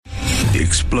The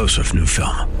explosive new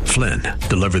film, Flynn,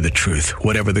 deliver the truth,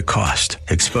 whatever the cost.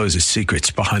 Exposes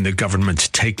secrets behind the government's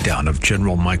takedown of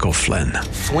General Michael Flynn.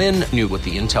 Flynn knew what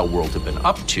the intel world had been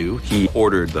up to. He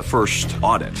ordered the first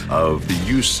audit of the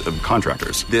use of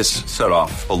contractors. This set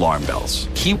off alarm bells.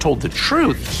 He told the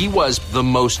truth. He was the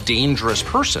most dangerous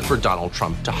person for Donald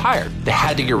Trump to hire. They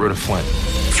had to get rid of Flynn.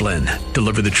 Flynn,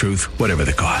 deliver the truth, whatever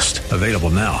the cost. Available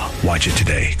now. Watch it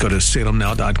today. Go to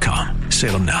salemnow.com.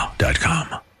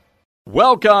 salemnow.com.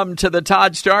 Welcome to the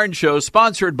Todd Starnes Show,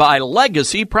 sponsored by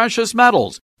Legacy Precious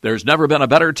Metals. There's never been a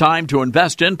better time to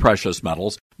invest in precious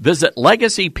metals. Visit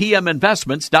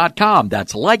LegacyPMInvestments.com.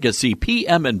 That's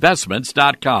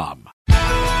LegacyPMInvestments.com.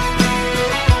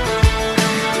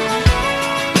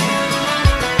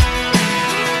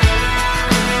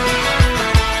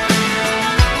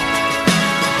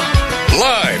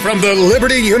 Live from the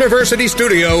Liberty University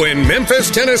studio in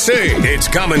Memphis, Tennessee, it's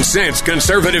Common Sense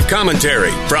Conservative Commentary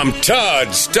from Todd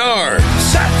Starnes.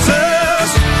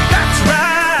 That's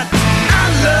right.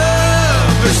 I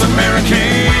love this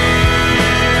American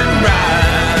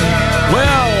ride.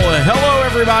 Well, hello,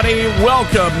 everybody.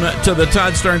 Welcome to the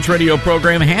Todd Starnes radio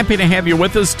program. Happy to have you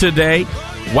with us today.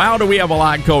 Wow, do we have a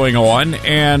lot going on.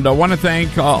 And I want to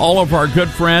thank all of our good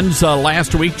friends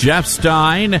last week, Jeff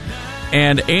Stein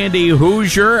and Andy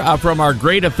Hoosier from our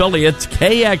great affiliates,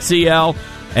 KXEL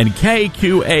and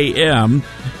KQAM,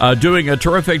 doing a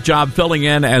terrific job filling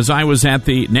in as I was at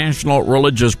the National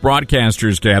Religious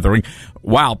Broadcasters Gathering.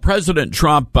 Wow, President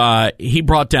Trump, he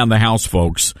brought down the house,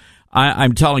 folks.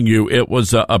 I'm telling you, it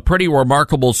was a pretty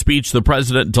remarkable speech the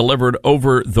president delivered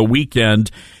over the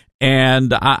weekend.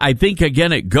 And I think,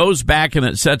 again, it goes back and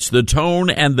it sets the tone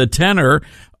and the tenor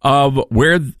of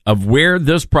where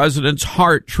this president's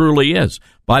heart truly is.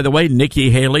 By the way,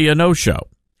 Nikki Haley, a no-show.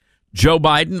 Joe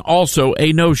Biden, also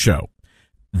a no-show.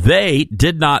 They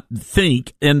did not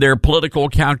think in their political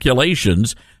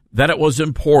calculations that it was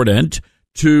important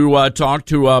to talk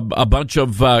to a bunch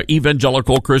of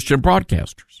evangelical Christian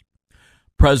broadcasters.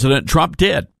 President Trump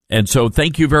did. And so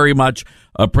thank you very much,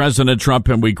 President Trump,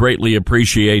 and we greatly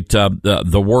appreciate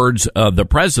the words the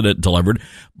president delivered.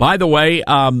 By the way,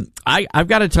 I've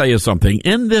got to tell you something.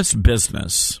 In this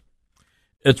business,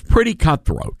 it's pretty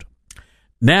cutthroat.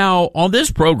 Now, on this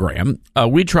program,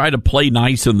 we try to play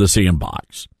nice in the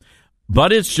sandbox,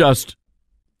 but it's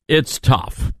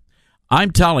tough.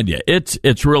 I'm telling you,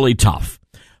 it's really tough.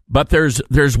 But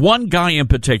there's one guy in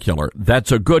particular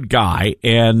that's a good guy,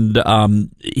 and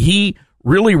he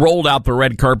really rolled out the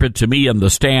red carpet to me and the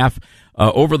staff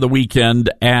over the weekend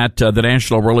at the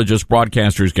National Religious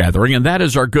Broadcasters Gathering, and that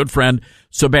is our good friend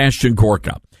Sebastian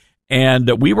Gorka. And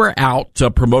we were out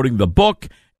promoting the book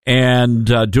and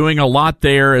doing a lot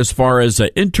there as far as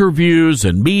interviews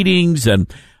and meetings,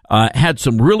 and had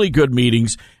some really good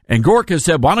meetings. And Gorka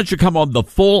said, why don't you come on the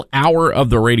full hour of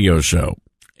the radio show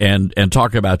and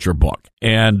talk about your book?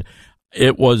 And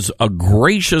it was a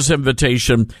gracious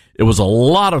invitation. It was a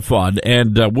lot of fun,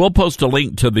 and we'll post a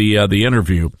link to the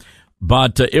interview.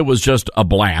 But it was just a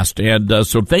blast, and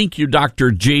so thank you,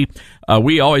 Dr. G.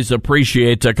 We always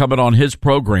appreciate coming on his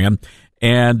program,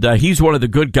 and he's one of the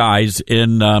good guys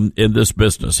in this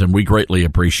business, and we greatly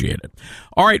appreciate it.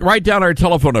 All right, write down our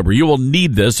telephone number. You will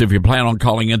need this if you plan on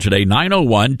calling in today,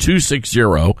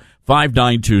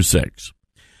 901-260-5926.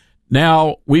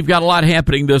 Now, we've got a lot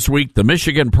happening this week. The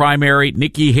Michigan primary,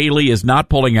 Nikki Haley is not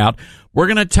pulling out. We're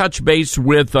going to touch base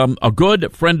with a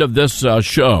good friend of this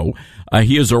show.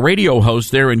 He is a radio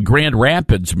host there in Grand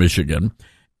Rapids, Michigan,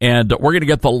 and we're going to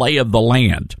get the lay of the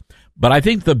land. But I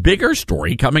think the bigger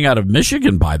story coming out of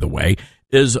Michigan, by the way,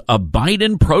 is a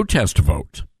Biden protest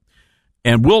vote.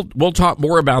 And we'll talk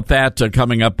more about that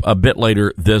coming up a bit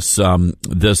later this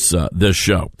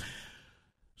show.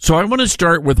 So I want to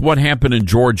start with what happened in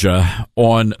Georgia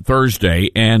on Thursday,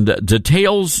 and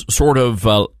details sort of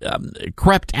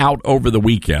crept out over the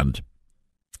weekend.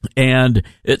 And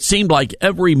it seemed like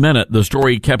every minute the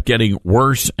story kept getting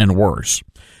worse and worse.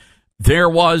 There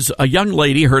was a young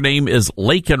lady, her name is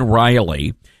Laken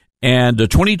Riley, and a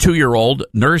 22-year-old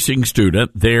nursing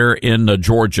student there in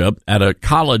Georgia at a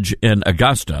college in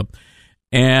Augusta.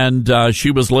 And she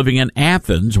was living in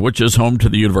Athens, which is home to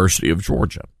the University of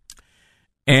Georgia.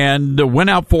 And went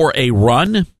out for a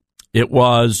run. It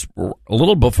was a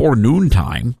little before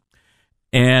noontime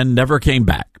and never came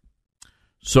back.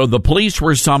 So the police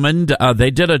were summoned.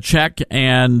 They did a check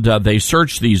and they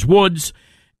searched these woods.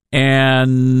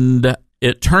 And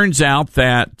it turns out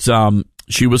that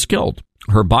she was killed.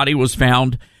 Her body was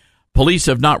found. Police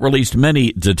have not released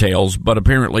many details, but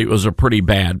apparently it was a pretty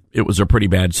bad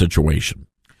situation.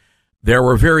 There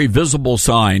were very visible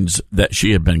signs that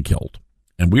she had been killed.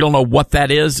 And we don't know what that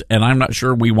is, and I'm not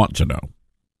sure we want to know.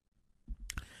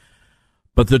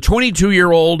 But the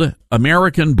 22-year-old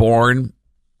American-born,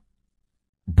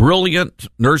 brilliant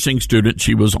nursing student,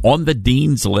 she was on the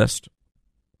dean's list.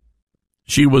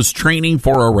 She was training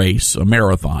for a race, a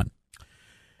marathon.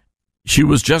 She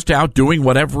was just out doing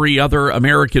what every other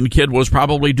American kid was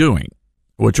probably doing,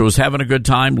 which was having a good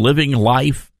time, living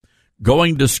life,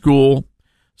 going to school,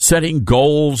 setting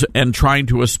goals, and trying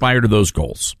to aspire to those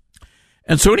goals.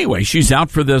 And so anyway, she's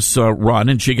out for this run,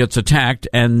 and she gets attacked,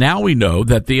 and now we know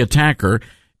that the attacker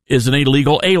is an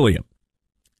illegal alien,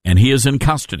 and he is in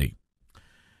custody.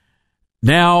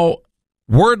 Now,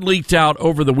 word leaked out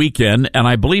over the weekend, and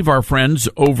I believe our friends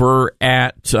over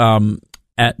at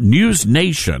News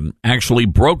Nation actually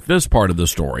broke this part of the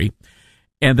story,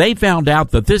 and they found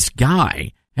out that this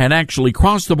guy had actually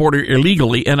crossed the border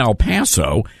illegally in El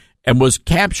Paso and was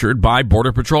captured by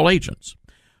Border Patrol agents.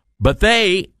 But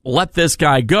they let this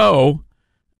guy go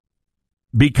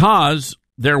because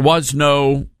there was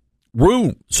no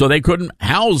room, so they couldn't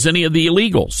house any of the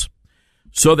illegals.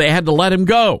 So they had to let him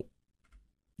go.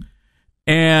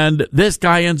 And this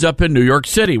guy ends up in New York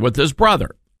City with his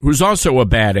brother, who's also a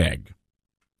bad egg.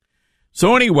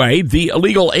 So anyway, the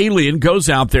illegal alien goes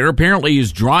out there. Apparently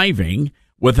he's driving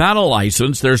without a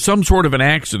license. There's some sort of an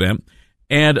accident,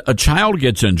 and a child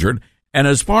gets injured. And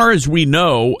as far as we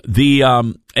know,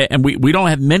 and we don't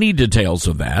have many details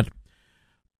of that,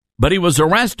 but he was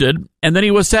arrested, and then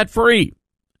he was set free.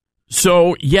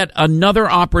 So yet another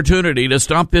opportunity to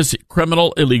stop this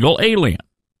criminal illegal alien.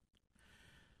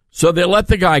 So they let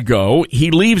the guy go. He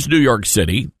leaves New York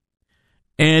City,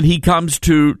 and he comes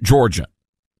to Georgia.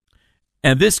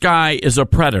 And this guy is a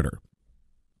predator.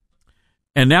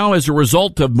 And now, as a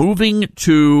result of moving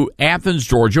to Athens,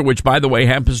 Georgia, which, by the way,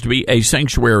 happens to be a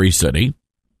sanctuary city,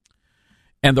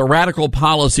 and the radical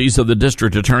policies of the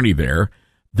district attorney there,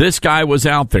 this guy was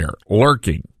out there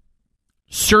lurking,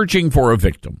 searching for a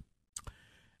victim.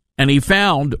 And he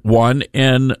found one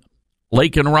in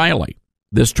Laken Riley.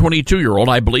 This 22-year-old,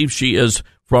 I believe she is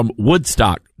from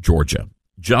Woodstock, Georgia,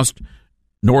 just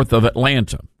north of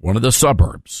Atlanta, one of the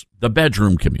suburbs, the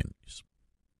bedroom communities.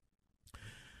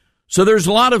 So there was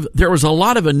a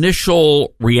lot of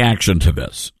initial reaction to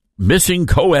this missing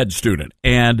co-ed student,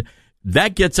 and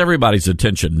that gets everybody's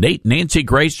attention. Nancy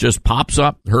Grace just pops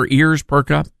up, her ears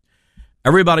perk up.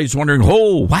 Everybody's wondering,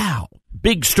 oh, wow,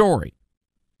 big story.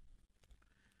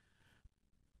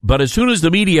 But as soon as the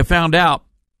media found out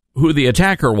who the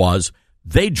attacker was,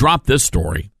 they dropped this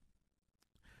story.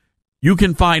 You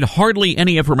can find hardly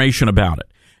any information about it.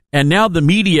 And now the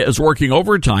media is working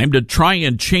overtime to try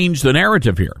and change the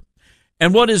narrative here.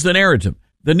 And what is the narrative?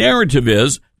 The narrative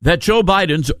is that Joe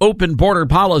Biden's open border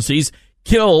policies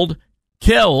killed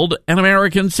an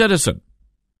American citizen.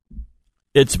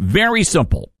 It's very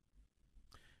simple.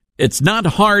 It's not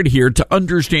hard here to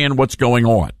understand what's going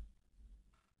on.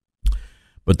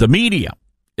 But the media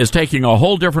is taking a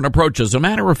whole different approach. As a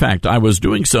matter of fact, I was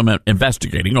doing some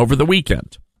investigating over the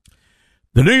weekend.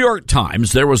 The New York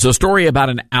Times, there was a story about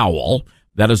an owl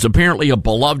that is apparently a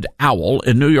beloved owl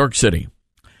in New York City.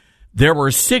 There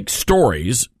were 6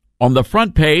 stories on the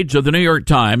front page of the New York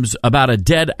Times about a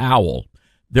dead owl.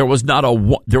 There was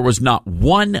not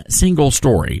one single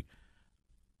story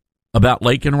about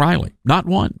Laken Riley. Not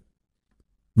one.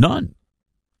 None.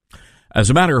 As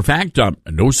a matter of fact,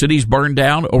 no cities burned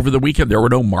down over the weekend. There were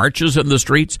no marches in the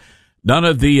streets. None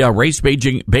of the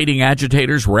race-baiting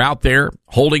agitators were out there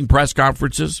holding press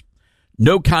conferences.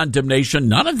 No condemnation.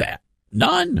 None of that.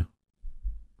 None.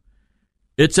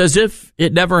 It's as if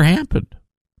it never happened.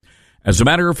 As a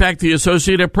matter of fact, the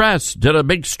Associated Press did a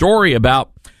big story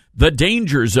about the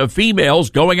dangers of females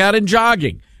going out and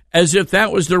jogging, as if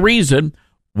that was the reason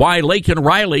why Laken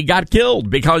Riley got killed,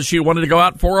 because she wanted to go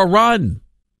out for a run.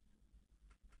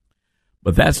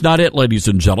 But that's not it, ladies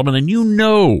and gentlemen, and you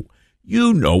know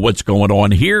what's going on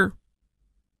here.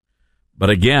 But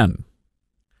again,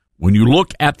 when you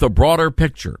look at the broader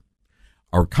picture,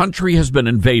 our country has been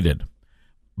invaded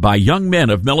by young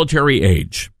men of military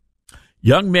age,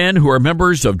 young men who are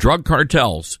members of drug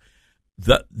cartels.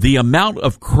 The amount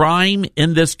of crime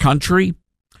in this country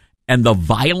and the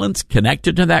violence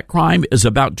connected to that crime is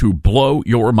about to blow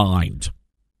your mind.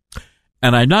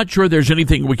 And I'm not sure there's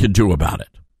anything we can do about it.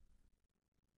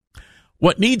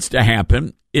 What needs to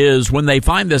happen is when they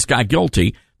find this guy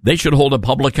guilty, they should hold a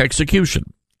public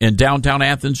execution in downtown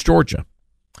Athens, Georgia.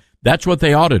 That's what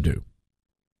they ought to do.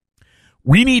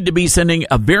 We need to be sending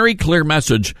a very clear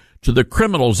message to the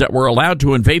criminals that were allowed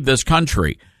to invade this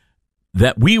country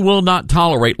that we will not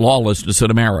tolerate lawlessness in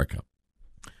America.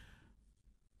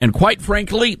 And quite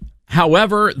frankly,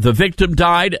 however the victim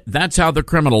died, that's how the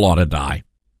criminal ought to die.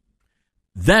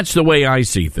 That's the way I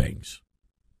see things.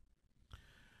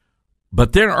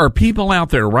 But there are people out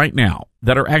there right now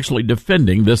that are actually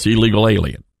defending this illegal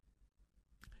alien.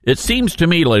 It seems to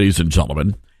me, ladies and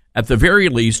gentlemen, at the very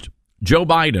least, Joe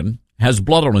Biden has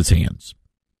blood on his hands,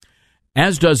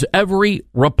 as does every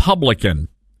Republican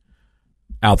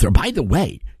out there. By the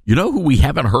way, you know who we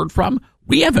haven't heard from?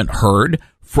 We haven't heard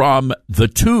from the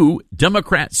 2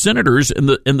 Democrat senators in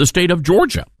the state of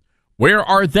Georgia. Where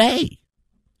are they?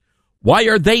 Why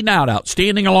are they not out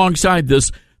standing alongside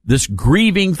this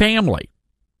grieving family?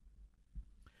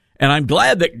 And I'm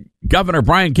glad that Governor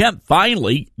Brian Kemp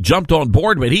finally jumped on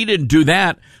board, but he didn't do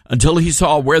that until he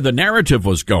saw where the narrative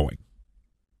was going.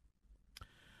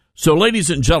 So,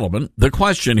 ladies and gentlemen, the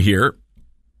question here,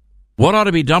 what ought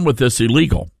to be done with this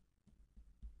illegal?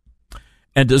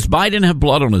 And does Biden have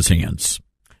blood on his hands?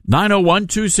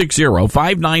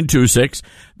 901-260-5926.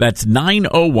 That's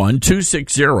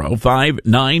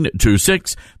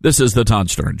 901-260-5926. This is the Todd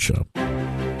Starnes Show.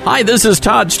 Hi, this is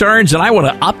Todd Starnes, and I want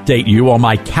to update you on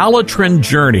my Calitrin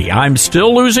journey. I'm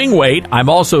still losing weight. I'm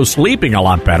also sleeping a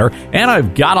lot better, and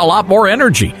I've got a lot more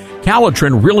energy.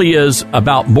 Calitrin really is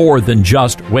about more than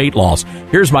just weight loss.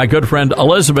 Here's my good friend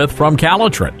Elizabeth from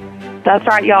Calitrin. That's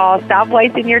right, y'all. Stop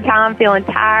wasting your time feeling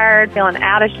tired, feeling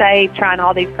out of shape, trying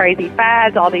all these crazy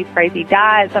fads, all these crazy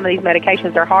diets. Some of these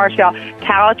medications are harsh, y'all.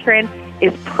 Calitrin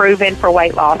is proven for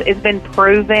weight loss. It's been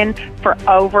proven for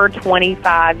over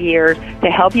 25 years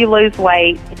to help you lose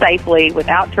weight safely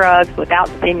without drugs, without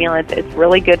stimulants. It's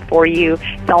really good for you.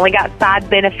 It's only got side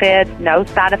benefits, no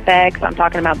side effects. I'm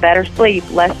talking about better sleep,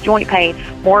 less joint pain,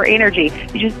 more energy.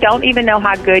 You just don't even know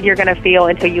how good you're going to feel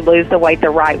until you lose the weight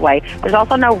the right way. There's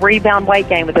also no rebound weight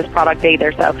gain with this product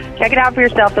either. So check it out for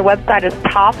yourself. The website is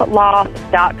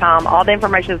toploss.com. All the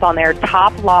information is on there,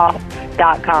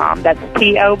 toploss.com. That's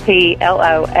TOPLOSS.com.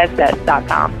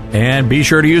 And be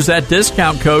sure to use that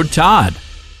discount code TODD.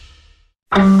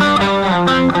 All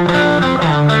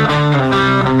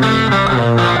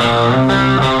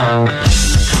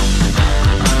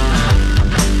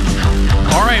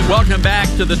right, welcome back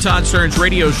to the Todd Starnes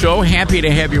Radio Show. Happy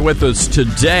to have you with us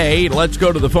today. Let's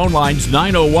go to the phone lines,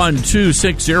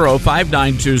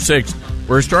 901-260-5926.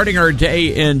 We're starting our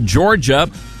day in Georgia.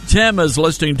 Tim is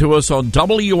listening to us on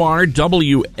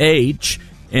WRWH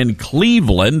in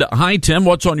Cleveland. Hi, Tim.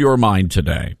 What's on your mind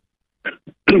today?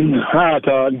 Hi,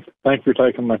 Todd. Thanks for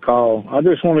taking my call. I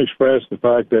just want to express the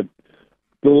fact that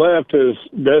the left has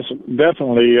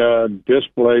definitely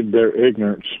displayed their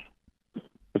ignorance,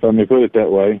 if I may put it that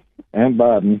way, and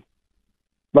Biden,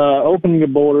 by opening the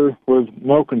border with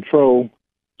no control.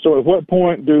 So at what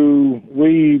point do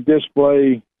we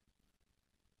display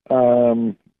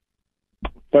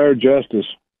fair justice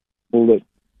or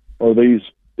these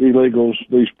illegals,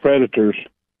 these predators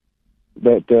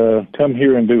that come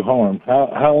here and do harm?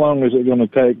 How long is it going to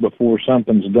take before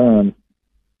something's done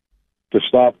to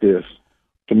stop this,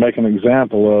 to make an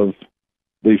example of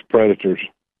these predators?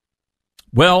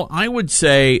 Well, I would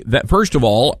say that, first of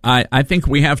all, I think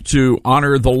we have to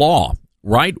honor the law,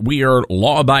 right? We are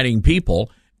law-abiding people,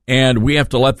 and we have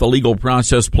to let the legal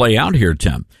process play out here,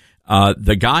 Tim.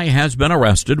 The guy has been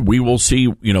arrested. We will see,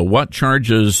 what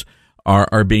charges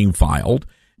are being filed.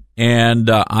 And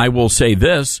I will say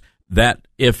this, that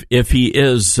if he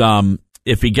gets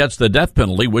the death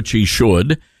penalty, which he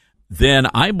should, then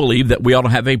I believe that we ought to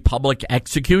have a public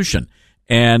execution.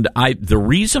 And the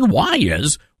reason why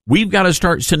is we've got to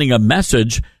start sending a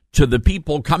message to the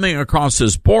people coming across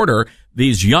this border,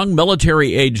 these young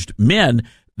military-aged men,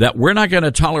 that we're not going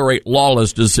to tolerate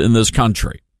lawlessness in this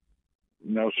country.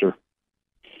 No, sir.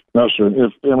 No, sir.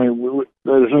 There's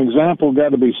an example got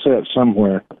to be set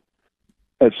somewhere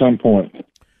at some point.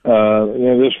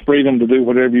 This freedom to do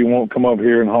whatever you want, come over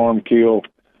here and harm, kill,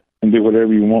 and do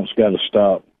whatever you want's got to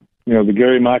stop. The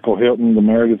Gary Michael Hilton, the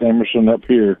Meredith Emerson up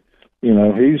here,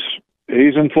 he's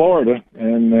in Florida,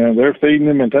 and they're feeding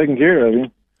him and taking care of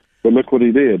him. But look what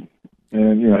he did,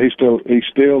 and he's still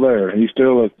there. He's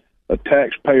still a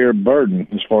taxpayer burden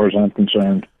as far as I'm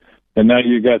concerned. And now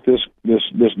you got this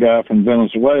guy from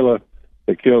Venezuela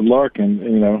that killed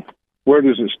Larkin. Where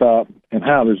does it stop, and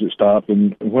how does it stop,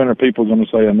 and when are people going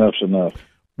to say enough's enough?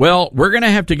 Well, we're going to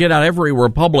have to get out every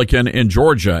Republican in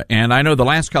Georgia, and I know the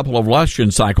last couple of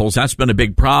election cycles, that's been a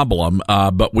big problem,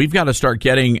 but we've got to start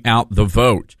getting out the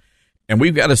vote, and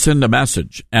we've got to send a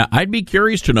message. I'd be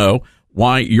curious to know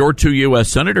why your 2 U.S.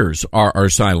 senators are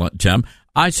silent, Tim.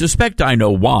 I suspect I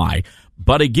know why.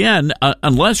 But again,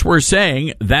 unless we're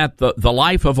saying that the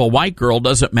life of a white girl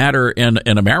doesn't matter in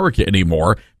America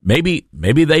anymore, maybe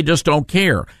they just don't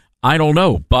care. I don't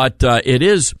know. But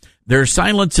Their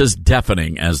silence is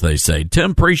deafening, as they say.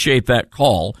 Tim, appreciate that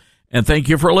call, and thank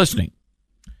you for listening.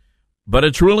 But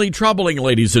it's really troubling,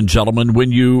 ladies and gentlemen,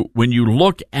 when you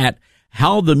look at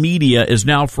how the media is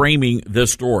now framing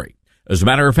this story. As a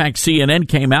matter of fact, CNN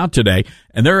came out today,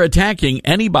 and they're attacking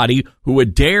anybody who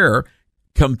would dare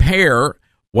compare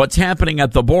what's happening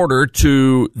at the border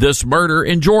to this murder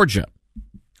in Georgia.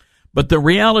 But the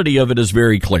reality of it is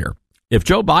very clear. If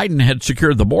Joe Biden had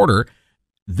secured the border,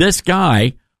 this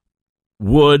guy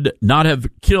would not have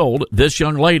killed this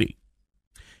young lady.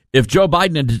 If Joe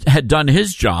Biden had done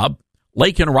his job,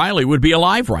 Laken Riley would be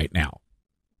alive right now.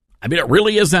 I mean, it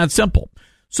really is that simple.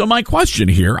 So my question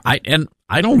here, I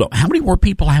don't know, how many more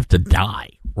people have to die,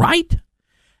 right?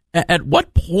 At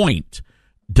what point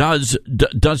does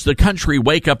the country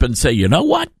wake up and say, you know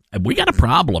what, we got a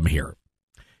problem here?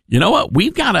 You know what,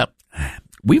 we've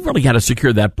really got to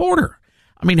secure that border.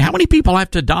 I mean, how many people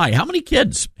have to die? How many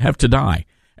kids have to die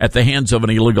at the hands of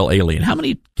an illegal alien? How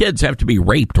many kids have to be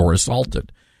raped or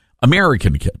assaulted?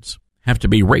 American kids have to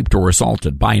be raped or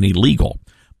assaulted by an illegal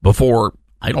before,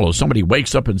 I don't know, somebody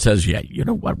wakes up and says, yeah, you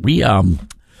know what, we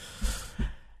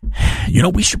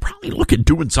should probably look at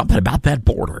doing something about that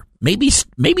border. Maybe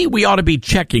we ought to be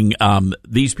checking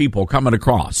these people coming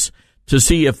across to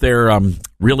see if they're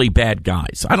really bad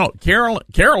guys. I don't.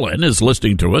 Carolyn is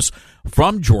listening to us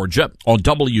from Georgia on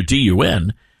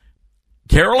WDUN.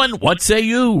 Carolyn, what say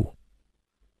you?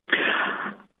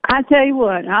 I tell you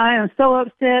what, I am so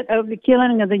upset over the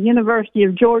killing of the University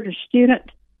of Georgia student.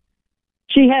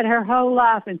 She had her whole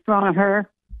life in front of her,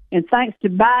 and thanks to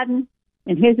Biden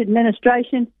and his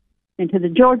administration and to the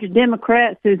Georgia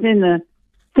Democrats who's in the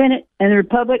Senate and the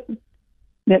Republican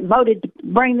that voted to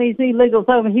bring these illegals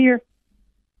over here,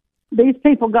 these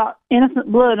people got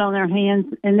innocent blood on their hands,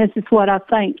 and this is what I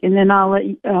think. And then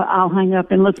I'll hang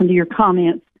up and listen to your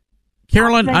comments.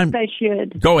 Carolyn, they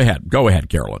should. Go ahead,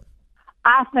 Carolyn.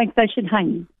 I think they should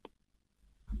hang.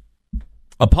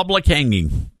 A public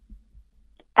hanging.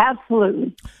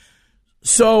 Absolutely.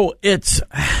 So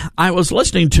I was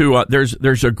listening to,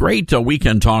 there's a great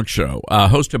weekend talk show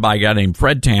hosted by a guy named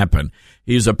Fred Tampin.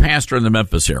 He's a pastor in the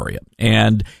Memphis area,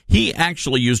 and he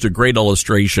actually used a great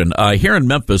illustration here in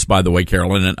Memphis, by the way,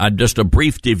 Carolyn, and just a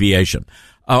brief deviation.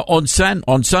 On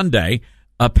Sunday,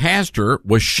 a pastor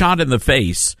was shot in the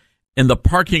face in the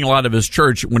parking lot of his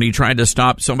church when he tried to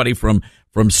stop somebody from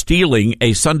stealing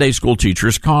a Sunday school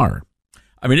teacher's car.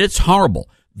 I mean, it's horrible.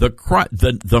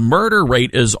 The murder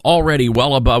rate is already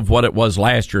well above what it was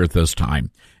last year at this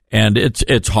time, and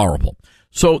it's horrible.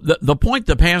 So the point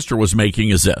the pastor was making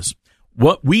is this: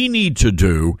 what we need to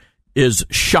do is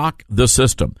shock the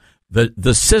system.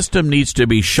 The system needs to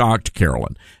be shocked,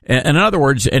 Carolyn. And in other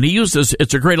words, and he used this,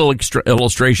 it's a great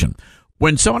illustration.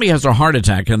 When somebody has a heart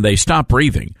attack and they stop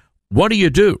breathing, what do?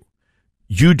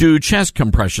 You do chest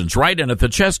compressions, right? And if the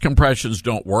chest compressions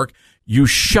don't work, you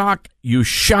shock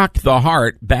the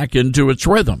heart back into its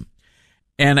rhythm.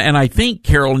 And I think,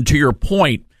 Carolyn, to your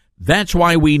point, that's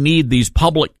why we need these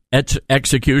public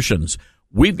executions.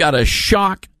 We've got to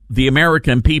shock the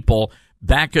American people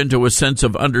back into a sense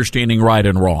of understanding right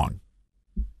and wrong.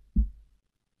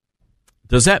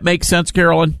 Does that make sense,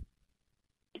 Carolyn?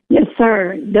 Yes,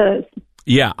 sir, it does.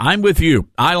 Yeah, I'm with you.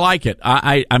 I like it.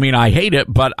 I mean, I hate it,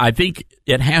 but I think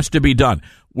it has to be done.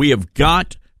 We have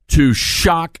got to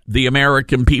shock the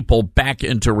American people back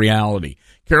into reality.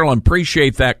 Carolyn,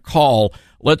 appreciate that call.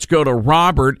 Let's go to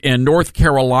Robert in North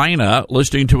Carolina,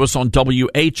 listening to us on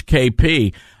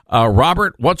WHKP.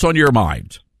 Robert, what's on your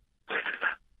mind?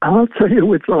 I'll tell you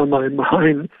what's on my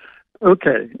mind.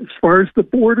 Okay, as far as the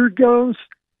border goes,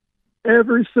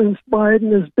 ever since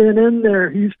Biden has been in there,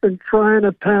 he's been trying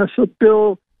to pass a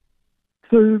bill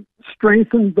to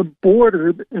strengthen the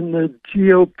border, and the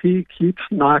GOP keeps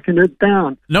knocking it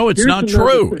down. No, it's not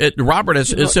true. Robert,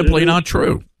 it's simply not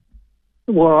true.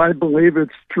 Well, I believe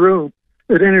it's true.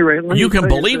 At any rate, you can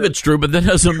believe it's true, but that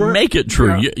doesn't make it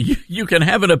true. Yeah. You can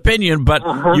have an opinion, but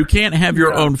you can't have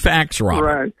your own facts, Robert.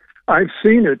 Right. I've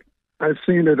seen it. I've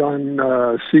seen it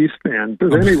on C-SPAN.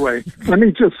 But anyway, let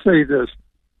me just say this.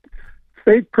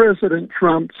 Fake President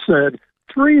Trump said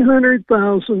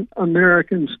 300,000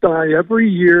 Americans die every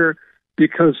year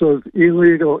because of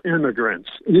illegal immigration.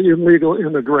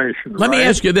 Let me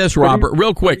ask you this, Robert,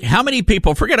 real quick. How many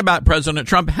people, forget about President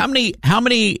Trump, how many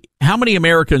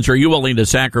Americans are you willing to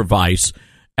sacrifice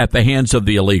at the hands of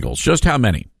the illegals? Just how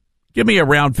many? Give me a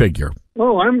round figure.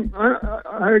 Oh,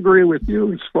 I agree with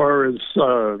you as far as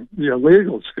the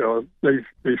illegals go. They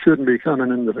shouldn't be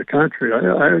coming into the country.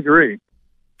 I agree.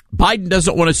 Biden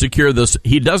doesn't want to secure this.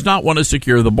 He does not want to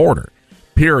secure the border,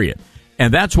 period.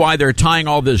 And that's why they're tying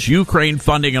all this Ukraine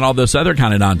funding and all this other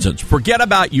kind of nonsense. Forget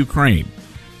about Ukraine.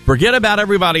 Forget about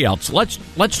everybody else. Let's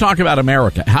talk about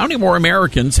America. How many more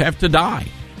Americans have to die?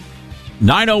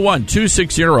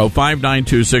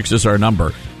 901-260-5926 is our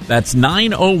number. That's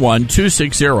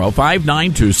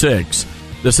 901-260-5926.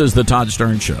 This is the Todd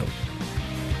Stern Show.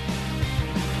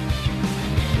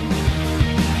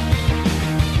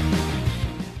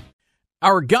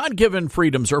 Our God-given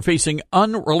freedoms are facing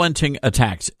unrelenting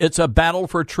attacks. It's a battle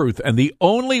for truth, and the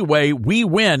only way we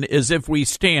win is if we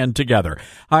stand together.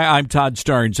 Hi, I'm Todd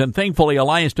Stearns, and thankfully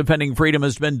Alliance Defending Freedom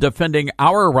has been defending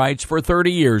our rights for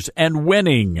 30 years and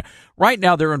winning. Right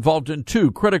now, they're involved in 2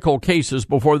 critical cases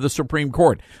before the Supreme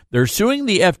Court. They're suing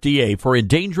the FDA for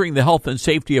endangering the health and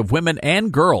safety of women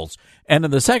and girls. And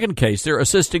in the second case, they're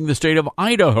assisting the state of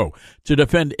Idaho to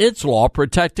defend its law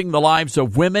protecting the lives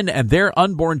of women and their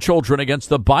unborn children against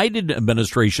the Biden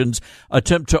administration's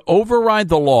attempt to override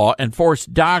the law and force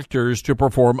doctors to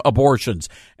perform abortions.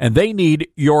 And they need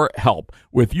your help.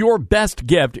 With your best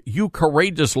gift, you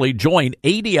courageously join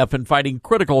ADF in fighting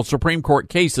critical Supreme Court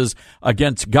cases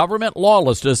against government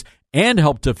lawlessness and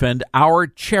help defend our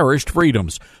cherished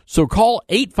freedoms. So call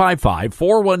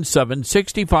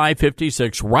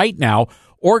 855-417-6556 right now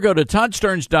or go to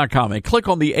ToddStearns.com and click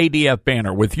on the ADF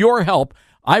banner. With your help,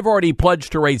 I've already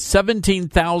pledged to raise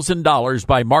 $17,000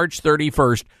 by March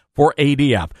 31st for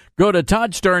ADF. Go to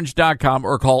ToddStearns.com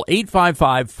or call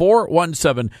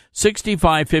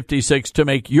 855-417-6556 to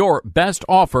make your best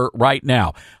offer right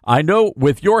now. I know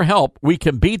with your help, we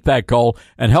can beat that goal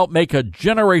and help make a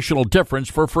generational difference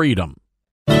for freedom.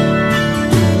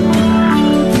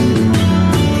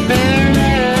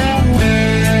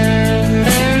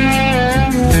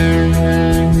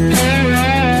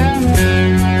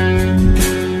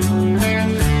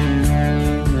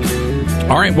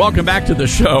 All right, welcome back to the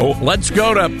show. Let's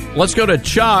go to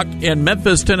Chuck in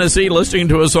Memphis, Tennessee, listening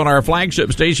to us on our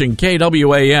flagship station,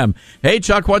 KWAM. Hey,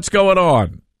 Chuck, what's going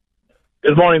on?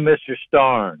 Good morning, Mr.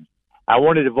 Starnes. I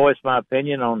wanted to voice my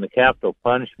opinion on the capital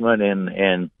punishment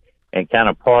and kind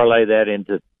of parlay that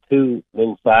into 2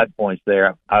 little side points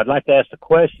there. I'd like to ask a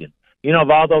question. You know, of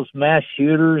all those mass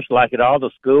shooters, like at all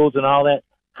the schools and all that,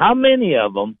 how many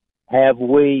of them have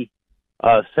we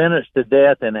sentenced to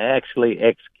death and actually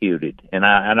executed? And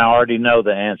I already know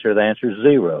the answer. The answer is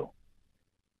 0.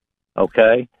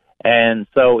 Okay? And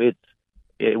so it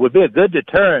would be a good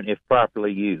deterrent if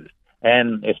properly used.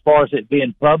 And as far as it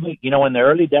being public, you know, in the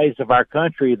early days of our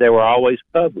country, they were always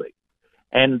public.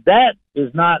 And that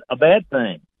is not a bad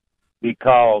thing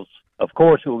because, of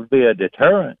course, it would be a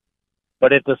deterrent.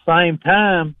 But at the same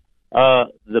time,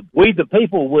 we the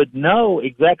people would know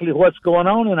exactly what's going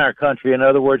on in our country. In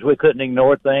other words, we couldn't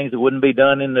ignore things. It wouldn't be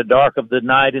done in the dark of the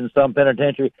night in some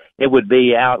penitentiary. It would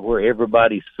be out where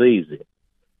everybody sees it.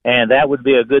 And that would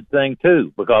be a good thing,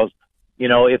 too, because, you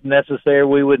know, if necessary,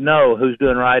 we would know who's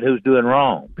doing right, who's doing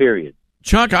wrong, period.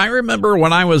 Chuck, I remember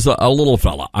when I was a little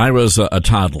fella, I was a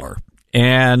toddler,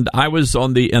 and I was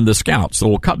in the Scouts, the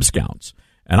little Cub Scouts.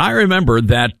 And I remember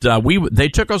that they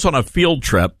took us on a field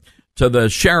trip to the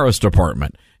sheriff's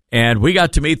department, and we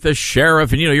got to meet the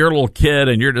sheriff, and, you know, you're a little kid,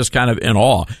 and you're just kind of in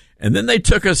awe. And then they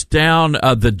took us down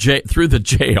through the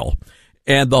jail,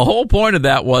 and the whole point of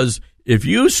that was, if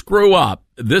you screw up,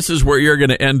 this is where you're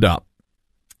going to end up.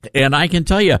 And I can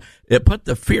tell you, it put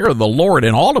the fear of the Lord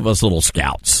in all of us little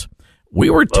scouts. We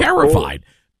were terrified.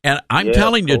 And I'm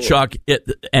telling you, Chuck,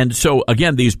 and so,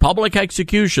 again, these public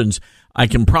executions, I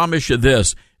can promise you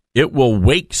this, it will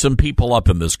wake some people up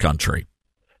in this country.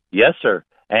 Yes, sir.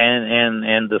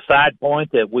 And the side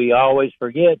point that we always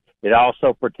forget, it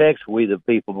also protects we the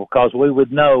people because we would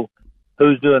know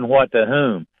who's doing what to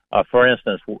whom. For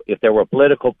instance, if there were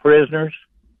political prisoners,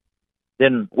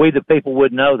 then we the people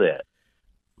would know that.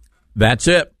 That's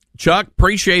it. Chuck,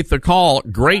 appreciate the call.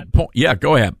 Great point. Yeah,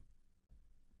 go ahead.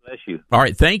 Bless you. All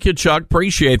right. Thank you, Chuck.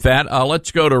 Appreciate that.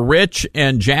 Let's go to Rich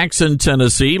in Jackson,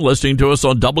 Tennessee, listening to us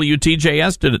on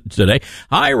WTJS today.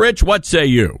 Hi, Rich. What say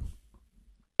you?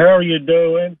 How are you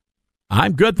doing?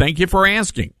 I'm good. Thank you for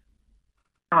asking.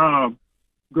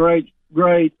 Great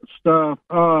stuff.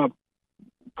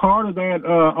 Part of that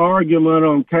argument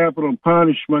on capital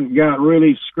punishment got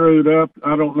really screwed up.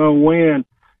 I don't know when,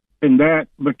 and that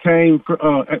became,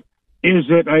 is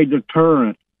it a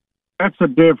deterrent? That's a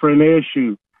different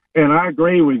issue, and I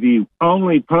agree with you.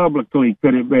 Only publicly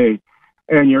could it be,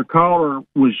 and your caller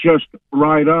was just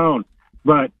right on.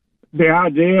 But the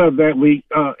idea that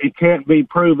it can't be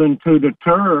proven to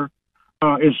deter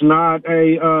is not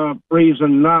a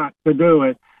reason not to do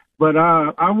it. But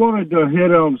I wanted to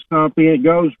hit on something. It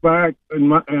goes back in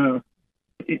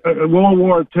World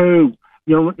War II.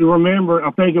 you remember,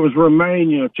 I think it was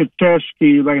Romania,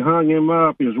 Ceausescu, they hung him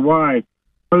up, his wife,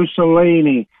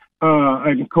 Mussolini,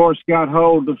 and of course got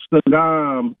hold of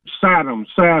Saddam.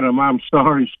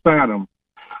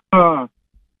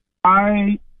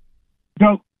 I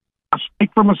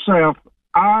speak for myself.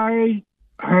 I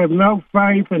have no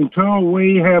faith until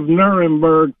we have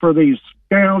Nuremberg for these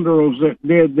scoundrels that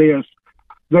did this.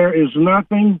 There is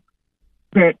nothing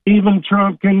that even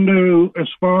Trump can do as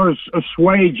far as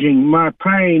assuaging my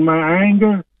pain, my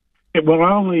anger. It will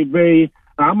only be,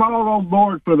 I'm all on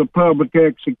board for the public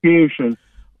execution.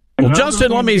 Well,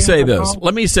 Justin, let me say this,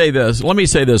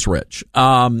 Rich,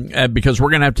 because we're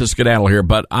going to have to skedaddle here.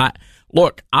 But I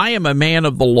am a man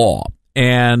of the law,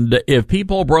 and if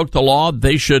people broke the law,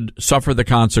 they should suffer the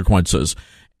consequences.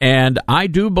 And I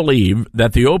do believe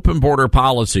that the open border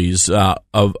policies of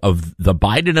the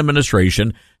Biden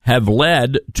administration have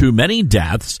led to many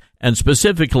deaths, and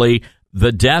specifically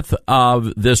the death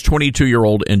of this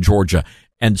 22-year-old in Georgia.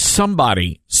 And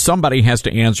somebody has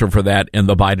to answer for that in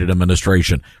the Biden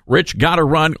administration. Rich, gotta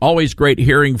run. Always great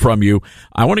hearing from you.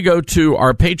 I want to go to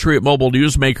our Patriot Mobile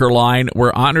Newsmaker line.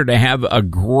 We're honored to have a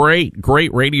great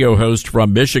radio host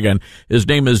from Michigan. His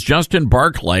name is Justin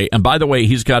Barclay. And by the way,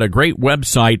 he's got a great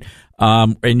website.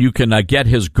 And you can get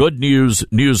his good news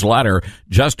newsletter,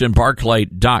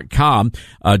 justinbarclay.com.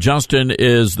 Justin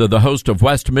is the host of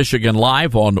West Michigan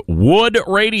Live on Wood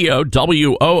Radio,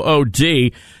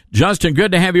 WOOD. Justin,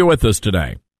 good to have you with us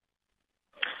today.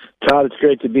 Todd, it's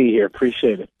great to be here.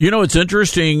 Appreciate it. You know, it's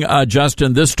interesting,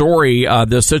 Justin, this story,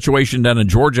 this situation down in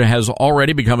Georgia has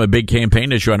already become a big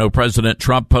campaign issue. I know President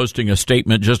Trump posting a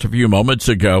statement just a few moments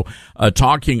ago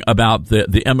talking about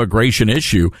the immigration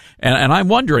issue. And I'm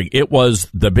wondering, it was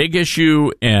the big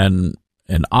issue in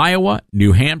Iowa,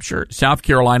 New Hampshire, South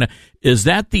Carolina. Is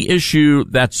that the issue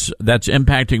that's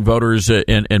impacting voters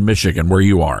in Michigan, where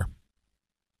you are?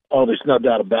 Oh, there's no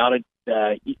doubt about it.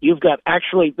 You've got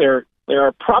actually there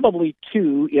are probably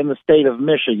two in the state of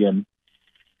Michigan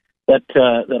that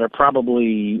are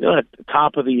probably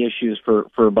top of the issues for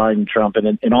Biden, Trump,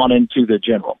 and on into the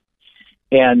general.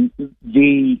 And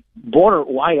the border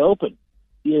wide open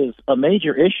is a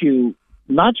major issue,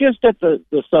 not just at the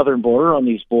southern border on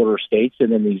these border states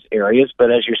and in these areas, but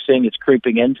as you're seeing, it's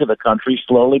creeping into the country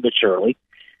slowly but surely.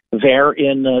 There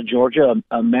in Georgia,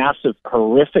 a massive,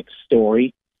 horrific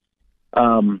story.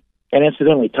 And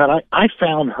incidentally, Todd, I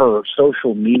found her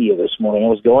social media this morning. I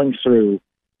was going through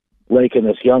Lakin,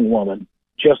 this young woman,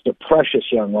 just a precious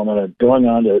young woman, going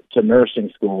on to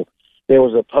nursing school. There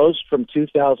was a post from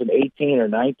 2018 or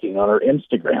 19 on her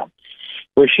Instagram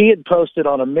where she had posted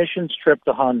on a missions trip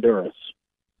to Honduras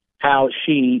how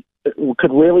she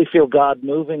could really feel God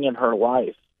moving in her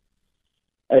life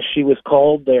as she was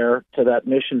called there to that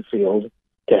mission field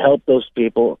to help those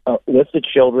people with the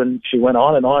children. She went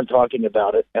on and on talking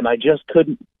about it, and I just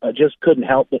couldn't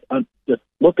help but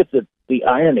look at the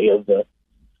irony of the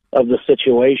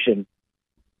situation.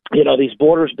 You know, these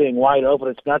borders being wide open.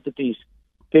 It's not that these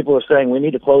people are saying we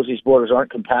need to close these borders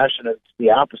aren't compassionate. It's the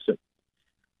opposite.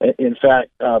 In fact,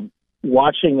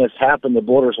 watching this happen, the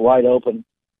borders wide open,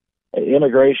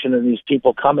 immigration and these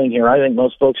people coming here. I think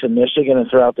most folks in Michigan and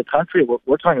throughout the country,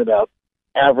 we're talking about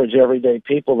average, everyday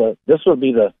people. This would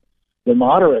be the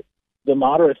moderates.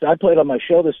 I played on my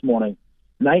show this morning,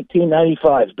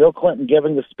 1995, Bill Clinton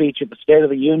giving the speech at the State of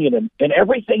the Union, and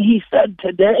everything he said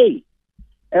today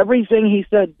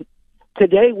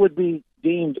would be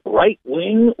deemed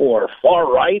right-wing or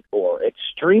far-right or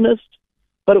extremist,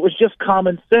 but it was just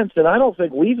common sense, and I don't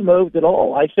think we've moved at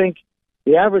all. I think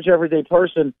the average, everyday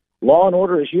person, law and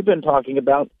order, as you've been talking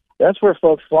about, that's where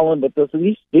folks fall in. But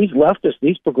these leftists,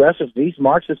 these progressives, these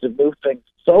Marxists have moved things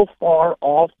so far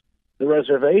off the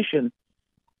reservation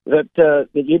that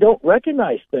you don't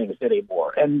recognize things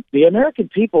anymore. And the American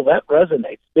people, that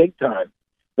resonates big time.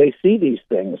 They see these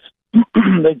things.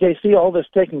 they see all this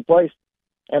taking place,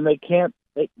 and they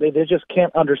just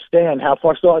can't understand how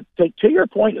far. So to your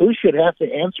point, who should have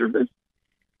to answer this?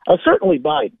 Certainly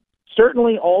Biden.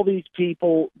 Certainly all these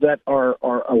people that are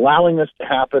allowing this to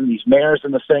happen, these mayors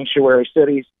in the sanctuary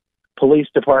cities, police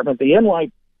department, the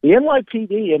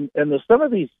NYPD, and some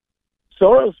of these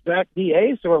Soros-backed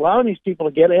DAs who are allowing these people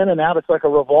to get in and out. It's like a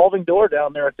revolving door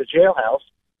down there at the jailhouse.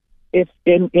 It's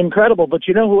incredible. But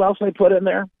you know who else I put in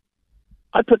there?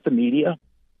 I put the media.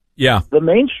 Yeah. The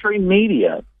mainstream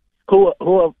media who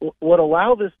would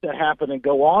allow this to happen and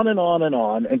go on and on and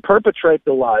on and perpetrate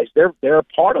the lies. They're a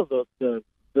part of the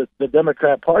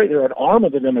Democrat Party. They're an arm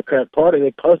of the Democrat Party.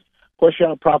 They push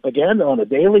out propaganda on a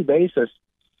daily basis.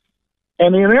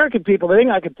 And the American people, the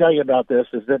thing I can tell you about this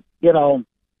is that, you know,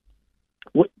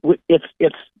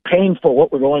 it's painful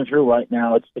what we're going through right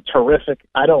now. It's horrific.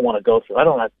 I don't want to go through. I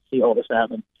don't have to see all this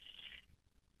happen.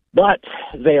 But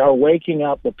they are waking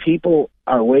up. The people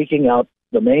are waking up.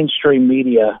 The mainstream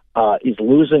media is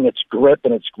losing its grip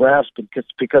and its grasp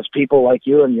because people like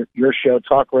you and your show,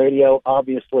 Talk Radio,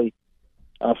 obviously,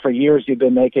 for years you've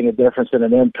been making a difference and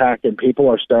an impact, and people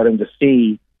are starting to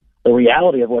see the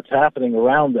reality of what's happening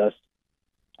around us.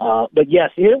 But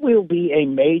yes, it will be a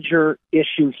major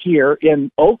issue here in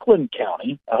Oakland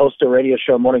County. I host a radio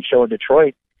show, morning show in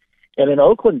Detroit. And in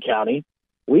Oakland County,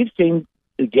 we've seen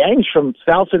gangs from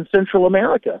South and Central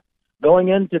America going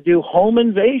in to do home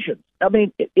invasions. I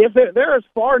mean, if they're as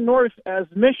far north as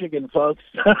Michigan, folks,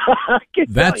 I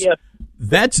can tell you.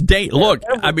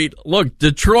 Look,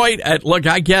 Detroit. Look,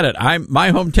 I get it. My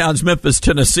hometown's Memphis,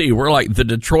 Tennessee. We're like the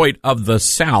Detroit of the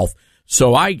South.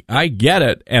 So I get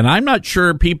it, and I'm not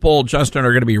sure people, Justin,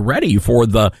 are going to be ready for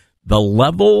the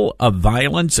level of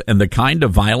violence and the kind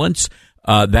of violence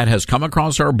that has come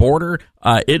across our border.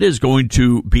 It is going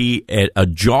to be a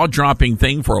jaw-dropping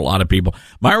thing for a lot of people.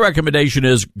 My recommendation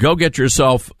is go get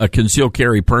yourself a concealed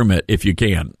carry permit if you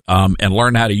can, and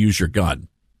learn how to use your gun.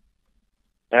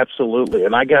 Absolutely,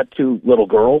 and I got 2 little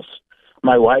girls.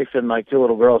 My wife and my 2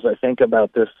 little girls, I think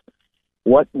about this.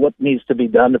 What needs to be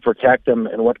done to protect them,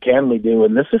 and what can we do?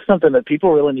 And this is something that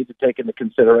people really need to take into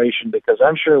consideration, because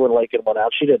I'm sure when Lakin went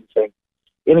out, she didn't think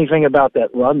anything about that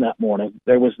run that morning.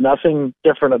 There was nothing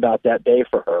different about that day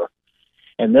for her.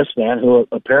 And this man, who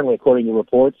apparently, according to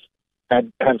reports,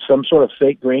 had some sort of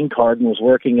fake green card and was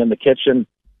working in the kitchen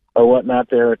or whatnot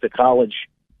there at the college.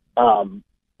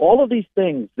 All of these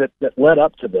things that led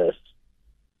up to this,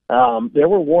 there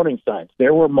were warning signs.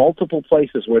 There were multiple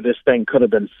places where this thing could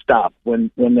have been stopped.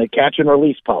 When the catch and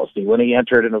release policy, when he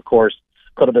entered, and of course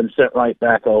could have been sent right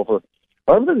back over.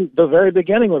 Or the very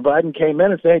beginning when Biden came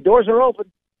in and said, hey, doors are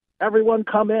open, everyone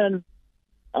come in.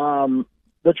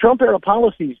 The Trump era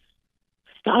policies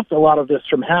stopped a lot of this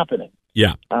from happening.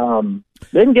 Yeah.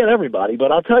 Didn't get everybody,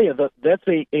 but I'll tell you that's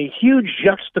a huge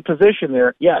juxtaposition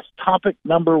there. Yes, topic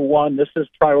number 1. This is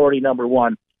priority number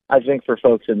 1, I think, for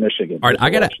folks in Michigan. All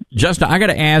right, Justin, I got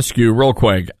to ask you real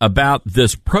quick about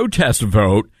this protest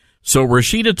vote. So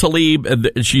Rashida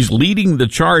Tlaib, she's leading the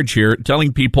charge here,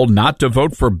 telling people not to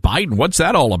vote for Biden. What's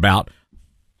that all about?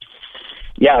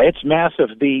 Yeah, it's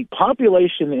massive. The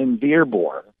population in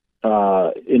Dearborn,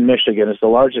 in Michigan, is the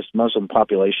largest Muslim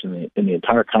population in the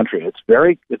entire country. It's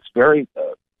very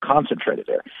concentrated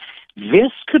there.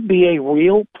 This could be a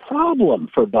real problem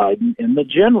for Biden in the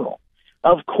general.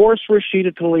 Of course,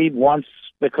 Rashida Tlaib wants,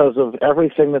 because of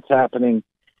everything that's happening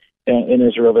in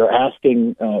Israel, they're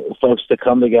asking folks to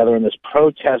come together in this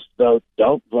protest vote.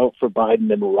 Don't vote for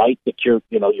Biden, and write that you're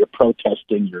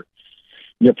protesting.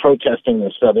 You're protesting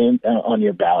this on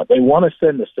your ballot. They want to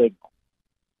send a signal,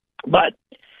 but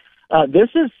this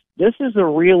is a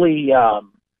really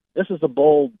this is a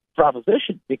bold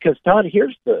proposition, because Todd,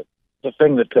 here's the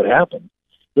thing that could happen: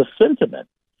 the sentiment,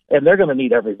 and they're going to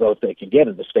need every vote they can get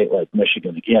in a state like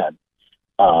Michigan again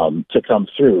to come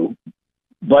through.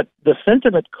 But the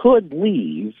sentiment could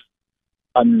leave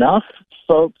enough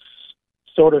folks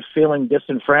sort of feeling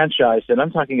disenfranchised, and I'm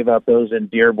talking about those in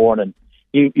Dearborn. And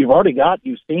you've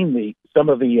seen some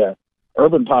of the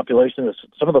urban population,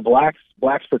 some of the blacks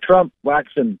for Trump,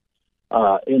 blacks in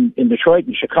Detroit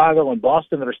and Chicago and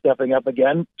Boston that are stepping up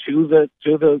again to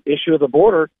the issue of the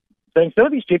border, saying some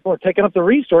of these people are taking up the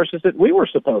resources that we were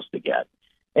supposed to get.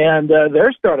 And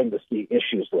they're starting to see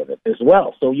issues with it as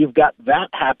well. So you've got that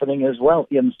happening as well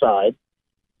inside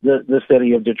the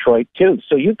city of Detroit, too.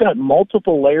 So you've got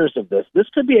multiple layers of this. This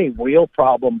could be a real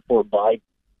problem for Biden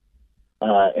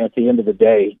at the end of the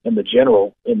day in the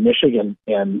general in Michigan.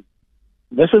 And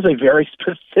this is a very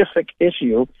specific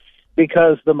issue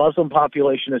because the Muslim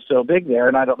population is so big there.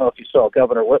 And I don't know if you saw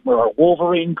Governor Whitmer, our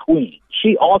Wolverine Queen.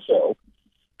 She also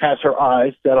has her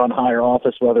eyes set on higher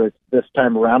office, whether it's this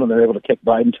time around and they're able to kick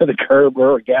Biden to the curb,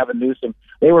 or Gavin Newsom.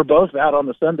 They were both out on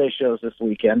the Sunday shows this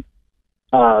weekend.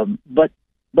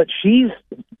 But she's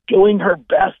doing her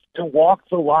best to walk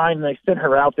the line. They sent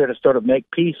her out there to sort of make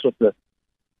peace with the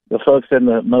folks in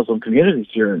the Muslim communities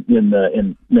here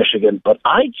in Michigan. But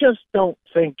I just don't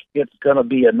think it's going to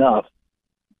be enough.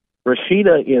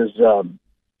 Rashida is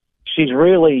she's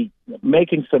really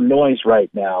making some noise right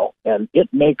now, and it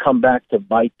may come back to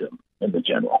bite them in the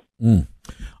general.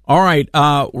 All right.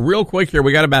 Real quick here,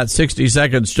 we got about 60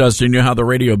 seconds, Justin. You know how the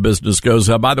radio business goes.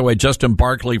 By the way, Justin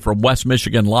Barkley from West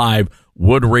Michigan Live,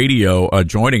 Wood Radio,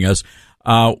 joining us.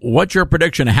 What's your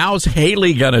prediction? How's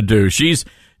Haley going to do?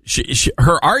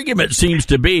 Her argument seems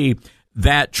to be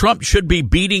that Trump should be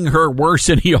beating her worse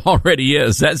than he already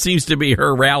is. That seems to be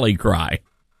her rally cry.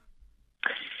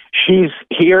 She's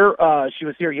here. She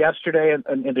was here yesterday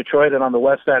in Detroit and on the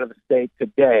west side of the state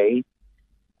today.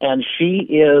 And she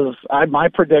is, my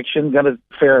prediction, going to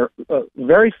fare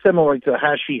very similar to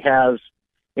how she has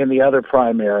in the other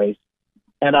primaries.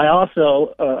 And I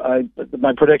also,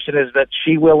 my prediction is that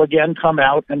she will again come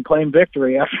out and claim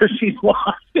victory after she's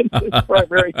lost in this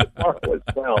primary tomorrow as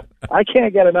well. I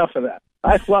can't get enough of that.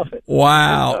 I love it.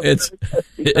 Wow. It's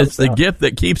the gift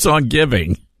that keeps on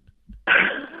giving.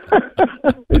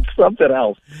 It's something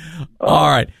else. All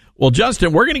right. Well,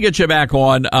 Justin, we're going to get you back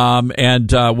on,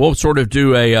 and we'll sort of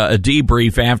do a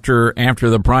debrief after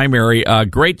the primary.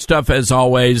 Great stuff as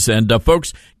always. And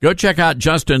folks, go check out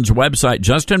Justin's website,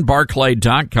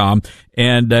 justinbarclay.com,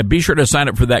 and be sure to sign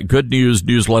up for that Good News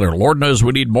newsletter. Lord knows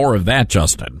we need more of that,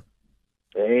 Justin.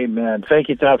 Amen. Thank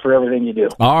you, Todd, for everything you do.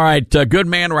 All right. Good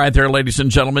man right there, ladies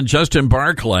and gentlemen, Justin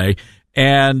Barclay.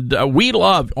 And we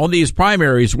love, on these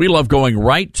primaries, we love going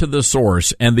right to the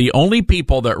source. And the only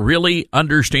people that really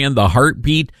understand the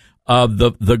heartbeat of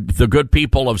the good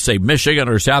people of, say, Michigan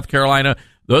or South Carolina,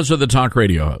 those are the talk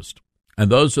radio hosts.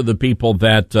 And those are the people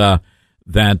that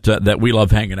we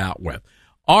love hanging out with.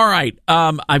 All right.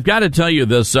 I've got to tell you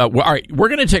this. All right. We're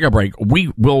going to take a break.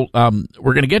 We're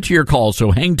going to get to your call.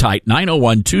 So hang tight.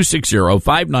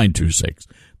 901-260-5926.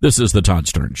 This is the Todd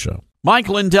Stern Show. Mike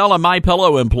Lindell and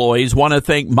MyPillow employees want to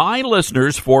thank my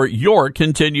listeners for your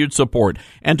continued support.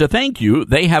 And to thank you,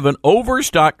 they have an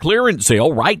overstock clearance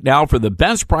sale right now for the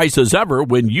best prices ever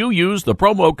when you use the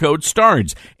promo code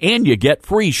STARNS. And you get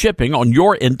free shipping on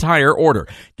your entire order.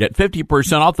 Get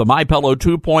 50% off the MyPillow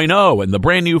 2.0 and the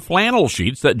brand new flannel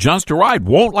sheets that just arrived.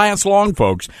 Won't last long,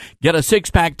 folks. Get a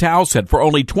 6-pack towel set for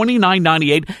only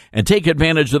 $29.98 and take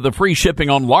advantage of the free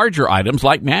shipping on larger items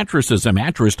like mattresses and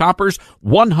mattress toppers.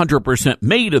 100%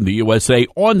 made in the USA,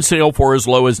 on sale for as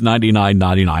low as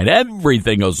 $99.99.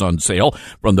 Everything is on sale,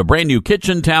 from the brand new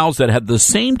kitchen towels that have the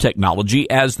same technology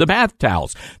as the bath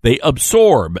towels. They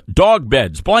absorb dog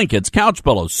beds, blankets, couch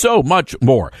pillows, so much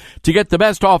more. To get the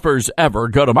best offers ever,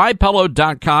 go to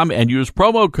MyPillow.com and use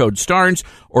promo code STARNS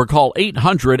or call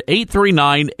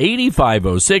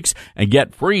 800-839-8506 and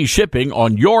get free shipping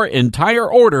on your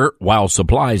entire order while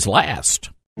supplies last.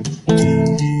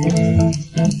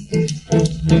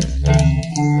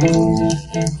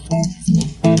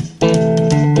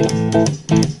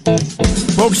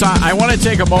 Folks, I want to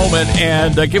take a moment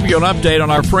and give you an update on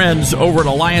our friends over at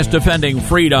Alliance Defending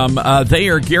Freedom. They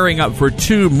are gearing up for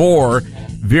 2 more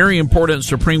very important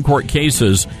Supreme Court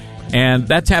cases, and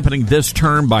that's happening this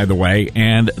term, by the way,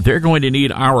 and they're going to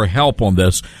need our help on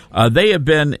this. They have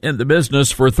been in the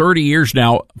business for 30 years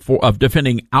now of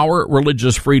defending our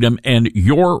religious freedom and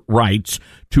your rights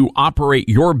to operate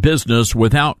your business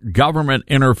without government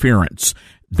interference.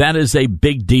 That is a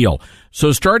big deal.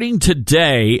 So starting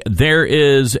today, there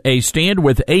is a Stand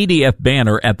with ADF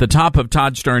banner at the top of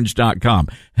ToddSterns.com.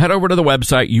 Head over to the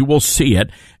website. You will see it.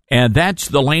 And that's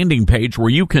the landing page where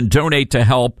you can donate to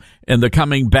help in the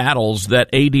coming battles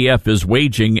that ADF is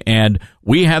waging. And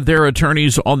we have their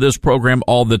attorneys on this program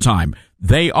all the time.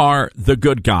 They are the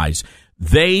good guys.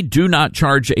 They do not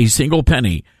charge a single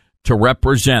penny to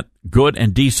represent good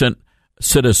and decent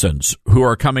citizens who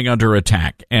are coming under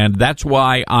attack. And that's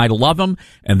why I love them,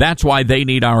 and that's why they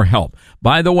need our help.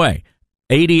 By the way,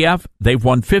 ADF, they've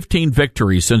won 15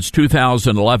 victories since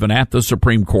 2011 at the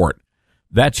Supreme Court.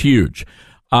 That's huge.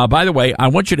 By the way, I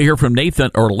want you to hear from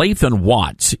Lathan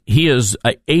Watts. He is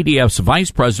ADF's Vice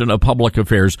President of Public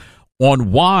Affairs,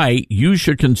 on why you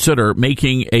should consider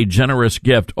making a generous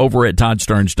gift over at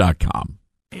ToddSterns.com.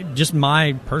 Just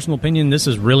my personal opinion, this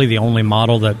is really the only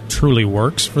model that truly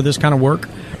works for this kind of work,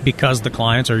 because the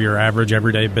clients are your average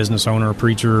everyday business owner,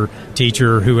 preacher,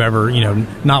 teacher, whoever,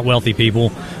 not wealthy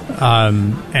people.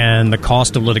 And the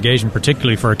cost of litigation,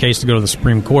 particularly for a case to go to the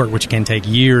Supreme Court, which can take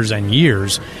years and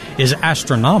years, is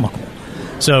astronomical.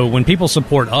 So when people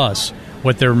support us,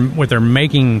 what they're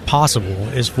making possible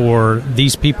is for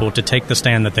these people to take the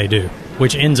stand that they do,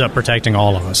 which ends up protecting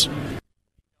all of us.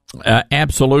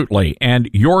 Absolutely. And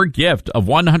your gift of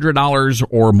 $100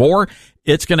 or more,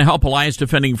 it's going to help Alliance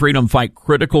Defending Freedom fight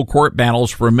critical court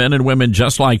battles for men and women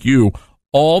just like you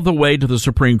all the way to the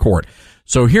Supreme Court.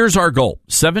 So here's our goal,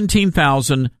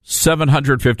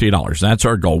 $17,750. That's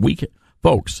our goal.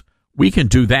 Folks, we can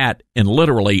do that in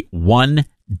literally one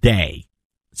day.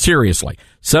 Seriously,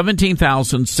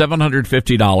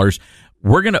 $17,750.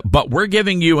 We're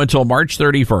giving you until March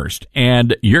 31st,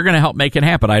 and you're going to help make it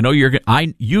happen. I know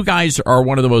you guys are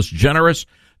one of the most generous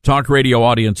talk radio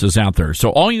audiences out there. So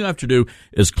all you have to do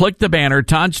is click the banner,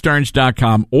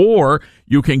 ToddStearns.com, or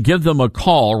you can give them a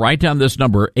call. Write down this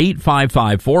number,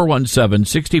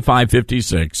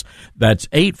 855-417-6556. That's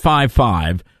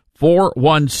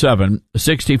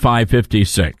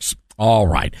 855-417-6556. All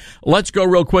right. Let's go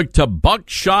real quick to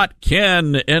Buckshot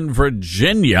Ken in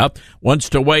Virginia. Wants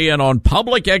to weigh in on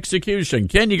public execution.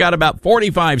 Ken, you got about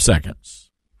 45 seconds.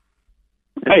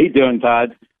 How you doing,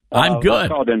 Todd? I'm good. I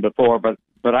called in before, but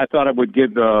I thought I would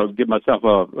give myself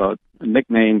a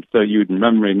nickname so you'd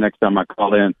remember me next time I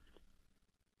call in.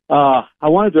 I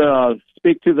wanted to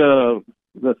speak to the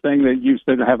thing that you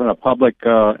said, having a public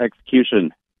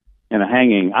execution and a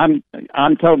hanging.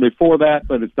 I'm totally for that,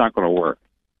 but it's not going to work.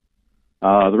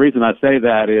 The reason I say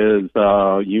that is,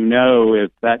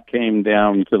 if that came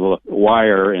down to the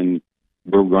wire and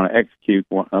we were going to execute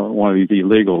one of these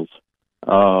illegals,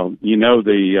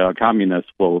 the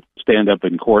communists will stand up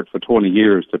in court for 20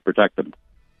 years to protect them.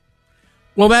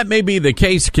 Well, that may be the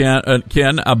case, Ken,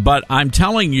 but I'm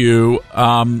telling you,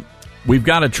 we've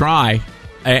got to try.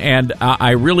 And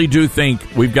I really do think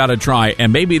we've got to try.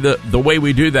 And maybe the way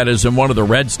we do that is in one of the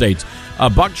red states.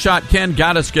 Buckshot Ken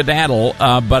got a skedaddle,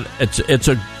 but it's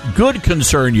a good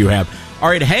concern you have. All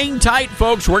right, hang tight,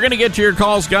 folks. We're going to get to your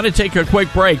calls. Got to take a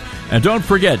quick break. And don't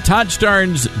forget,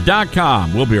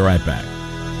 ToddStearns.com. We'll be right back.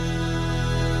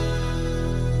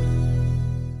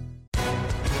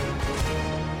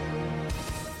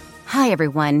 Hi,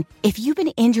 everyone. If you've been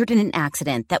injured in an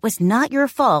accident that was not your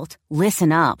fault,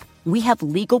 listen up. We have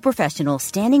legal professionals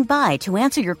standing by to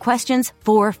answer your questions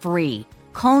for free.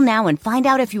 Call now and find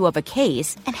out if you have a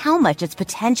case and how much it's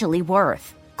potentially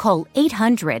worth. Call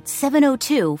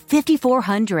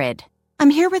 800-702-5400. I'm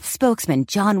here with spokesman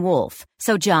John Wolf.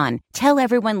 So, John, tell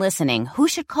everyone listening who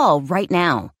should call right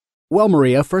now. Well,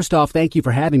 Maria, first off, thank you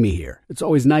for having me here. It's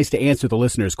always nice to answer the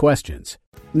listeners' questions.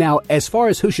 Now, as far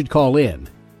as who should call in,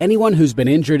 anyone who's been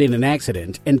injured in an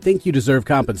accident and think you deserve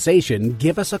compensation,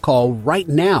 give us a call right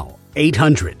now.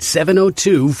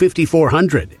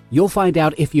 800-702-5400. You'll find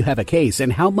out if you have a case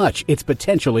and how much it's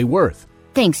potentially worth.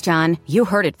 Thanks, John. You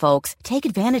heard it, folks. Take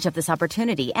advantage of this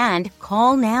opportunity and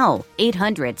call now.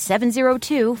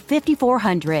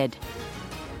 800-702-5400.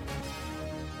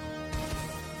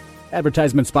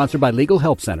 Advertisement sponsored by Legal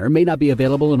Help Center. May not be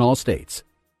available in all states.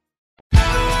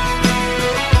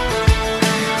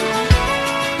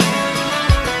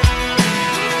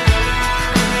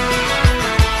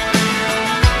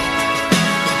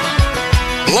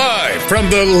 Live from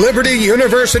the Liberty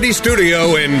University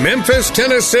studio in Memphis,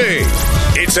 Tennessee,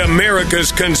 it's America's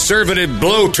conservative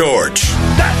blowtorch.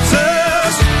 That's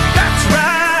us. That's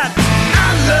right.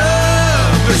 I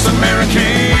love this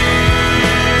American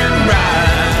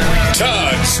ride.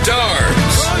 Todd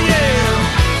Starnes. Oh,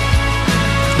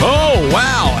 yeah. Oh,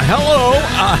 wow. Hello.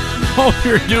 Hope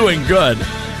you're doing good.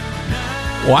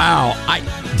 Wow.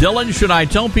 Dylan, should I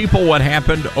tell people what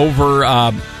happened over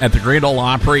at the Grand Ole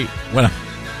Opry?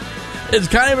 It's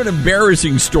kind of an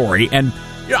embarrassing story, and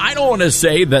I don't want to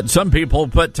say that some people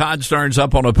put Todd Starnes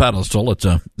up on a pedestal. It's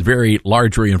a very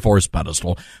large reinforced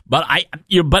pedestal, but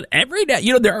but every day,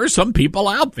 there are some people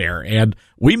out there, and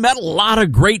we met a lot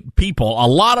of great people. A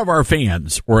lot of our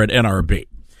fans were at NRB,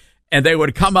 and they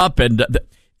would come up and,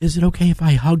 is it okay if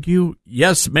I hug you?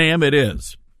 Yes, ma'am, it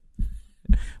is.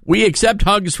 We accept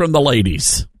hugs from the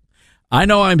ladies. I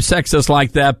know I'm sexist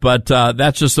like that, but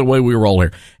that's just the way we roll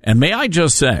here. And may I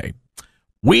just say,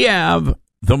 we have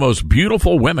the most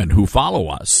beautiful women who follow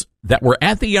us that were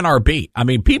at the NRB. I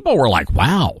mean, people were like,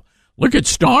 wow, look at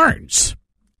Starnes.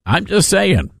 I'm just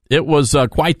saying, it was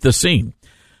quite the scene.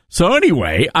 So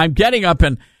anyway, I'm getting up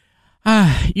and,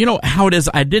 you know how it is.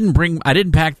 I didn't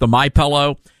pack the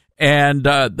MyPillow, and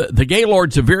the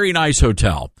Gaylord's a very nice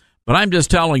hotel. But I'm just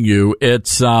telling you,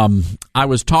 it's, I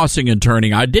was tossing and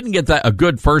turning. I didn't get a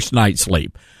good first night's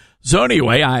sleep. So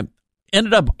anyway, I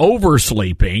ended up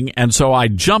oversleeping, and so I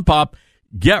jump up,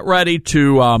 get ready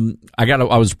to,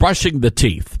 I was brushing the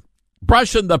teeth,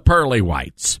 brushing the pearly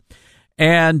whites.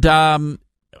 And, I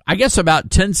guess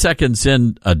about 10 seconds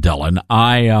in, Dylan,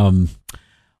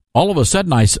 all of a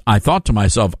sudden I thought to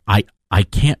myself, I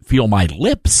can't feel my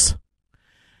lips.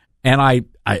 And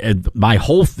my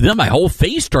whole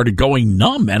face started going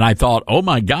numb, and I thought, oh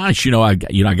my gosh, I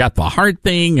got the heart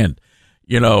thing, and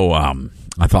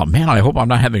I thought, man, I hope I'm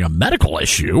not having a medical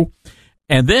issue.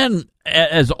 And then,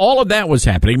 as all of that was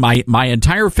happening, my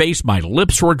entire face, my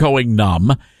lips were going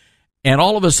numb, and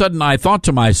all of a sudden I thought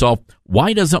to myself,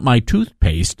 why doesn't my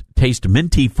toothpaste taste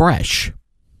minty fresh?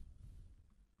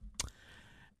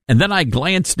 And then I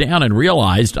glanced down and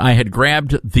realized I had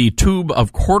grabbed the tube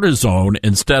of cortisone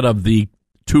instead of the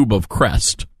tube of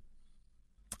Crest.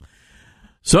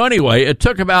 So anyway, it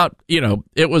took about,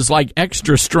 it was like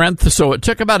extra strength, so it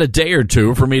took about a day or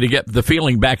two for me to get the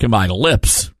feeling back in my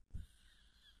lips.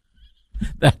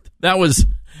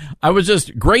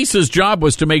 Grace's job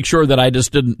was to make sure that I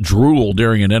just didn't drool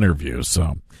during an interview.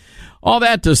 So all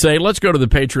that to say, let's go to the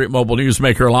Patriot Mobile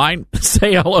Newsmaker line.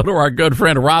 Say hello to our good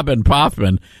friend Robin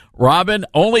Poffman. Robin,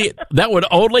 that would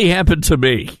only happen to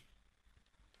me.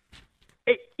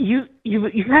 You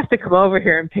have to come over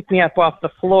here and pick me up off the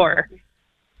floor.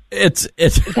 That's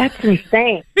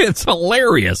insane. It's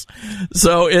hilarious.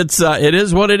 So it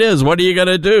is what it is. What are you going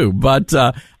to do? But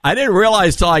I didn't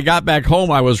realize till I got back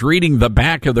home I was reading the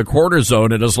back of the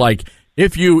cortisone, and it's like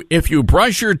if you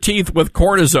brush your teeth with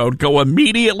cortisone, go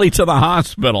immediately to the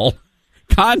hospital.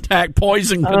 Contact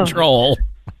poison control.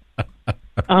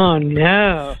 Oh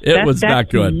no! It was not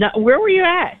good. Where were you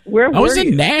at? I was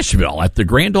in Nashville at the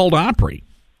Grand Ole Opry.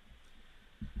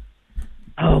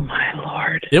 Oh my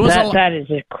Lord! That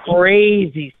is a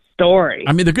crazy story.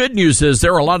 I mean, the good news is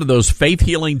there are a lot of those faith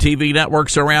healing TV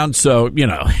networks around. So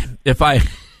if I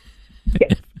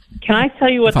can I tell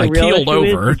you what the real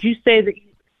issue is?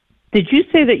 Did you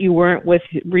say that you weren't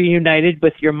reunited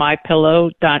with your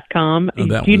MyPillow.com?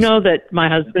 Do you know that my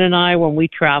husband and I, when we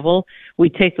travel, we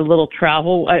take the little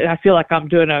travel. I feel like I'm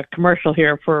doing a commercial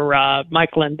here for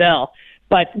Mike Lindell,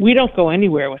 but we don't go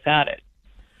anywhere without it.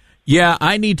 Yeah,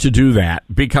 I need to do that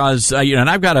because, and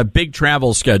I've got a big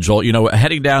travel schedule,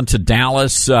 heading down to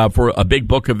Dallas for a big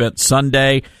book event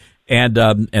Sunday and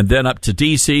then up to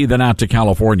D.C., then out to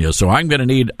California. So I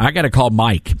got to call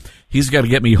Mike. He's got to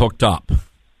get me hooked up.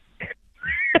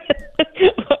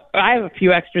 I have a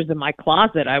few extras in my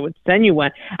closet. I would send you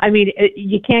one. I mean,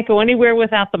 you can't go anywhere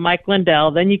without the Mike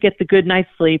Lindell. Then you get the good night's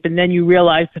sleep, and then you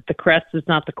realize that the Crest is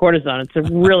not the cortisone. It's a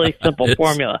really simple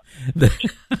formula.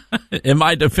 In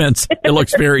my defense, it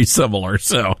looks very similar.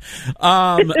 So,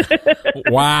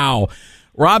 wow.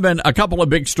 Robin, a couple of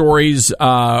big stories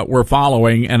we're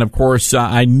following, and of course,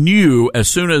 I knew as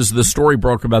soon as the story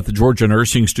broke about the Georgia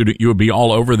nursing student, you would be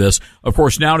all over this. Of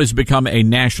course, now it has become a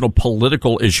national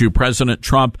political issue. President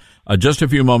Trump, just a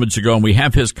few moments ago, and we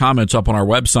have his comments up on our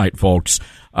website, folks,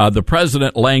 the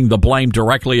president laying the blame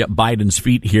directly at Biden's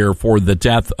feet here for the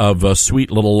death of sweet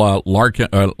little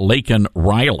Laken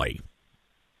Riley.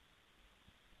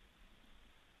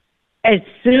 As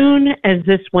soon as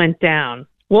this went down,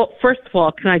 well, first of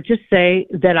all, can I just say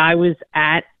that I was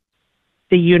at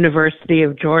the University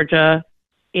of Georgia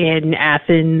in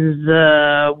Athens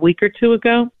a week or two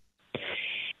ago,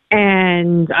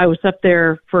 and I was up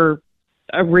there for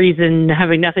a reason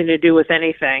having nothing to do with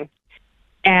anything.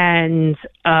 And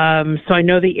so I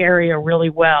know the area really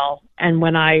well. And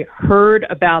when I heard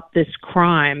about this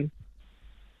crime,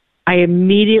 I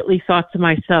immediately thought to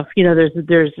myself,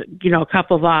 there's a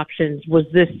couple of options. Was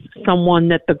this someone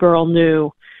that the girl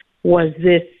knew? Was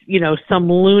this, some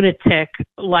lunatic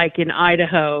like in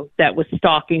Idaho that was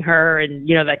stalking her and,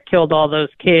 that killed all those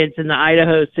kids in the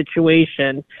Idaho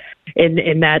situation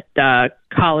in that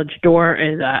college dorm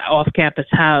in off-campus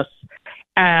house?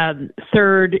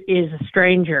 Third is a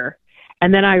stranger.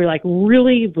 And then I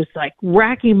really was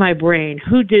racking my brain.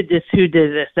 Who did this?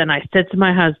 And I said to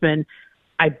my husband,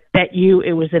 I bet you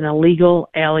it was an illegal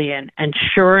alien. And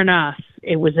sure enough,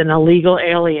 it was an illegal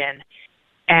alien.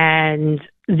 And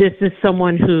this is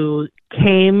someone who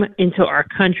came into our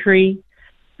country,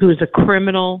 who's a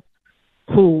criminal,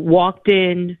 who walked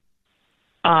in,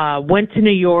 went to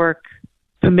New York,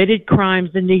 committed crimes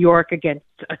in New York against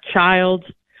a child,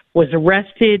 was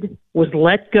arrested, was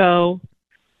let go,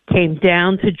 came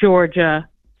down to Georgia,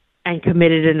 and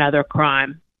committed another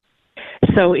crime.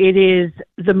 So it is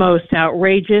the most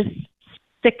outrageous,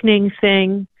 sickening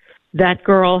thing. That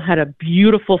girl had a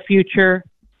beautiful future,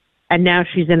 and now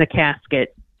she's in a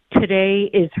casket. Today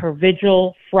is her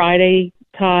vigil. Friday,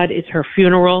 Todd, is her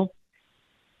funeral.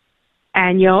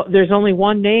 And, there's only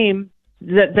one name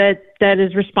that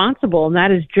is responsible, and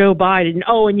that is Joe Biden.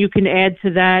 Oh, and you can add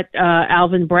to that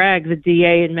Alvin Bragg, the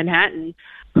DA in Manhattan,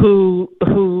 who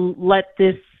let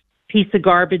this piece of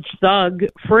garbage thug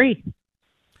free.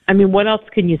 I mean, what else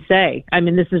can you say? I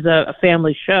mean, this is a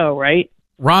family show, right?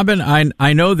 Robin,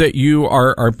 I know that you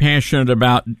are passionate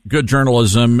about good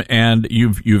journalism, and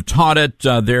you've taught it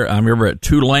there. I remember at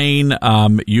Tulane.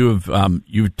 You've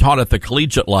taught at the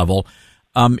collegiate level.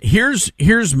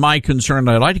 Here's my concern.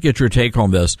 I'd like to get your take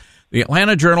on this. The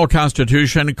Atlanta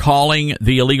Journal-Constitution calling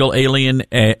the illegal alien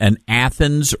an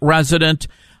Athens resident.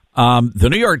 The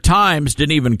New York Times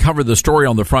didn't even cover the story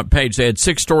on the front page. They had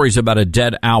 6 stories about a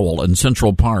dead owl in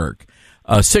Central Park.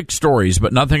 6 stories,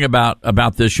 but nothing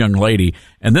about this young lady.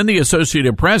 And then the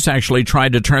Associated Press actually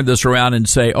tried to turn this around and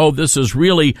say, oh, this is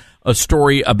really a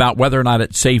story about whether or not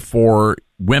it's safe for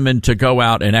women to go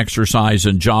out and exercise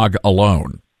and jog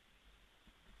alone.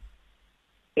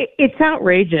 It's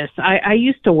outrageous. I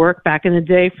used to work back in the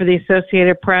day for the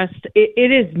Associated Press.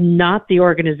 It is not the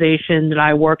organization that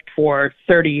I worked for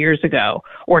 30 years ago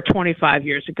or 25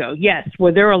 years ago. Yes,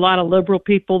 were there a lot of liberal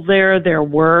people there? There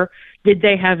were. Did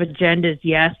they have agendas?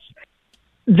 Yes.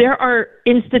 There are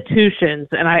institutions,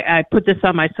 and I put this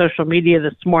on my social media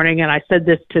this morning, and I said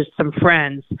this to some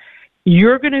friends.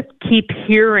 You're going to keep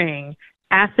hearing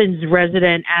Athens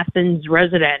resident,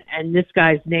 and this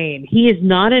guy's name. He is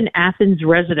not an Athens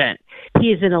resident.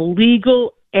 He is an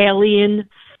illegal alien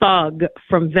thug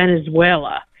from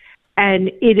Venezuela. And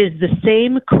it is the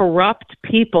same corrupt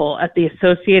people at the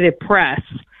Associated Press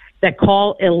that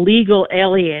call illegal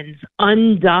aliens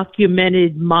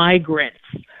undocumented migrants.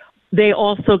 They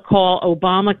also call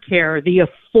Obamacare the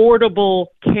Affordable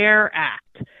Care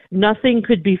Act. Nothing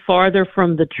could be farther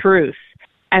from the truth.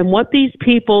 And what these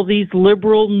people, these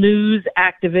liberal news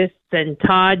activists, and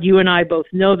Todd, you and I both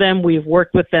know them. We've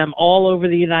worked with them all over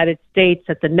the United States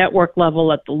at the network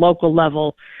level, at the local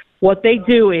level. What they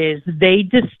do is they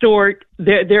distort,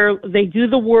 they do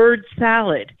the word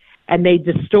salad, and they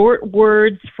distort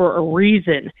words for a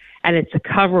reason, and it's a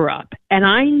cover-up. And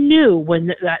I knew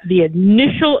when the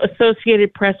initial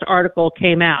Associated Press article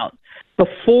came out,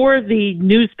 before the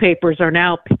newspapers are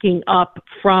now picking up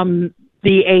from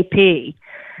the AP,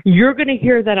 you're going to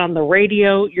hear that on the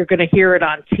radio. You're going to hear it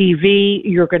on TV.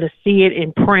 You're going to see it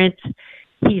in print.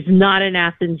 He's not an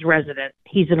Athens resident.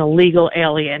 He's an illegal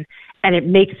alien. And it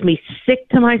makes me sick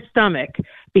to my stomach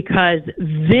because,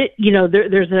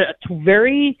 there's a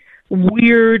very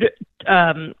weird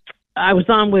I was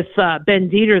on with Ben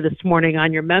Dieter this morning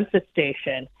on your Memphis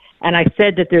station, and I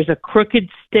said that there's a crooked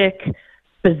stick,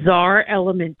 bizarre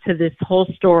element to this whole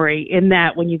story in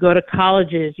that when you go to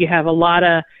colleges, you have a lot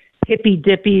of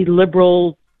hippy-dippy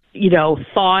liberal,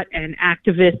 thought and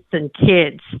activists and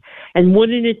kids. And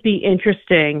wouldn't it be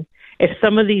interesting if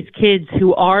some of these kids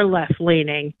who are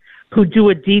left-leaning, who do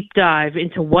a deep dive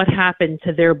into what happened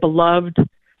to their beloved,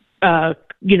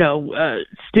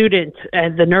 student,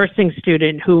 the nursing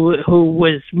student who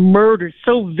was murdered,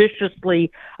 so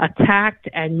viciously attacked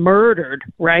and murdered,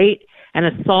 right, and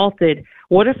assaulted,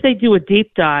 what if they do a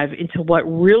deep dive into what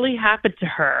really happened to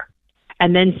her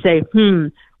and then say,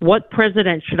 what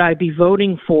president should I be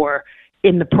voting for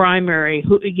in the primary, in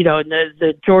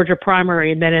the Georgia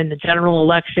primary, and then in the general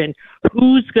election?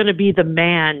 Who's going to be the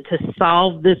man to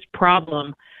solve this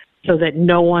problem so that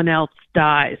no one else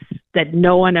dies, that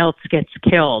no one else gets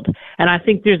killed? And I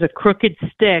think there's a crooked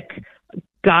stick,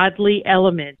 godly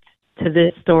element to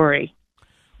this story.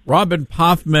 Robin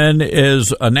Poffman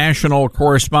is a national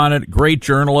correspondent, great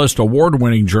journalist,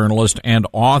 award-winning journalist, and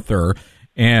author.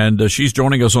 And she's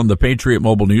joining us on the Patriot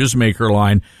Mobile Newsmaker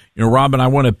line. Robin, I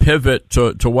want to pivot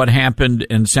to what happened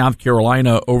in South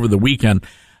Carolina over the weekend.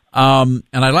 And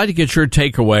I'd like to get your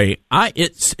takeaway.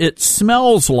 It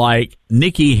smells like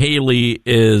Nikki Haley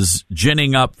is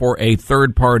ginning up for a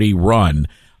third-party run.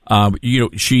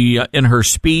 She, in her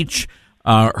speech,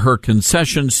 her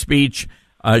concession speech,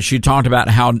 she talked about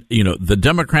how, the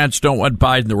Democrats don't want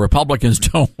Biden, the Republicans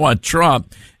don't want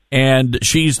Trump. And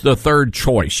she's the third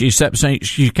choice. She kept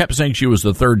saying she was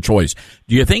the third choice.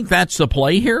 Do you think that's the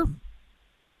play here?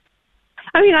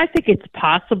 I mean, I think it's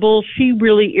possible. She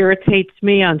really irritates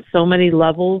me on so many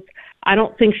levels. I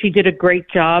don't think she did a great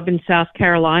job in South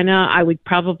Carolina. I would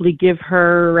probably give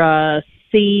her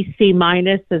C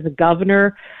minus as a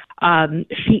governor.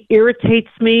 She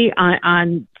irritates me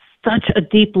on such a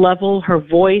deep level. Her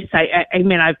voice,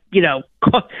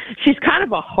 she's kind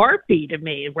of a heartbeat to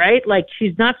me, right? Like,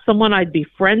 she's not someone I'd be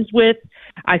friends with.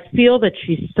 I feel that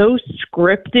she's so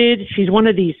scripted. She's one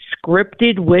of these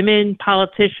scripted women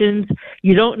politicians.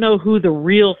 You don't know who the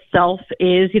real self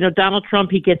is. Donald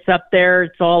Trump, he gets up there,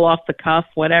 it's all off the cuff,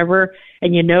 whatever,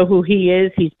 and you know who he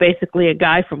is. He's basically a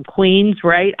guy from Queens,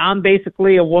 right? I'm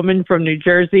basically a woman from New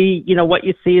Jersey. What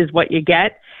you see is what you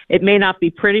get. It may not be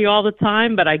pretty all the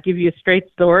time, but I give you a straight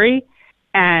story.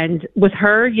 And with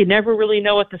her, you never really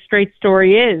know what the straight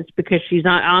story is because she's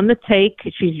not on the take.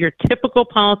 She's your typical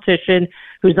politician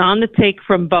who's on the take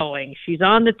from Boeing. She's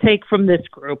on the take from this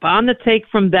group, on the take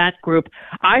from that group.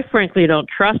 I frankly don't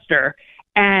trust her.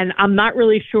 And I'm not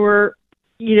really sure,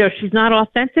 she's not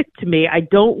authentic to me. I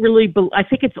don't really, I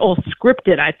think it's all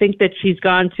scripted. I think that she's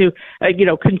gone to,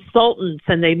 consultants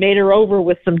and they made her over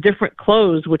with some different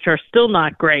clothes, which are still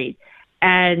not great.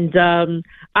 And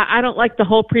I don't like the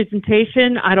whole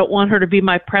presentation. I don't want her to be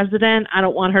my president. I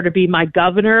don't want her to be my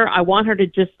governor. I want her to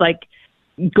just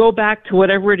go back to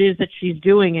whatever it is that she's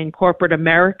doing in corporate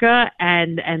America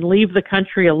and leave the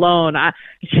country alone.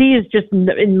 She is just,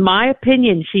 in my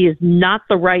opinion, she is not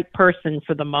the right person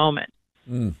for the moment.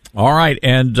 All right.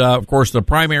 And, of course, the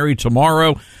primary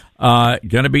tomorrow,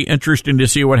 going to be interesting to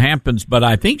see what happens. But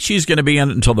I think she's going to be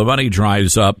in until the money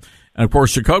dries up. And, of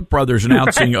course, the Koch brothers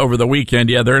announcing over the weekend,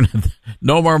 they're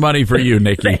no more money for you,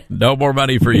 Nikki. No more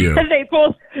money for you. They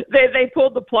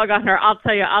pulled the plug on her. I'll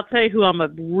tell you who I'm a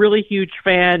really huge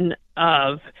fan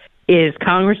of is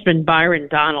Congressman Byron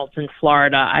Donalds in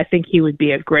Florida. I think he would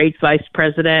be a great vice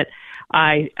president.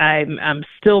 I'm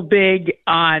still big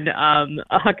on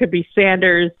Huckabee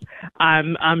Sanders.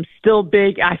 I'm still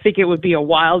big. I think it would be a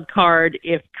wild card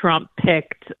if Trump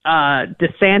picked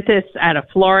DeSantis out of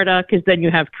Florida, because then you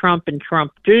have Trump and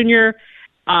Trump Jr.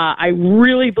 I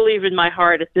really believe in my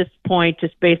heart at this point,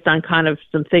 just based on kind of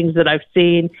some things that I've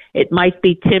seen, it might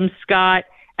be Tim Scott.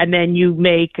 And then you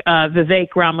make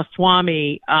Vivek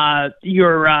Ramaswamy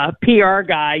your PR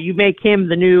guy. You make him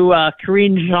the new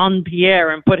Karine Jean-Pierre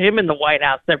and put him in the White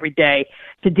House every day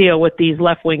to deal with these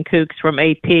left-wing kooks from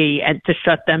AP and to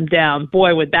shut them down.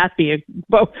 Boy, wouldn't that be a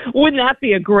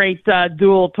great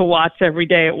duel to watch every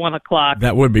day at 1:00?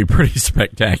 That would be pretty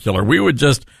spectacular. We would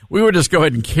just go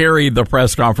ahead and carry the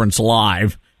press conference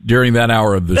live during that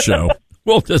hour of the show.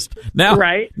 We'll just now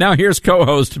here's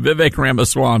co-host Vivek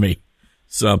Ramaswamy.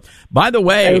 So, by the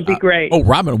way, that would be great.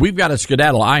 Robin, we've got a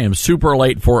skedaddle. I am super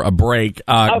late for a break.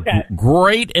 Okay.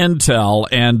 Great intel,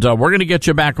 and we're going to get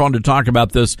you back on to talk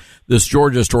about this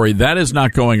Georgia story. That is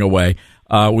not going away.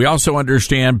 We also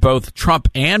understand both Trump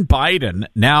and Biden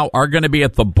now are going to be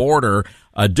at the border,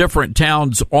 different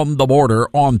towns on the border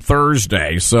on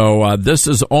Thursday. So this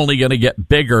is only going to get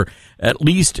bigger, at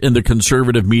least in the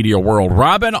conservative media world.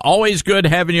 Robin, always good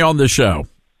having you on the show.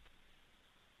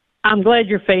 I'm glad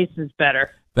your face is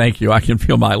better. Thank you. I can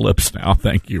feel my lips now.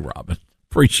 Thank you, Robin.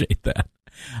 Appreciate that.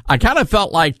 I kind of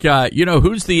felt like,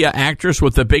 who's the actress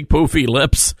with the big poofy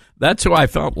lips? That's who I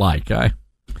felt like.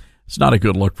 It's not a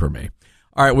good look for me.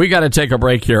 All right, we got to take a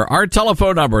break here. Our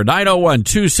telephone number,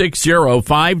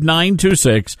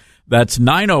 901-260-5926. That's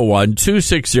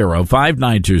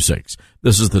 901-260-5926.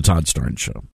 This is the Todd Starnes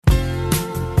Show.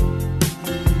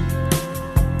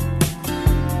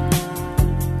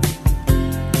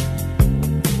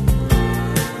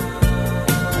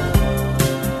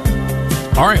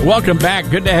 All right, welcome back.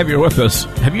 Good to have you with us.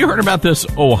 Have you heard about this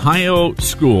Ohio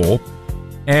school?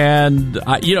 And,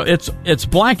 it's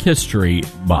Black History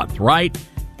Month, right?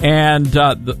 And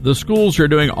the schools are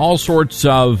doing all sorts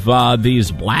of these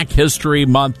Black History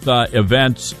Month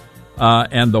events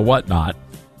and the whatnot.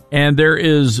 And there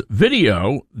is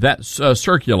video that's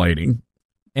circulating.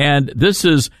 And this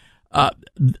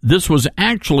was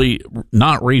actually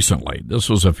not recently. This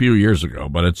was a few years ago,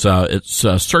 but it's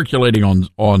circulating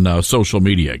on social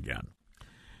media again.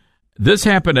 This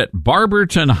happened at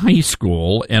Barberton High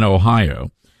School in Ohio,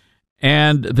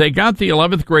 and they got the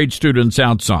 11th grade students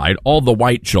outside, all the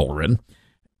white children,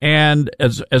 and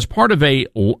as part of a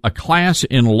class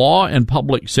in law and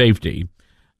public safety,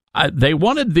 they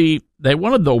wanted the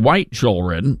white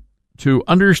children to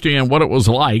understand what it was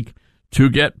like to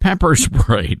get pepper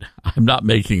sprayed. I'm not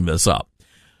making this up.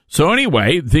 So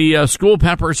anyway, the school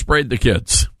pepper sprayed the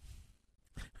kids,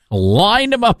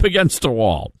 lined them up against a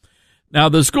wall. Now,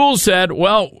 the school said,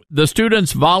 well, the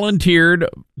students volunteered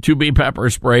to be pepper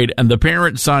sprayed, and the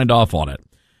parents signed off on it.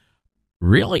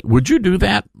 Really? Would you do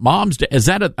that? Moms, is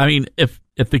that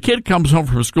if the kid comes home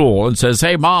from school and says,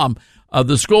 hey, Mom,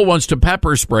 the school wants to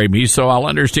pepper spray me, so I'll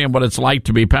understand what it's like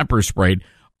to be pepper sprayed,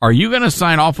 are you going to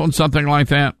sign off on something like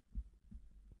that?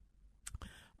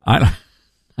 I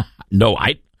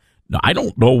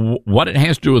don't know what it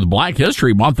has to do with Black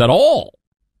History Month at all.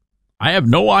 I have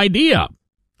no idea.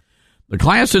 The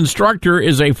class instructor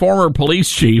is a former police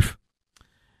chief,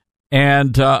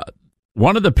 and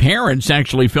one of the parents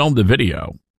actually filmed the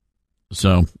video.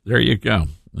 So there you go.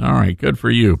 All right, good for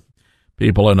you,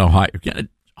 people in Ohio.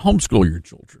 Homeschool your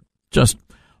children. Just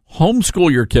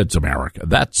homeschool your kids, America.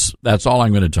 That's all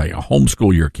I'm going to tell you.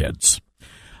 Homeschool your kids.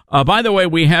 By the way,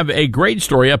 we have a great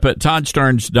story up at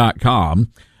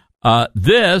ToddStarnes.com.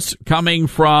 This coming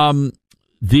from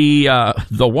the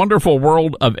wonderful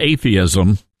world of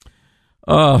atheism.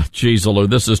 Oh, geez, Lou,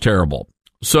 this is terrible.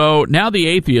 So now the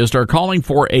atheists are calling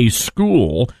for a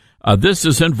school. This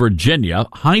is in Virginia,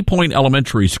 High Point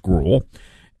Elementary School.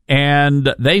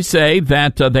 And they say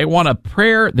that they want a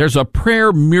prayer. There's a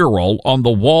prayer mural on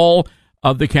the wall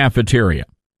of the cafeteria.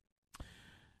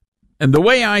 And the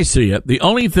way I see it, the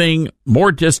only thing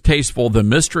more distasteful than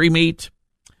mystery meat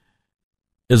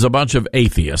is a bunch of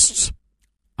atheists.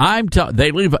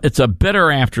 It's a bitter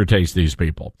aftertaste, these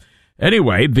people.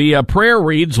 Anyway, the prayer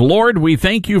reads, Lord, we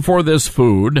thank you for this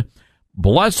food.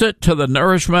 Bless it to the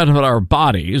nourishment of our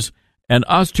bodies and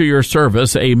us to your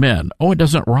service. Amen. Oh, it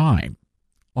doesn't rhyme.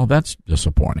 Well, that's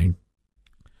disappointing.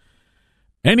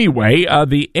 Anyway,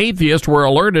 the atheists were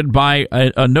alerted by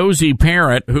a nosy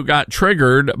parent who got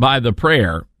triggered by the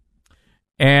prayer.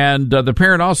 And the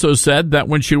parent also said that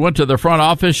when she went to the front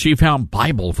office, she found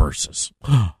Bible verses.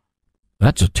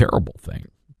 That's a terrible thing.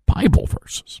 Bible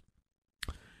verses.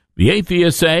 The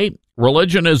atheists say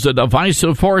religion is a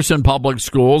divisive force in public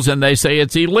schools, and they say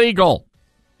it's illegal.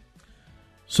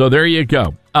 So there you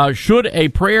go. Should a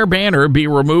prayer banner be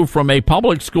removed from a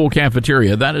public school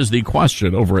cafeteria? That is the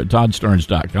question over at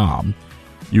ToddStarnes.com.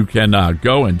 You can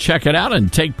go and check it out and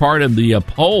take part in the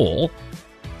poll.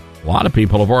 A lot of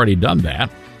people have already done that.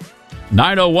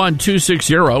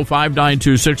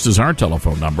 901-260-5926 is our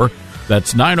telephone number.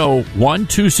 That's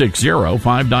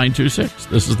 901-260-5926.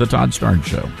 This is the Todd Starnes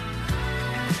Show.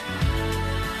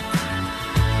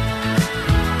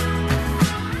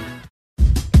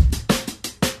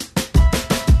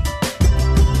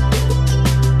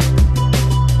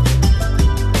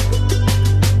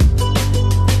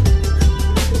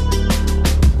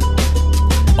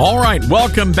 All right,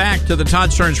 welcome back to the Todd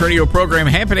Starnes radio program.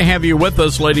 Happy to have you with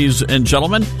us, ladies and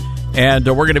gentlemen. And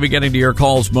we're going to be getting to your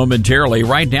calls momentarily.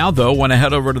 Right now, though, want to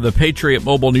head over to the Patriot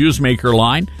Mobile Newsmaker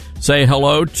line. Say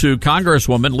hello to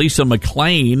Congresswoman Lisa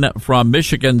McClain from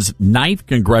Michigan's 9th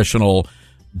Congressional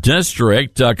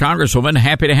District. Congresswoman,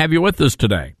 happy to have you with us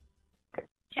today.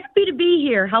 Happy to be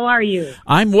here. How are you?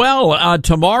 I'm well.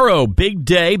 Tomorrow, big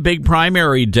day, big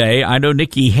primary day. I know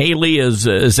Nikki Haley is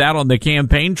out on the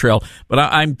campaign trail, but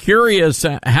I'm curious,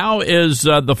 how is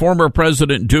the former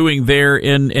president doing there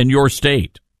in your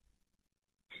state?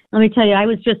 Let me tell you, I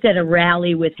was just at a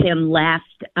rally with him last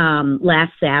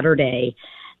Saturday.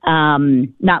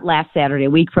 Not last Saturday, a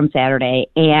week from Saturday,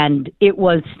 and it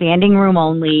was standing room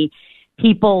only.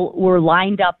 People were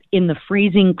lined up in the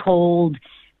freezing cold.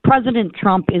 President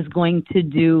Trump is going to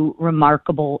do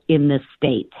remarkable in this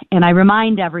state. And I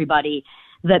remind everybody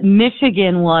that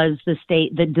Michigan was the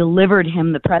state that delivered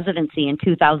him the presidency in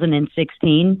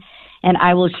 2016. And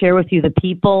I will share with you, the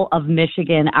people of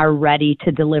Michigan are ready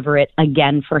to deliver it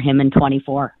again for him in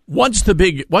 24. What's the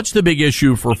big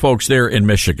issue for folks there in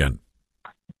Michigan?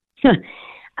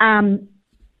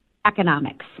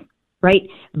 Economics, right?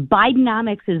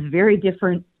 Bidenomics is very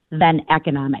different than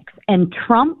economics. And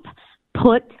Trump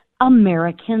put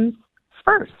Americans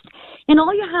first. And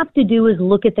all you have to do is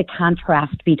look at the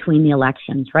contrast between the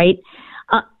elections, right?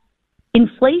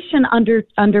 Inflation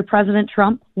under President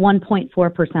Trump,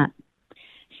 1.4%.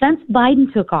 Since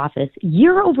Biden took office,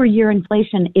 year-over-year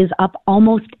inflation is up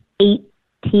almost 18%,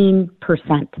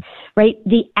 right?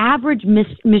 The average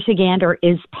Michigander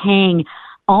is paying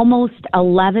almost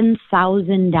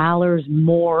 $11,000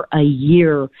 more a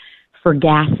year for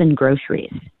gas and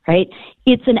groceries, right?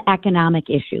 It's an economic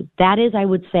issue. That is, I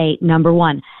would say, number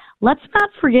one. Let's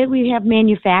not forget we have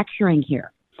manufacturing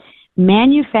here.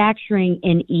 Manufacturing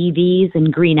in EVs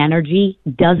and green energy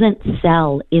doesn't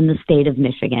sell in the state of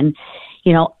Michigan.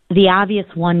 You know, the obvious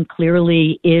one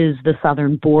clearly is the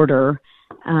southern border.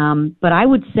 But I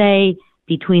would say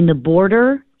between the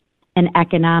border and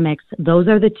economics, those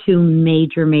are the two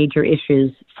major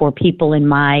issues for people in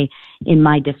my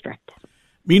district.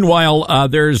 Meanwhile,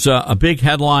 there's a big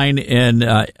headline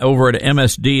over at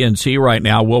MSDNC right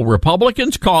now. Will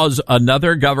Republicans cause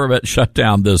another government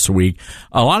shutdown this week?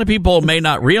 A lot of people may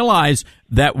not realize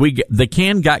that the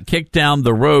can got kicked down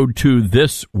the road to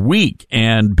this week,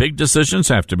 and big decisions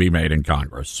have to be made in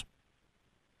Congress.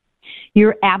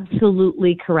 You're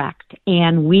absolutely correct.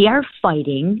 And we are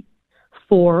fighting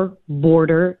for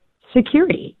border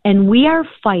security. And we are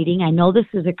fighting, I know this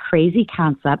is a crazy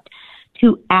concept,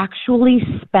 to actually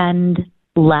spend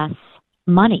less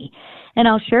money. And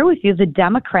I'll share with you, the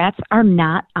Democrats are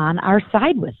not on our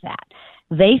side with that.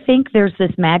 They think there's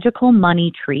this magical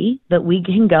money tree that we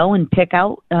can go and pick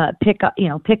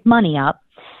money up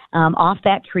off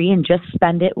that tree and just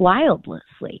spend it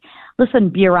wildlessly. Listen,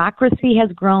 bureaucracy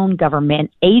has grown, government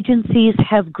agencies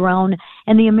have grown,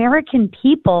 and the American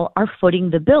people are footing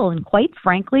the bill. And quite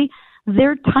frankly,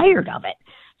 they're tired of it.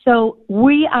 So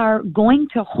we are going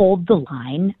to hold the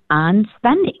line on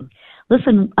spending.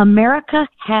 Listen, America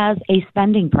has a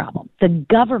spending problem. The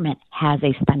government has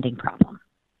a spending problem,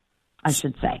 I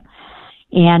should say.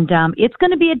 And it's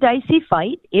going to be a dicey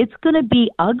fight. It's going to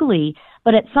be ugly.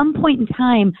 But at some point in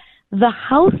time, The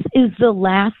House is the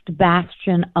last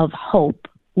bastion of hope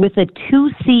with a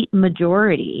 2-seat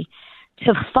majority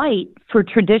to fight for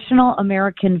traditional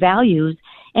American values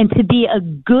and to be a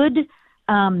good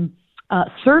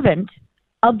servant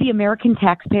of the American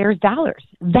taxpayers' dollars.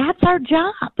 That's our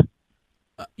job.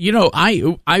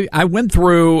 I went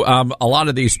through a lot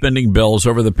of these spending bills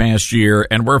over the past year,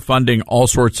 and we're funding all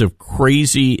sorts of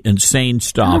crazy, insane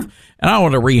stuff. And I don't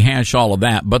want to rehash all of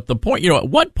that. But the point, at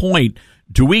what point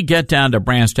do we get down to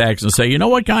brass tacks and say, you know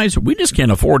what, guys, we just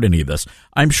can't afford any of this?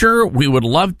 I'm sure we would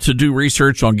love to do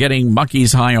research on getting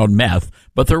monkeys high on meth,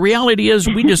 but the reality is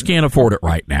we just can't afford it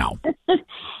right now.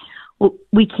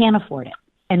 We can't afford it.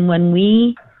 And when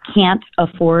we can't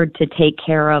afford to take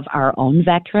care of our own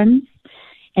veterans,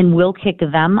 and we'll kick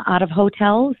them out of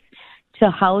hotels to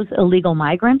house illegal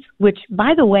migrants, which,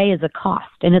 by the way, is a cost.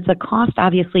 And it's a cost,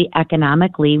 obviously,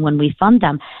 economically when we fund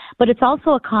them, but it's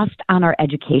also a cost on our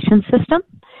education system.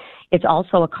 It's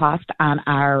also a cost on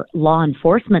our law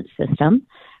enforcement system,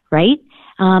 right?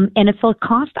 And it's a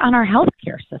cost on our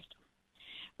healthcare system,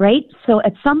 right? So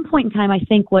at some point in time, I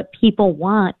think what people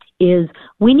want is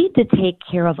we need to take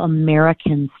care of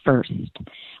Americans first.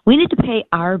 We need to pay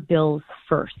our bills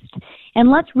first.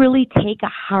 And let's really take a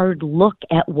hard look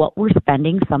at what we're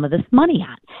spending some of this money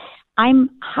on. I'm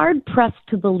hard-pressed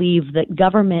to believe that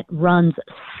government runs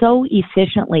so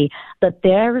efficiently that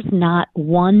there's not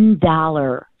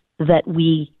 $1 that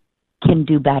we can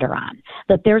do better on,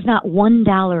 that there's not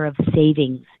 $1 of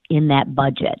savings in that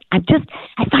budget. I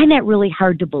find that really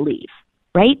hard to believe,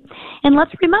 right? And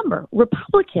let's remember,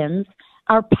 Republicans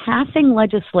are passing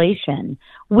legislation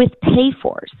with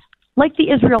pay-fors, like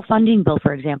the Israel funding bill,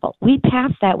 for example. We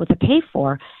passed that with a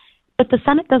pay-for, but the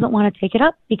Senate doesn't want to take it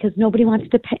up because nobody wants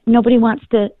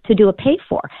to do a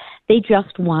pay-for. They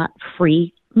just want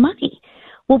free money.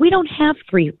 Well, we don't have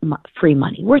free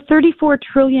money. We're $34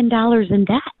 trillion in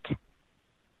debt.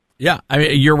 Yeah, I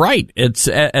mean, you're right. It's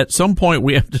at some point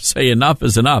we have to say enough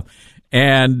is enough.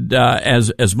 And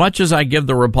as much as I give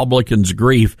the Republicans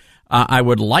grief, I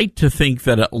would like to think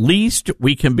that at least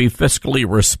we can be fiscally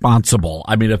responsible.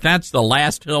 I mean, if that's the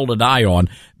last hill to die on,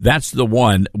 that's the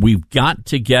one. We've got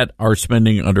to get our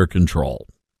spending under control.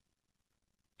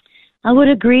 I would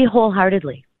agree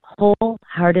wholeheartedly.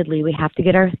 We have to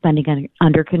get our spending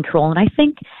under control. And I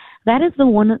think that is the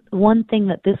one thing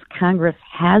that this Congress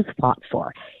has fought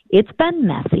for. It's been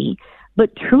messy,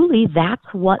 but truly that's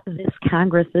what this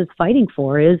Congress is fighting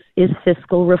for is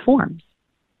fiscal reforms.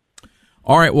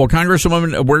 All right. Well,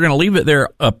 Congresswoman, we're going to leave it there.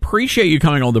 Appreciate you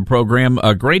coming on the program.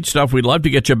 Great stuff. We'd love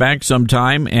to get you back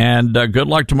sometime. And good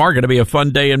luck tomorrow. Going to be a fun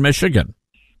day in Michigan.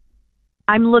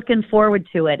 I'm looking forward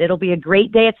to it. It'll be a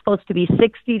great day. It's supposed to be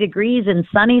 60 degrees and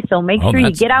sunny, so make sure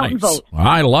you get out and vote.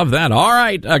 I love that. All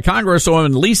right.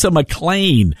 Congresswoman Lisa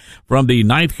McClain from the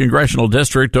 9th Congressional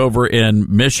District over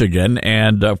in Michigan.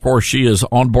 And, of course, she is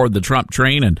on board the Trump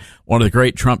train and one of the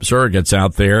great Trump surrogates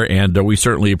out there. And we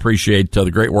certainly appreciate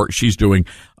the great work she's doing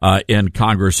in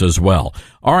Congress as well.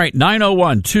 All right.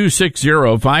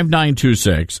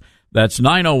 901-260-5926. That's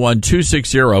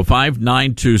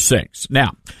 901-260-5926.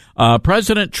 Now,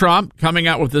 President Trump coming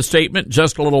out with a statement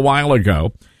just a little while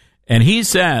ago, and he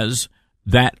says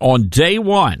that on day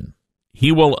one,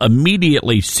 he will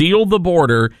immediately seal the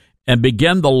border and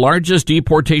begin the largest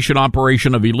deportation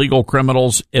operation of illegal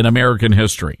criminals in American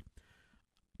history.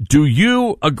 Do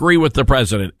you agree with the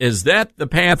president? Is that the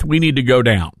path we need to go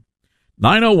down?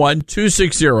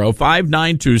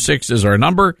 901-260-5926 is our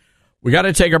number. We got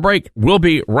to take a break. We'll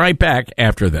be right back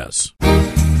after this.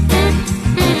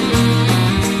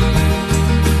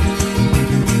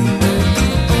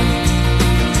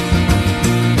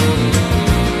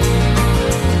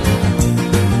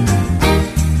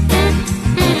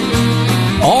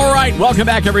 All right, welcome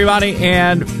back, everybody.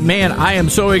 And, man, I am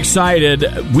so excited.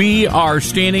 We are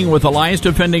standing with Alliance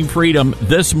Defending Freedom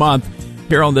this month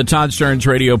here on the Todd Stearns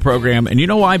radio program. And you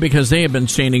know why? Because they have been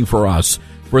standing for us.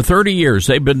 For 30 years,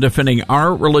 they've been defending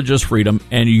our religious freedom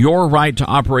and your right to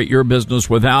operate your business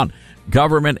without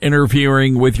government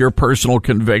interfering with your personal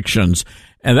convictions.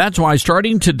 And that's why,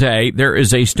 starting today, there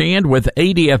is a Stand with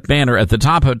ADF banner at the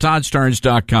top of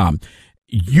ToddStearns.com.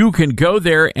 You can go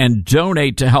there and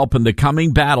donate to help in the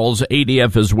coming battles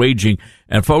ADF is waging.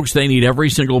 And folks, they need every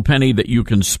single penny that you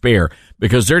can spare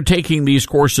because they're taking these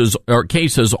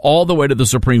cases all the way to the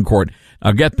Supreme Court.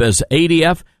 Now get this,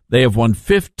 ADF, they have won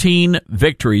 15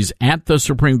 victories at the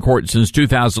Supreme Court since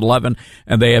 2011,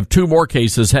 and they have 2 more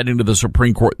cases heading to the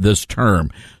Supreme Court this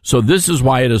term. So this is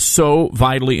why it is so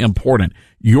vitally important.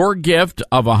 Your gift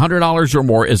of $100 or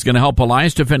more is going to help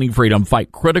Alliance Defending Freedom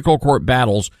fight critical court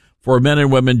battles for men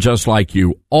and women just like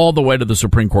you, all the way to the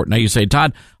Supreme Court. Now you say,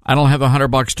 Todd, I don't have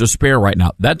 $100 to spare right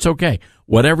now. That's okay.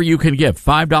 Whatever you can give,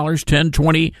 $5, $10,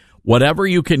 $20, whatever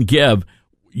you can give,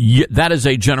 that is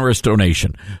a generous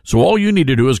donation. So all you need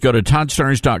to do is go to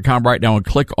ToddStarnes.com right now and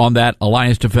click on that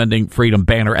Alliance Defending Freedom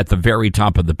banner at the very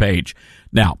top of the page.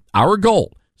 Now, our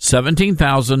goal,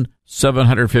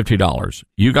 $17,750.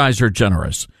 You guys are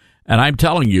generous. And I'm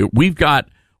telling you, we've got,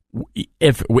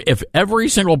 if every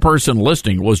single person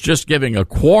listening was just giving a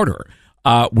quarter,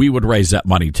 we would raise that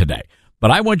money today.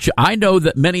 But I know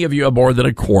that many of you have more than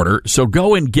a quarter, so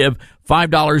go and give $5,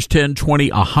 $10,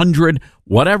 $20, $100,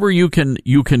 whatever you can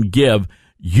give,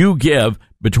 you give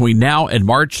between now and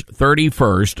March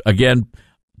 31st. Again,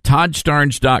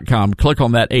 ToddStarnes.com. Click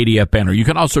on that ADF banner. You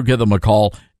can also give them a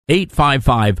call,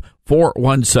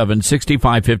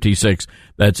 855-417-6556.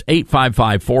 That's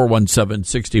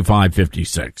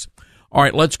 855-417-6556. All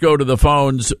right, let's go to the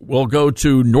phones. We'll go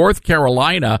to North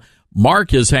Carolina.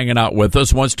 Mark is hanging out with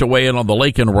us, wants to weigh in on the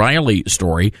Laken Riley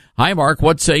story. Hi, Mark.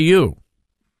 What say you?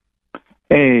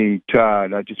 Hey,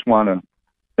 Todd. I just want to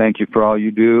thank you for all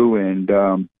you do, and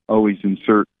always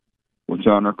insert what's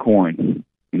on our coin.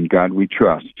 In God we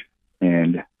trust,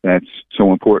 and that's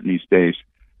so important these days.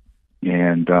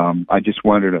 And I just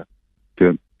wanted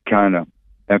to kind of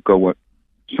echo what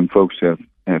some folks have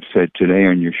said today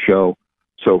on your show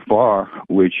so far,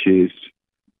 which is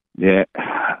that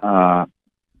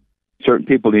certain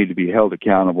people need to be held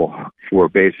accountable for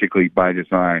basically by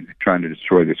design trying to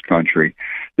destroy this country.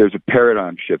 There's a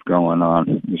paradigm shift going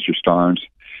on, Mr. Starnes.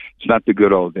 It's not the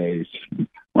good old days.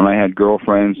 When I had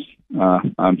girlfriends,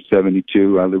 I'm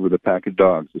 72. I live with a pack of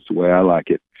dogs. It's the way I like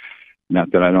it.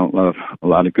 Not that I don't love a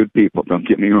lot of good people. Don't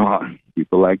get me wrong.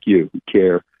 People like you who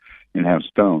care and have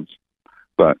stones.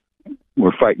 But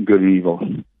we're fighting good and evil,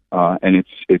 and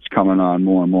it's coming on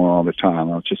more and more all the time.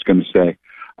 I was just going to say,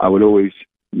 I would always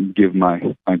give my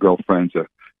girlfriends a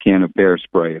can of bear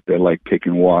spray if they like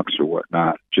taking walks or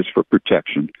whatnot, just for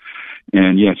protection.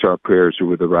 And yes, our prayers are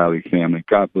with the Riley family.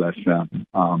 God bless them,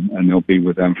 and they'll be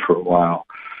with them for a while.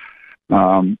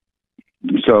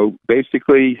 So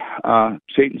basically,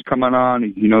 Satan's coming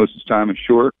on. He knows his time is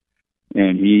short,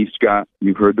 and he's got,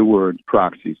 you've heard the word,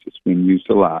 proxies. It's been used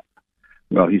a lot.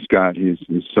 Well, he's got his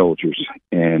soldiers,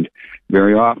 and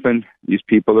very often these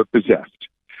people are possessed.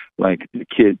 Like the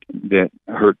kid that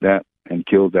hurt that and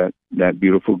killed that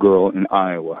beautiful girl in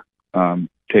Iowa,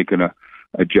 taking a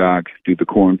jog through the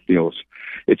cornfields.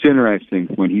 It's interesting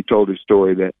when he told his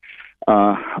story that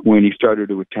when he started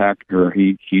to attack her,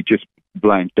 he just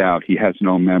blanked out. He has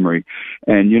no memory.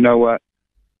 And you know what?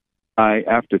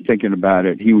 After thinking about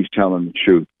it, he was telling the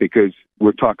truth, because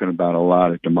we're talking about a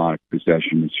lot of demonic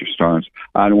possession, Mr. Starnes.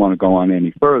 I don't want to go on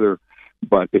any further,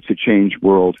 but it's a changed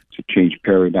world. It's a changed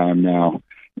paradigm now.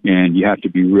 And you have to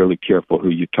be really careful who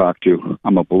you talk to.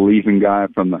 I'm a believing guy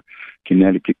from the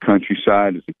Connecticut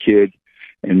countryside as a kid,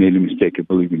 and made a mistake of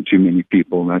believing too many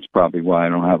people. And that's probably why I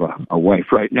don't have a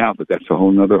wife right now, but that's a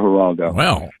whole nother Geraldo.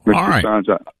 Well, Mr. all right. Starnes,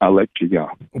 I'll let you go.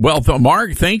 Well,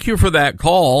 Mark, thank you for that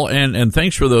call, and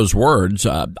thanks for those words.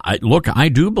 I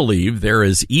do believe there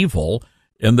is evil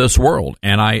in this world,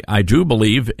 and I do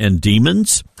believe in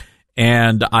demons.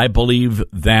 And I believe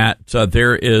that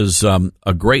there is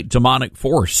a great demonic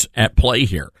force at play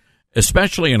here,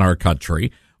 especially in our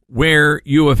country, where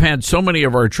you have had so many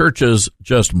of our churches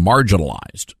just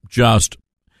marginalized.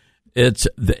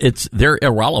 They're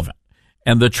irrelevant.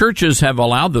 And the churches have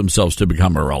allowed themselves to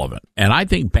become irrelevant. And I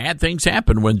think bad things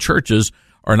happen when churches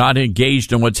are not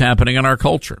engaged in what's happening in our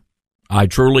culture. I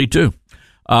truly do.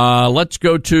 Let's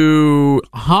go to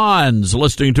Hans,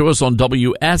 listening to us on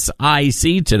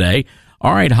WSIC today.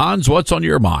 All right, Hans, what's on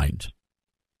your mind?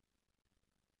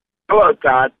 Hello,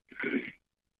 Todd.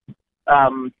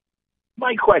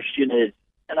 My question is,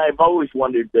 and I've always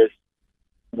wondered this,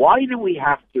 why do we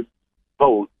have to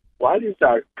vote? Why does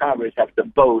our Congress have to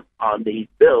vote on these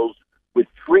bills with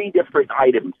 3 different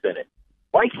items in it?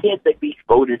 Why can't they be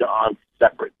voted on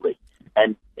separately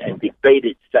and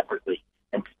debated separately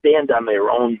and stand on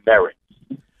their own merits?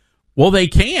 Well, they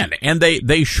can, and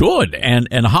they should.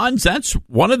 And Hans, that's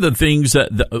one of the things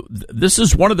this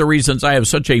is one of the reasons I have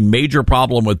such a major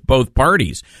problem with both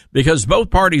parties, because both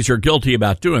parties are guilty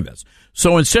about doing this.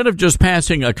 So instead of just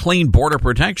passing a clean border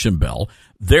protection bill,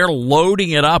 they're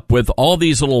loading it up with all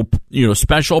these little,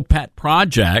 special pet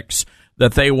projects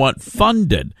that they want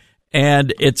funded,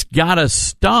 and it's got to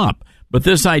stop. But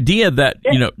this idea that,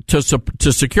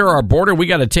 to secure our border, we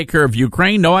got to take care of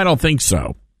Ukraine. No, I don't think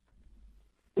so.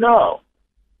 No.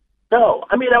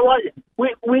 I mean,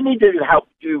 we need to help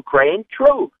Ukraine,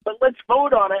 true, but let's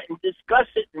vote on it and discuss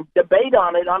it and debate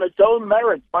on it on its own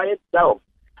merits by itself.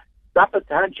 Stop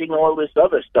attaching all this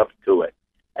other stuff to it.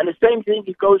 And the same thing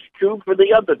goes true for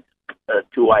the other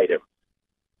two items.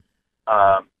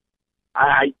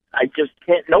 I just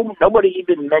can't. Nobody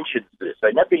even mentions this.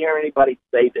 I never hear anybody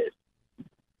say this.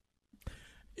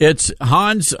 It's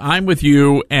Hans, I'm with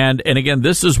you, and again,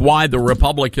 this is why the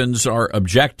Republicans are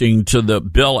objecting to the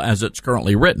bill as it's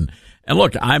currently written. And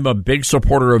look, I'm a big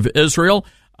supporter of Israel.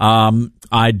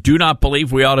 I do not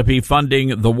believe we ought to be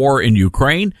funding the war in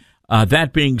Ukraine.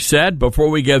 That being said, before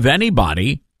we give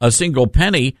anybody a single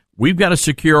penny, we've got to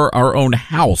secure our own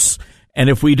house. And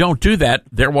if we don't do that,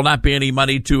 there will not be any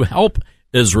money to help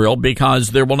Israel, because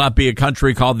there will not be a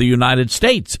country called the United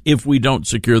States if we don't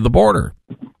secure the border.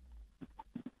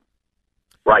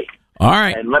 Right. All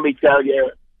right. And let me tell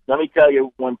you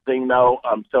one thing, though.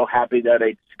 I'm so happy that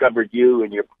I discovered you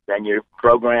and your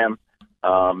program.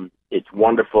 It's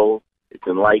wonderful. It's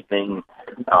enlightening.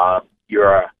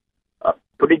 You're a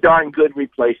pretty darn good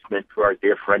replacement for our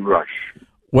dear friend Rush.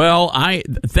 Well, I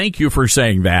thank you for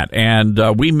saying that,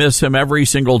 and we miss him every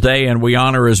single day, and we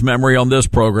honor his memory on this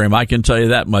program. I can tell you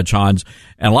that much, Hans.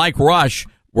 And like Rush,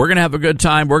 we're going to have a good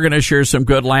time. We're going to share some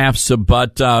good laughs,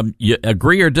 but you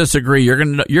agree or disagree, you're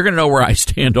going to know where I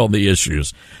stand on the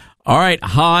issues. All right,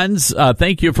 Hans,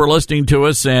 thank you for listening to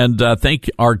us, and thank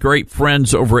our great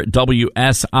friends over at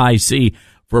WSIC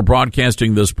for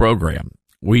broadcasting this program.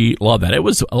 We love that. It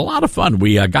was a lot of fun.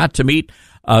 We got to meet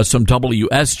some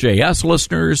WSJS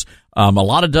listeners, a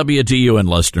lot of WDUN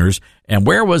listeners. And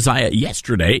where was I at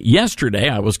yesterday? Yesterday,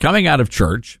 I was coming out of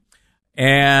church,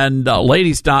 and a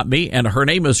lady stopped me, and her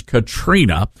name is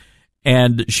Katrina,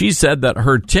 and she said that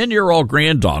her 10-year-old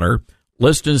granddaughter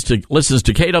listens to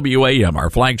KWAM, our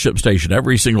flagship station,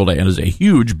 every single day, and is a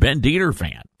huge Ben Dieter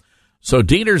fan. So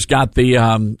Dieter's got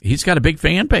he's got a big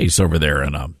fan base over there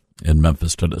in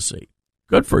Memphis, Tennessee.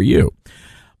 Good for you.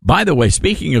 By the way,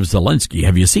 speaking of Zelensky,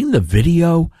 have you seen the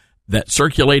video that's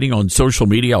circulating on social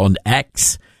media on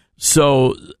X?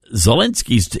 So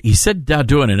Zelensky's said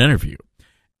doing an interview,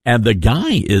 and the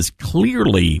guy is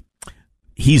clearly,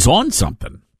 he's on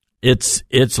something. It's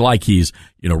like he's,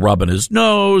 rubbing his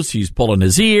nose, he's pulling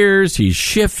his ears, he's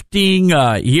shifting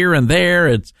here and there.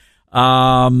 It's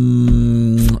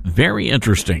very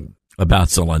interesting about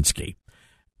Zelensky.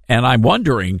 And I'm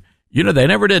wondering, they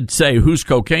never did say whose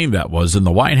cocaine that was in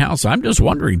the White House. I'm just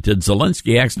wondering, did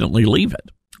Zelensky accidentally leave it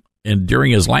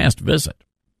during his last visit?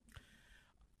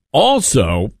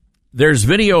 Also, there's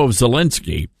video of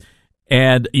Zelensky,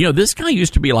 and, this guy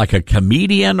used to be like a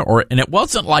comedian, and it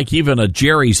wasn't like even a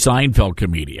Jerry Seinfeld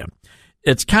comedian.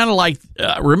 It's kind of like,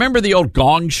 remember the old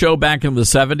Gong Show back in the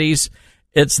 70s?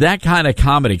 It's that kind of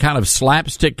comedy, kind of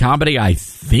slapstick comedy. I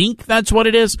think that's what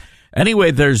it is.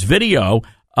 Anyway, there's video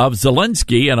of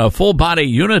Zelensky in a full-body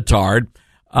unitard,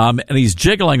 and he's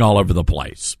jiggling all over the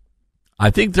place.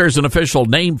 I think there's an official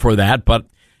name for that, but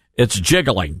it's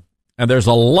jiggling. And there's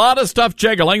a lot of stuff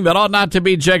jiggling that ought not to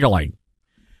be jiggling.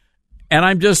 And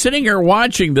I'm just sitting here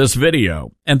watching this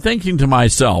video and thinking to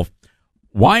myself,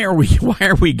 why are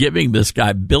we giving this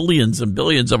guy billions and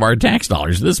billions of our tax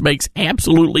dollars? This makes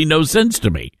absolutely no sense to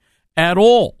me at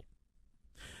all.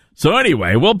 So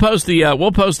anyway, we'll post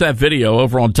that video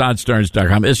over on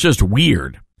ToddStarnes.com. It's just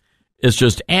weird. It's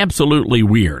just absolutely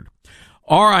weird.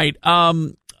 All right,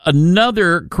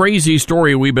 another crazy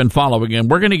story we've been following, and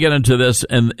we're going to get into this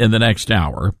in the next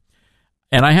hour.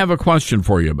 And I have a question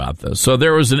for you about this. So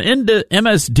there was an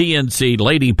MSDNC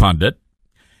lady pundit,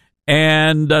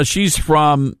 and she's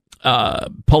from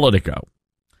Politico,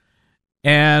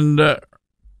 and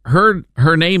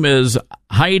her name is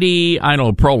Heidi,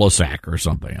 Prolasak or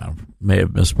something. I may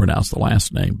have mispronounced the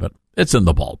last name, but it's in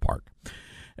the ballpark.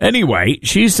 Anyway,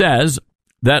 she says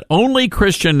that only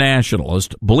Christian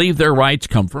nationalists believe their rights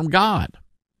come from God.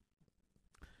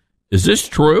 Is this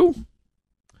true?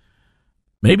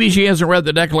 Maybe she hasn't read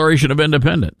the Declaration of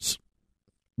Independence,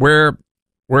 where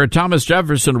Thomas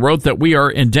Jefferson wrote that we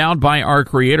are endowed by our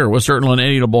Creator with certain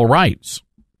unalienable rights.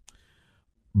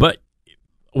 But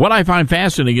what I find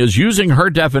fascinating is using her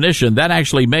definition, that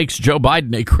actually makes Joe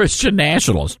Biden a Christian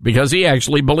nationalist because he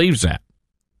actually believes that.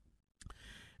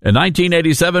 In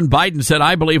 1987, Biden said,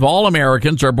 I believe all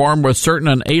Americans are born with certain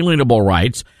unalienable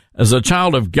rights. As a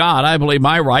child of God, I believe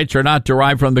my rights are not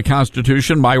derived from the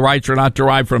Constitution. My rights are not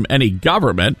derived from any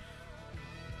government.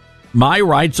 My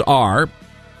rights are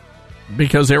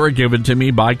because they were given to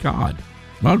me by God.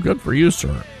 Well, good for you,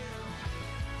 sir.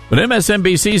 But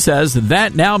MSNBC says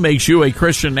that now makes you a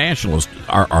Christian nationalist.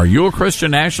 Are you a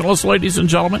Christian nationalist, ladies and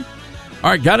gentlemen?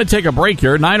 All right, got to take a break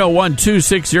here.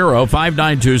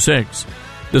 901-260-5926.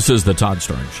 This is the Todd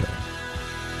Starnes Show.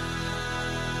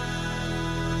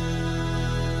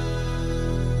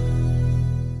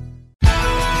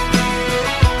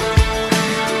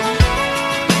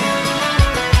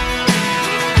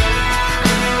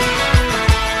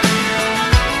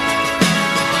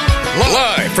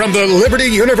 from the Liberty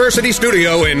University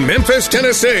studio in Memphis,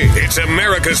 Tennessee, it's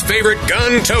America's favorite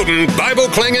gun-toting,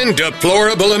 Bible-clinging,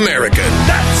 deplorable American.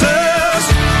 That's us.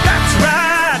 That's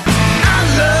right.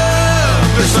 I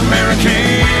love this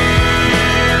American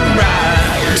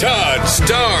ride. Todd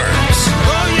Starnes.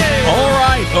 Oh, yeah. All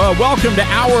right. Welcome to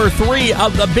Hour 3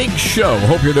 of the Big Show.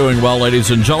 Hope you're doing well, ladies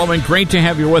and gentlemen. Great to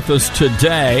have you with us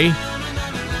today.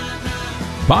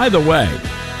 By the way,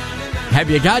 have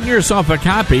you gotten yourself a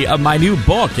copy of my new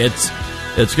book? It's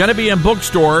going to be in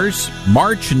bookstores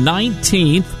March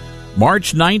 19th.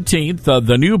 March 19th,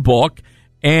 the new book.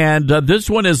 And this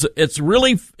one it's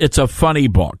a funny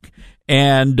book.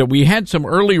 And we had some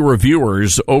early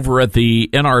reviewers over at the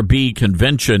NRB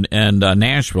convention in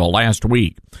Nashville last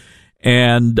week.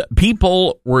 And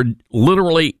people were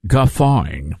literally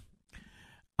guffawing.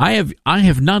 I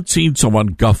have not seen someone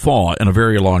guffaw in a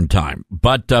very long time,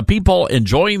 but people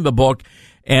enjoying the book,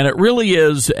 and it really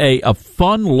is a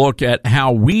fun look at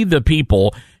how we, the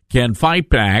people, can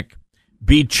fight back,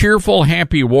 be cheerful,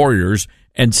 happy warriors,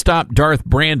 and stop Darth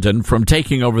Brandon from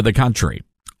taking over the country.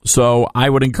 So I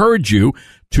would encourage you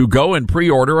to go and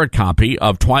pre-order a copy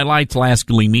of Twilight's Last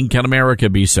Gleaming, Can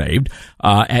America Be Saved?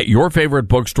 At your favorite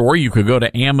bookstore. You could go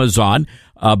to Amazon,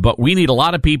 but we need a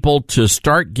lot of people to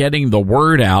start getting the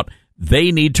word out.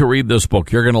 They need to read this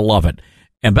book. You're going to love it.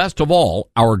 And best of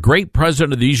all, our great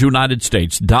president of these United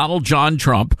States, Donald John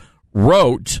Trump,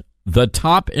 wrote the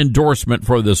top endorsement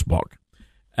for this book.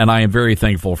 And I am very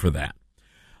thankful for that.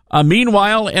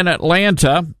 Meanwhile, in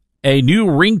Atlanta, a new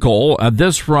wrinkle,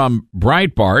 this from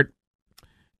Breitbart,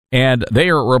 and they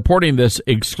are reporting this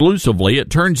exclusively. It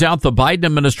turns out the Biden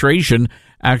administration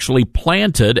actually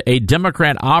planted a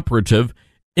Democrat operative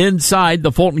inside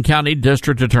the Fulton County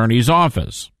District Attorney's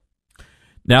office.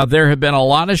 Now, there have been a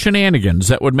lot of shenanigans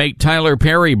that would make Tyler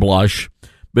Perry blush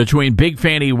between Big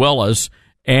Fannie Willis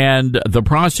and the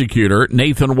prosecutor,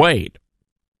 Nathan Wade.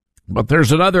 But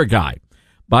there's another guy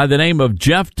by the name of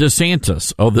Jeff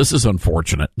DeSantis. Oh, this is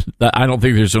unfortunate. I don't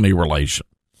think there's any relation.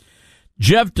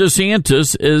 Jeff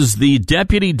DeSantis is the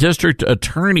deputy district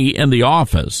attorney in the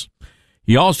office.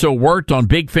 He also worked on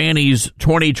Big Fannie's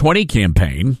 2020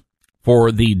 campaign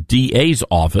for the DA's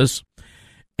office.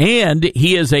 And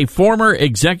he is a former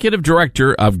executive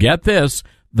director of, get this,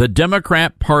 the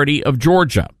Democrat Party of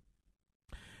Georgia.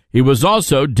 He was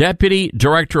also deputy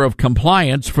director of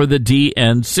compliance for the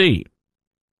DNC.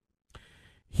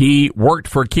 He worked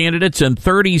for candidates in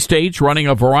 30 states, running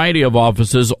a variety of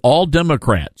offices, all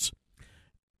Democrats,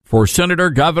 for senator,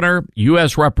 governor,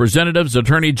 U.S. representatives,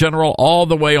 attorney general, all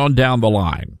the way on down the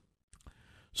line.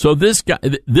 So this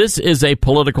is a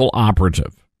political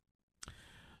operative.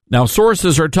 Now,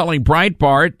 sources are telling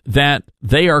Breitbart that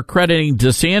they are crediting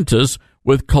DeSantis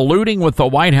with colluding with the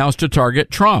White House to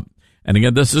target Trump. And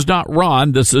again, this is not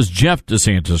Ron. This is Jeff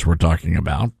DeSantis we're talking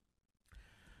about.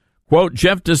 Quote,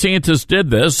 Jeff DeSantis did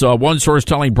this. One source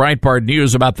telling Breitbart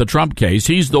News about the Trump case.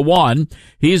 He's the one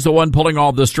pulling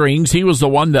all the strings. He was the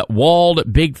one that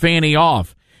walled Big Fannie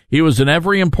off. He was in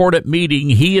every important meeting.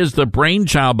 He is the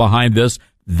brainchild behind this.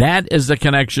 That is the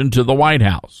connection to the White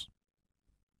House.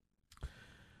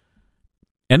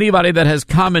 Anybody that has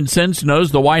common sense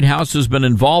knows the White House has been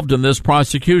involved in this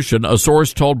prosecution, a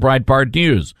source told Breitbart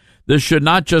News. This should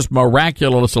not just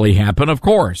miraculously happen, of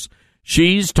course.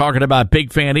 She's talking about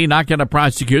Big Fannie not going to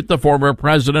prosecute the former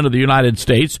president of the United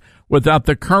States without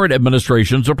the current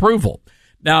administration's approval.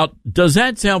 Now, does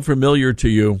that sound familiar to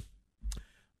you?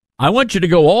 I want you to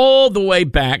go all the way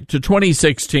back to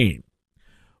 2016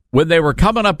 when they were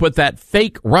coming up with that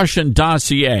fake Russian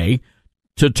dossier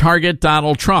to target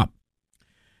Donald Trump.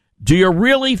 Do you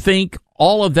really think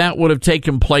all of that would have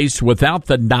taken place without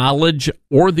the knowledge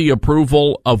or the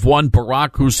approval of one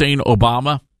Barack Hussein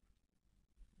Obama?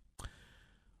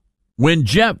 When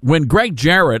Greg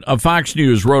Jarrett of Fox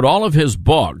News wrote all of his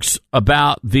books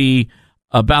about the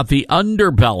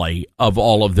underbelly of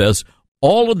all of this,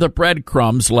 all of the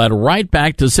breadcrumbs led right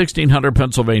back to 1600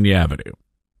 Pennsylvania Avenue.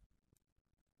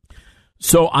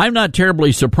 So I'm not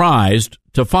terribly surprised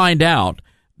to find out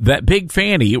that Big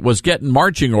Fannie was getting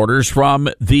marching orders from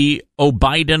the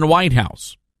Biden White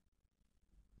House.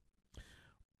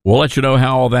 We'll let you know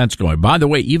how all that's going. By the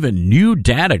way, even new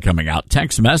data coming out,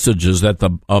 text messages that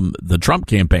the Trump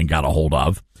campaign got a hold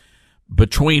of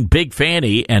between Big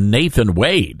Fannie and Nathan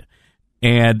Wade.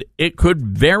 And it could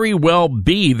very well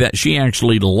be that she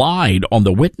actually lied on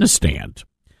the witness stand.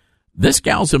 This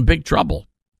gal's in big trouble.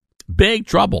 Big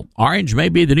trouble. Orange may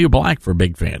be the new black for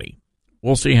Big Fannie.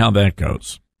 We'll see how that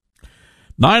goes.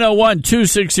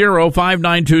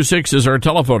 901-260-5926 is our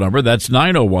telephone number. That's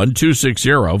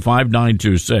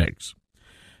 901-260-5926.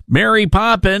 Mary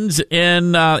Poppins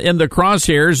in the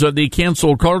crosshairs of the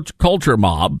cancel culture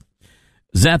mob.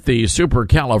 Is that the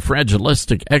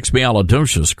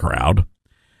supercalifragilisticexpialidocious crowd?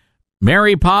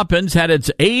 Mary Poppins had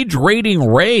its age rating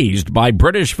raised by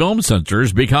British film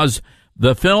censors because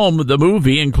the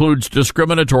movie includes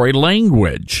discriminatory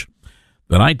language.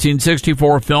 The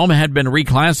 1964 film had been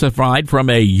reclassified from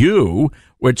a U,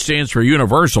 which stands for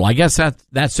Universal. I guess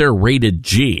that's their rated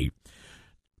G.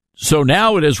 So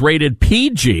now it is rated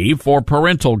PG for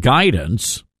parental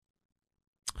guidance.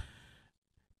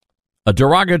 A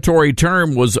derogatory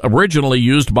term was originally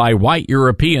used by white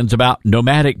Europeans about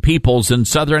nomadic peoples in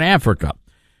southern Africa.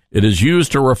 It is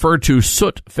used to refer to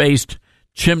soot-faced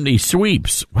chimney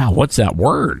sweeps. Wow, what's that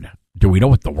word? Do we know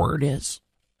what the word is?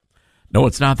 No,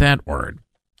 it's not that word.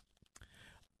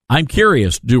 I'm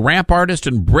curious. Do rap artists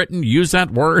in Britain use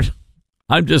that word?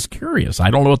 I'm just curious.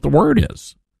 I don't know what the word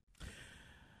is.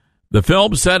 The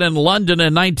film, set in London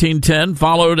in 1910,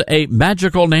 followed a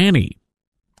magical nanny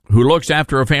who looks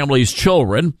after a family's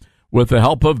children with the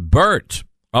help of Bert,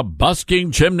 a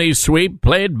busking chimney sweep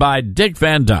played by Dick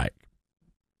Van Dyke.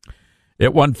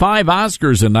 It won 5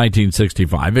 Oscars in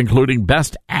 1965, including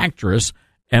Best Actress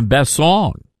and Best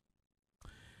Song.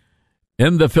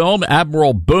 In the film,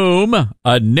 Admiral Boom,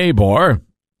 a neighbor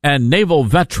and naval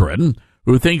veteran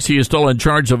who thinks he is still in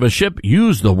charge of a ship,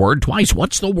 use the word twice.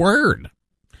 What's the word?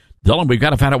 Dylan, we've got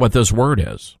to find out what this word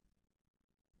is.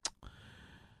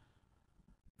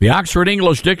 The Oxford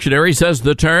English Dictionary says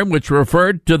the term, which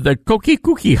referred to the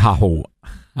kokikukihahu.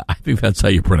 I think that's how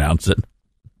you pronounce it.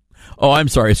 Oh, I'm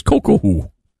sorry, it's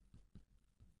kokohu.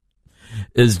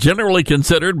 Is generally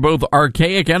considered both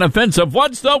archaic and offensive.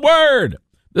 What's the word?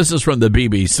 This is from the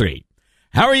BBC.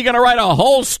 How are you going to write a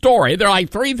whole story? There are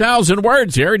like 3,000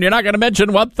 words here, and you're not going to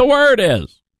mention what the word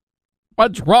is.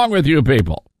 What's wrong with you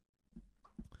people?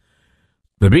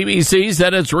 The BBC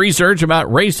said its research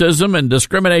about racism and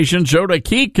discrimination showed a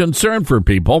key concern for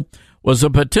people was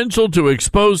the potential to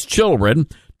expose children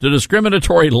to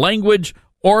discriminatory language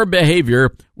or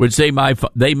behavior which they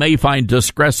may find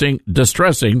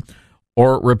distressing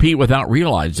or repeat without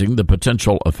realizing the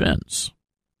potential offense.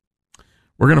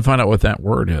 We're going to find out what that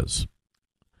word is.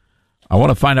 I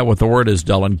want to find out what the word is,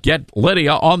 Dylan. Get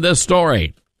Lydia on this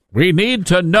story. We need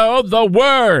to know the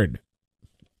word.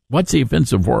 What's the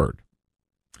offensive word?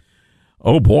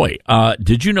 Oh, boy.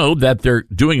 Did you know that they're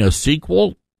doing a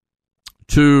sequel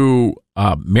to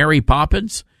Mary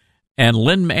Poppins? And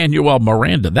Lin-Manuel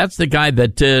Miranda, that's the guy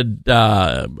that did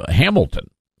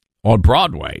Hamilton on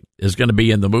Broadway, is going to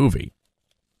be in the movie.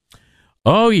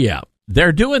 Oh, yeah.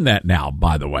 They're doing that now,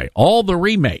 by the way. All the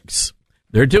remakes.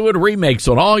 They're doing remakes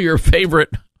on all your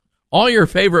favorite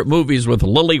movies with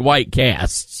lily white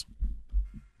casts.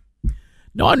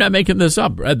 No, I'm not making this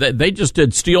up. They just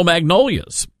did Steel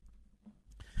Magnolias.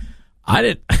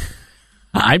 I'm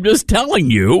just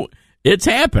telling you it's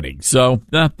happening. So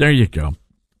there you go.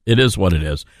 It is what it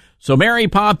is. So Mary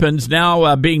Poppins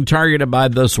now being targeted by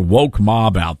this woke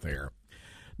mob out there.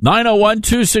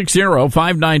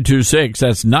 901-260-5926.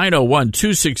 That's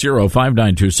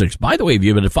 901-260-5926. By the way, if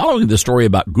you've been following the story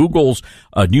about Google's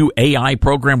new AI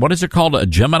program, what is it called? A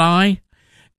Gemini?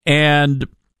 And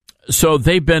so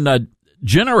they've been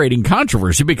generating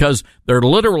controversy because they're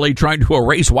literally trying to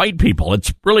erase white people.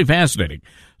 It's really fascinating.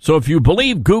 So if you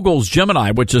believe Google's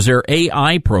Gemini, which is their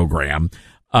AI program,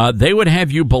 they would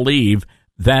have you believe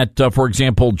that, for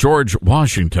example, George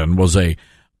Washington was a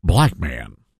black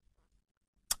man.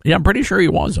 Yeah, I'm pretty sure he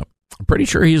wasn't. I'm pretty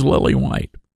sure he's lily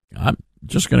white. I'm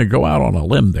just going to go out on a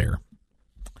limb there.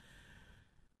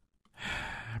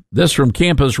 This from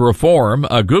Campus Reform.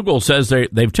 Google says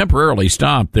they've temporarily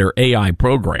stopped their AI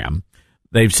program.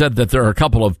 They've said that there are a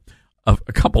couple of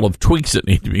tweaks that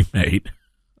need to be made.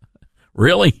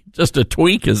 Really? Just a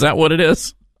tweak? Is that what it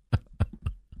is?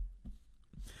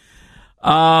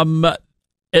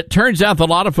 It turns out that a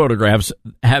lot of photographs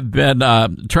have been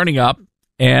turning up,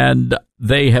 and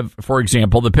they have, for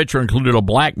example, the picture included a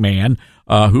black man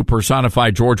who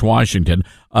personified George Washington,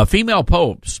 female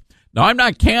popes. Now, I'm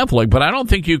not Catholic, but I don't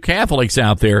think you Catholics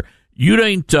out there,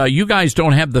 you guys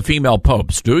don't have the female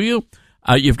popes, do you?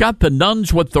 You've got the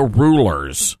nuns with the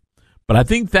rulers, but I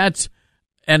think that's,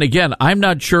 and again, I'm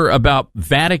not sure about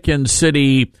Vatican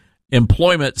City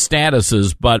employment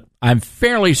statuses, but I'm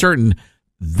fairly certain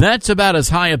that's about as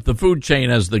high up the food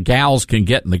chain as the gals can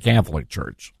get in the Catholic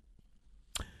Church.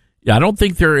 Yeah, I don't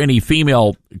think there are any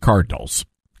female cardinals.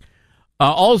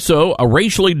 Also, a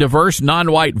racially diverse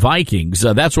non-white Vikings.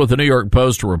 That's what the New York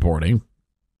Post are reporting.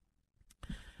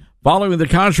 Following the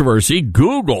controversy,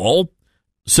 Google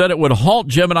said it would halt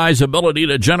Gemini's ability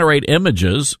to generate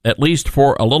images, at least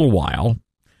for a little while.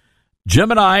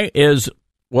 Gemini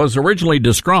was originally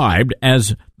described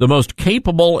as the most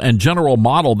capable and general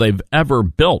model they've ever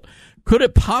built. Could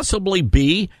it possibly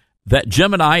be that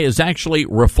Gemini is actually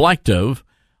reflective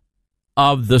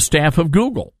of the staff of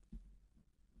Google?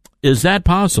 Is that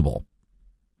possible?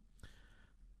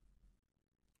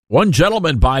 One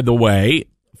gentleman, by the way,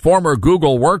 former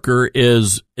Google worker,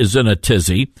 is in a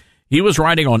tizzy. He was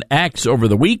writing on X over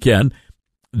the weekend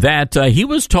that he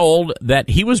was told that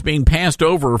he was being passed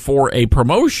over for a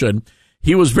promotion.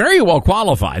 He was very well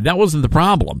qualified. That wasn't the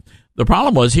problem. The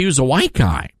problem was he was a white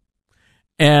guy.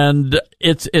 And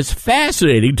it's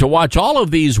fascinating to watch all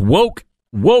of these woke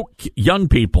young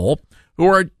people who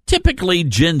are typically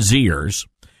Gen Zers,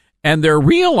 and they're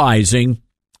realizing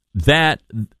that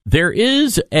there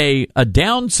is a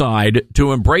downside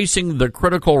to embracing the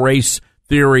critical race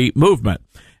theory movement.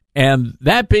 And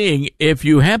that being, if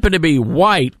you happen to be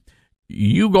white,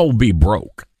 you gonna be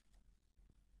broke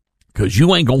because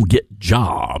you ain't gonna get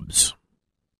jobs.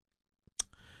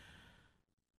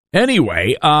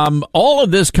 Anyway, all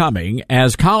of this coming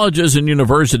as colleges and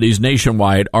universities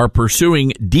nationwide are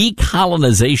pursuing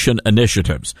decolonization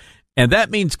initiatives. And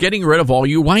that means getting rid of all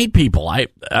you white people. I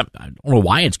don't know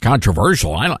why it's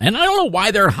controversial. I don't know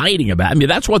why they're hiding about it. I mean,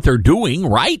 that's what they're doing,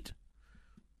 right?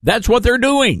 That's what they're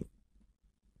doing.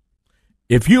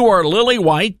 If you are lily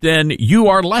white, then you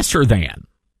are lesser than.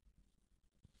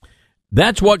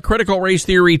 That's what critical race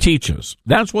theory teaches.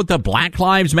 That's what the Black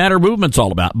Lives Matter movement's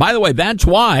all about. By the way, that's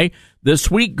why this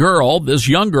sweet girl, this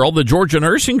young girl, the Georgia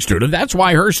nursing student, that's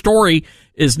why her story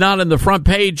is not in the front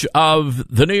page of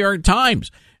the New York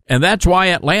Times. And that's why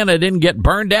Atlanta didn't get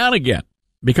burned down again,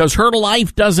 because her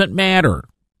life doesn't matter.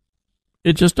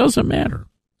 It just doesn't matter.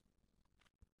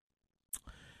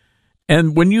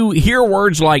 And when you hear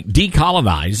words like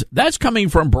decolonize, that's coming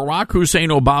from Barack Hussein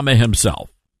Obama himself.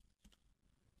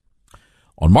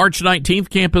 On March 19th,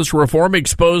 Campus Reform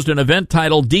exposed an event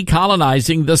titled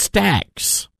Decolonizing the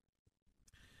Stacks.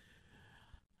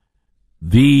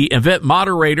 The event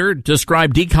moderator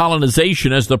described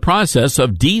decolonization as the process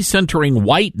of decentering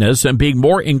whiteness and being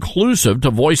more inclusive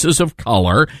to voices of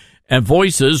color and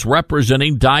voices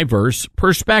representing diverse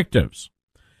perspectives.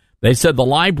 They said the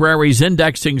library's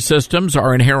indexing systems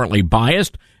are inherently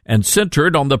biased and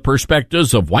centered on the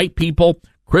perspectives of white people,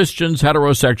 Christians,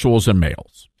 heterosexuals, and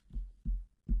males.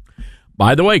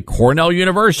 By the way, Cornell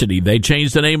University, they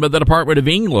changed the name of the Department of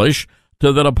English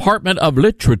to the Department of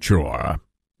Literature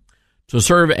to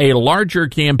serve a larger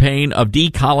campaign of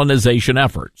decolonization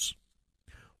efforts.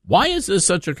 Why is this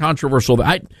such a controversial?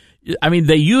 I mean,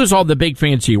 they use all the big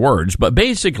fancy words, but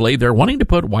basically they're wanting to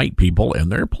put white people in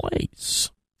their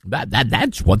place.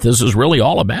 That's what this is really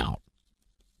all about.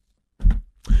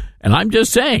 And I'm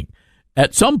just saying,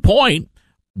 at some point,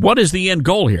 what is the end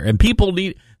goal here? And people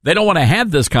they don't want to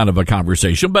have this kind of a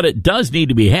conversation, but it does need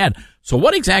to be had. So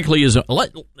what exactly is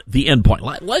the end point?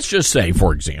 Let's just say,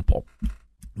 for example,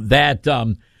 that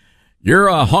you're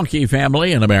a honky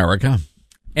family in America,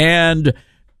 and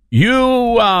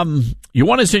you want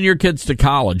to send your kids to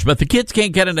college, but the kids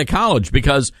can't get into college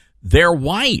because they're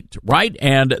white, right?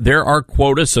 And there are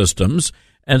quota systems,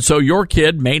 and so your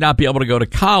kid may not be able to go to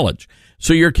college.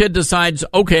 So your kid decides,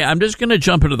 okay, I'm just going to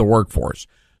jump into the workforce.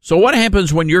 So what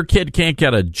happens when your kid can't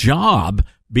get a job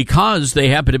because they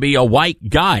happen to be a white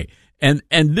guy? And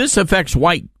this affects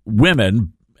white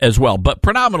women as well, but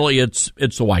predominantly it's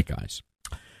the white guys.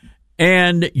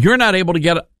 And you're not able to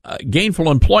get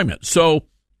gainful employment. So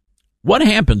what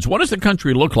happens? What does the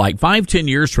country look like 5-10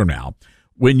 years from now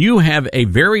when you have a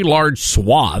very large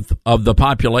swath of the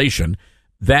population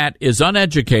that is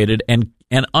uneducated and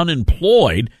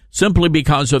unemployed simply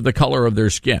because of the color of their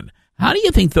skin? How do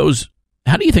you think that's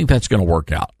going to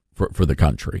work out for the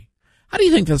country? How do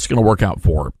you think that's going to work out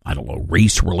for, I don't know,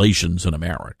 race relations in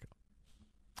America?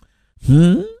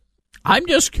 I'm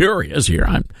just curious here.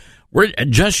 We're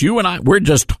just you and I. We're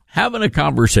just having a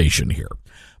conversation here.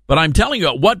 But I'm telling you,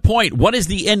 at what point? What is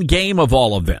the end game of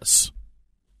all of this?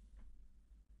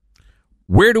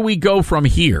 Where do we go from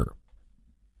here?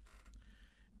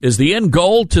 Is the end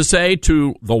goal to say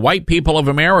to the white people of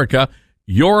America,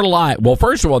 your life? Well,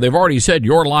 first of all, they've already said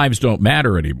your lives don't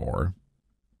matter anymore.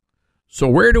 So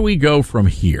where do we go from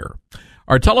here?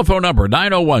 Our telephone number,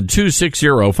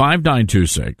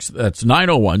 901-260-5926. That's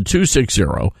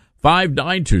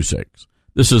 901-260-5926.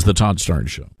 This is the Todd Starnes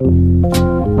Show.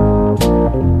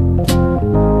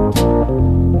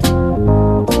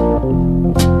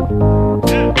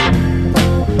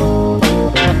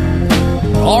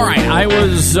 All right, I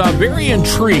was very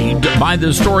intrigued by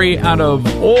the story out of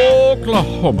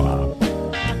Oklahoma.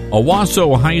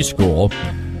 Owasso High School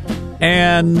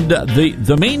And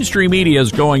the mainstream media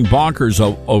is going bonkers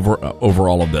over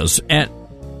all of this, and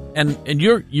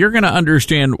you're going to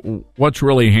understand what's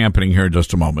really happening here in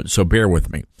just a moment. So bear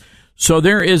with me. So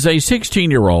there is a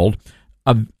 16-year-old,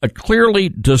 a clearly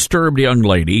disturbed young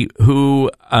lady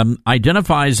who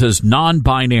identifies as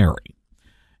non-binary,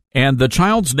 and the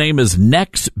child's name is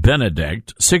Nex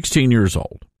Benedict, 16 years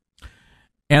old.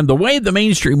 And the way the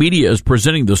mainstream media is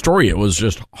presenting the story, it was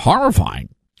just horrifying.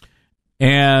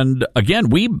 And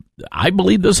again, I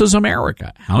believe this is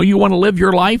America. How you want to live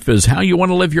your life is how you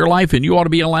want to live your life, and you ought to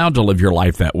be allowed to live your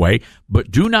life that way. But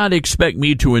do not expect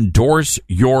me to endorse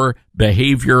your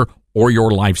behavior or your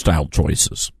lifestyle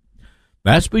choices.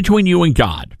 That's between you and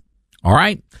God. All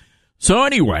right? So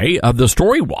anyway, the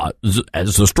story was,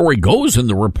 as the story goes in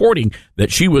the reporting,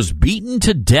 that she was beaten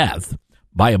to death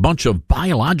by a bunch of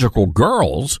biological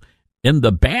girls in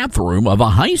the bathroom of a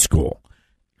high school.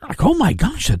 Like, oh my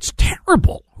gosh, that's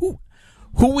terrible.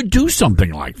 Who would do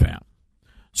something like that?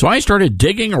 So I started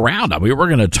digging around. We were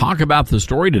going to talk about the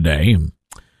story today.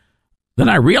 Then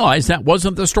I realized that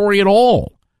wasn't the story at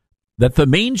all. That the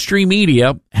mainstream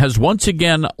media has once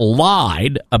again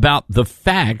lied about the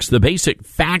facts, the basic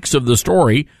facts of the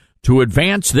story, to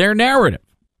advance their narrative.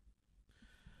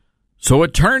 So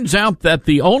it turns out that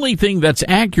the only thing that's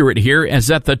accurate here is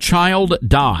that the child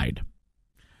died.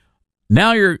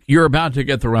 Now you're about to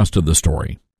get the rest of the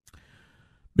story,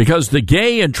 because the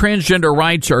gay and transgender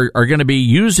rights are going to be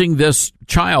using this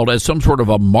child as some sort of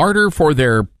a martyr for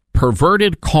their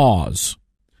perverted cause.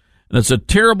 And it's a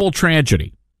terrible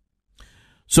tragedy.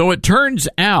 So it turns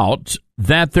out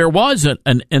that there was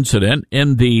an incident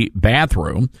in the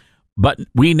bathroom, but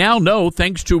we now know,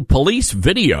 thanks to police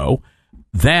video,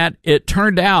 that it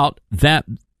turned out that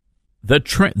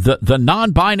the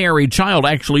non-binary child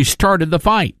actually started the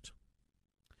fight.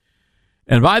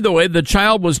 And by the way, the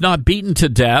child was not beaten to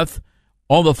death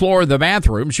on the floor of the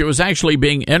bathroom. She was actually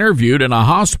being interviewed in a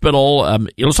hospital.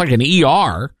 It looks like an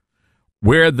ER,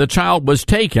 where the child was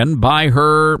taken by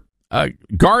her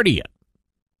guardian.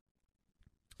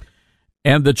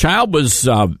 And the child was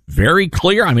very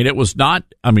clear. It was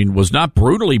not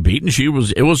brutally beaten.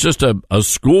 It was just a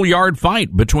schoolyard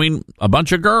fight between a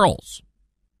bunch of girls.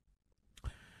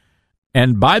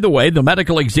 And by the way, the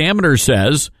medical examiner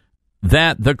says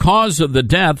that the cause of the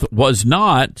death was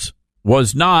not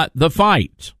the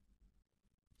fight.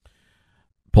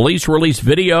 Police released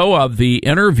video of the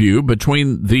interview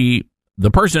between the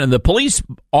person, and the police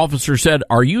officer said,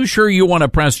 "Are you sure you want to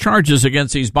press charges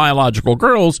against these biological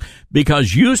girls,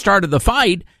 because you started the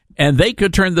fight and they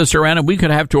could turn this around and we could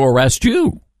have to arrest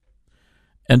you?"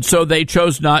 And so they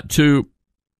chose not to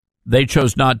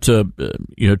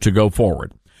go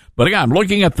forward. But again, I'm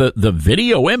looking at the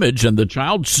video image, and the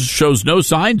child shows no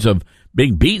signs of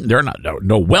being beaten. There are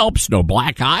no whelps, no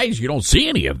black eyes. You don't see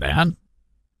any of that.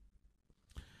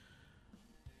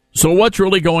 So what's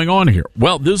really going on here?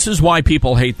 Well, this is why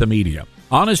people hate the media.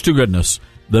 Honest to goodness,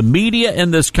 the media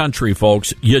in this country,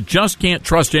 folks, you just can't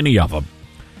trust any of them.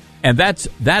 And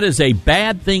that is a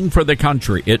bad thing for the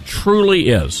country. It truly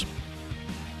is.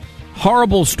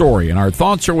 Horrible story, and our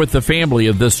thoughts are with the family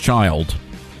of this child.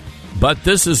 But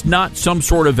this is not some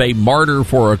sort of a martyr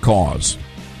for a cause.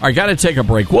 All right, got to take a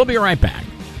break. We'll be right back.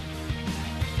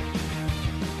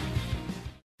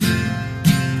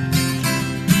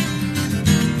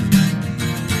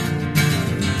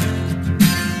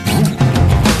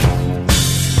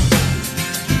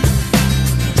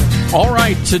 All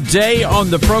right, today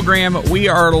on the program, we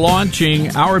are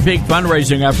launching our big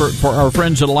fundraising effort for our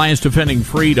friends at Alliance Defending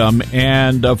Freedom.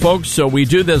 And folks, so we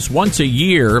do this once a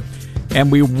year. And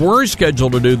we were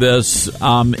scheduled to do this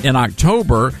in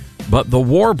October, but the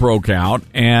war broke out,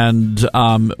 and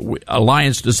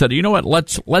Alliance decided, you know what,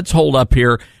 let's hold up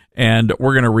here, and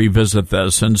we're going to revisit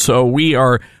this. And so we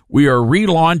are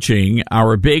relaunching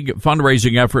our big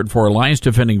fundraising effort for Alliance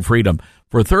Defending Freedom.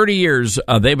 For 30 years,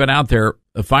 they've been out there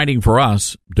fighting for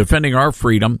us, defending our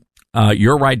freedom,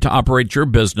 your right to operate your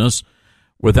business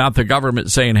without the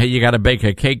government saying, hey, you got to bake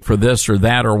a cake for this or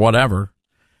that or whatever.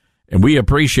 And we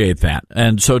appreciate that.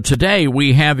 And so today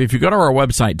we have, if you go to our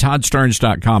website,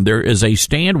 toddsterns.com, there is a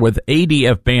Stand with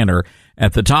ADF banner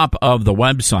at the top of the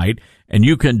website, and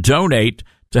you can donate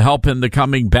to help in the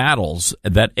coming battles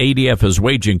that ADF is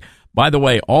waging. By the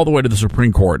way, all the way to the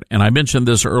Supreme Court, and I mentioned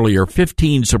this earlier,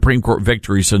 15 Supreme Court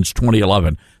victories since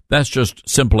 2011. That's just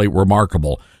simply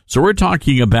remarkable. So we're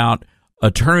talking about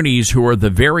attorneys who are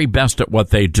the very best at what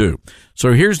they do.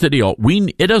 So here's the deal.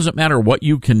 It doesn't matter what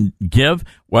you can give,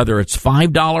 whether it's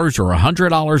 $5 or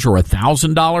 $100 or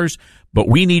 $1,000, but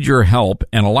we need your help.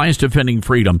 And Alliance Defending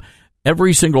Freedom,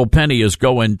 every single penny is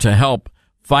going to help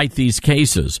fight these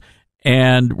cases.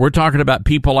 And we're talking about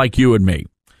people like you and me.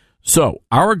 So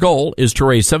our goal is to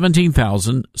raise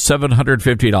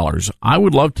 $17,750. I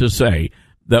would love to say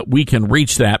that we can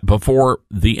reach that before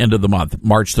the end of the month,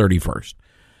 March 31st.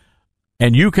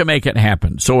 And you can make it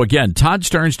happen. So again,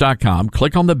 ToddStearns.com,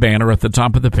 click on the banner at the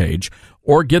top of the page,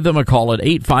 or give them a call at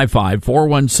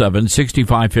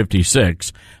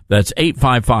 855-417-6556. That's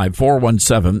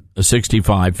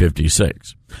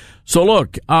 855-417-6556. So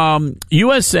look, MSDNC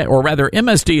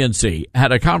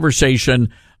had a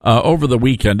conversation over the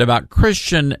weekend about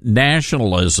Christian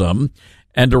nationalism,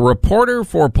 and a reporter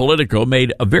for Politico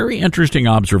made a very interesting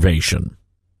observation.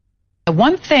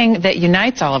 One thing that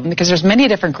unites all of them, because there's many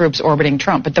different groups orbiting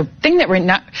Trump, but the thing that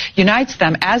unites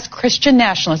them as Christian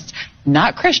nationalists,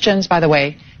 not Christians, by the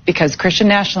way, because Christian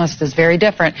nationalist is very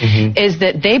different, is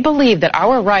that they believe that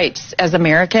our rights as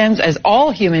Americans, as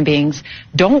all human beings,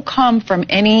 don't come from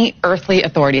any earthly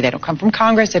authority. They don't come from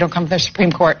Congress. They don't come from the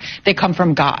Supreme Court. They come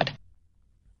from God.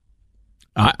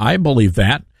 I believe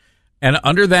that. And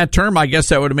under that term, I guess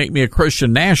that would make me a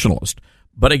Christian nationalist.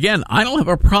 But again, I don't have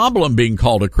a problem being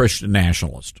called a Christian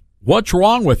nationalist. What's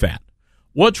wrong with that?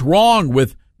 What's wrong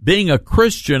with being a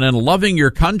Christian and loving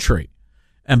your country?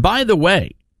 And by the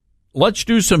way, let's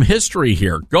do some history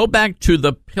here. Go back to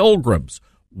the Pilgrims.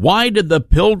 Why did the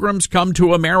Pilgrims come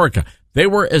to America? They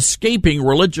were escaping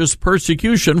religious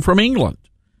persecution from England.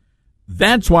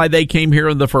 That's why they came here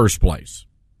in the first place.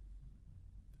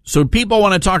 So people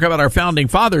want to talk about our founding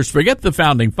fathers. Forget the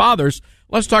founding fathers.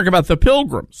 Let's talk about the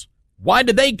Pilgrims. Why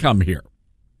did they come here?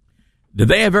 Did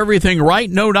they have everything right?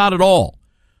 No, not at all.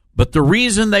 But the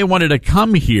reason they wanted to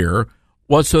come here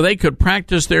was so they could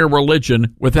practice their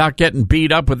religion without getting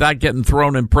beat up, without getting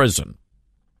thrown in prison.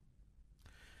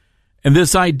 And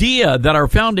this idea that our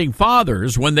founding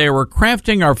fathers, when they were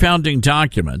crafting our founding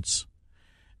documents,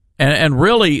 and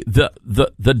really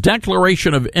the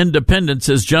Declaration of Independence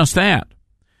is just that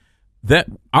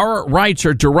our rights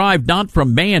are derived not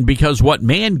from man, because what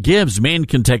man gives, man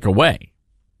can take away.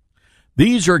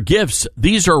 These are gifts.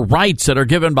 These are rights that are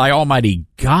given by Almighty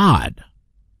God.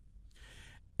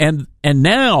 And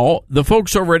now the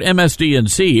folks over at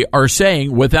MSDNC are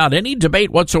saying, without any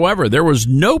debate whatsoever, there was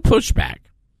no pushback.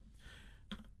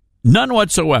 None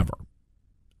whatsoever.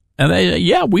 And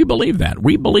we believe that.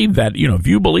 We believe that, if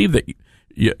you believe that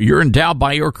you're endowed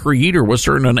by your creator with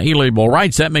certain unalienable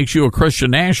rights, that makes you a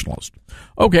Christian nationalist.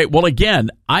 Okay, well, again,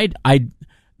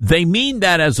 they mean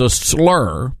that as a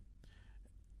slur,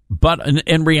 but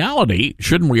in reality,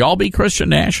 shouldn't we all be Christian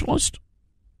nationalists?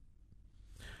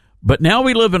 But now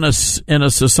we live in a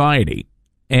society,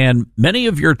 and many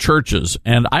of your churches,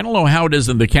 and I don't know how it is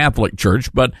in the Catholic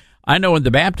Church, but I know in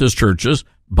the Baptist churches,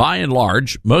 by and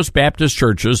large, most Baptist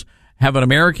churches have an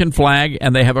American flag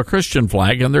and they have a Christian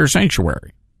flag in their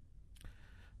sanctuary.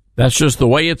 That's just the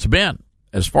way it's been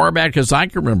as far back as I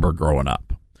can remember growing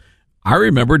up. I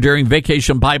remember during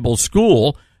Vacation Bible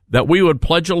School that we would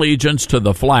pledge allegiance to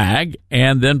the flag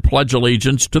and then pledge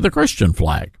allegiance to the Christian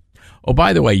flag. Oh,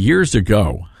 by the way, years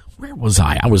ago, where was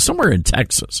I? I was somewhere in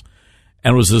Texas,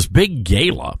 and it was this big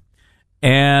gala,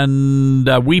 and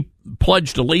we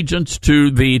pledged allegiance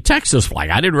to the Texas flag.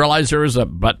 I didn't realize there was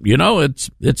but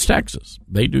it's Texas.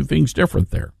 They do things different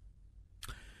there.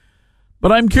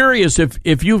 But I'm curious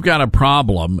if you've got a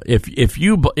problem, if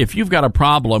you've got a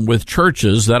problem with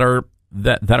churches that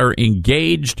are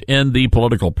engaged in the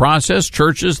political process,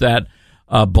 churches that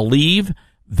believe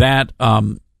that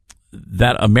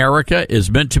America is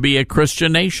meant to be a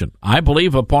Christian nation. I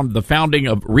believe upon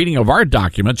the reading of our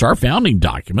documents, our founding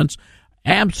documents,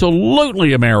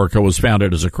 absolutely America was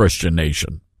founded as a Christian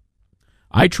nation.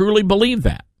 I truly believe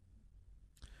that.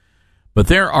 But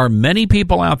there are many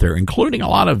people out there, including a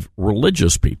lot of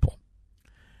religious people,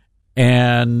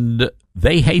 and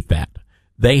they hate that.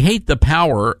 They hate the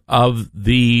power of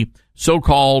the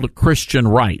so-called Christian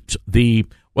right,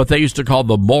 what they used to call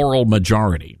the moral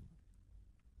majority.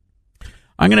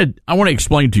 I want to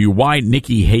explain to you why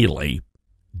Nikki Haley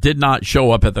did not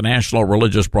show up at the National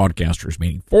Religious Broadcasters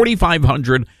meeting.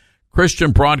 4,500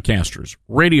 Christian broadcasters,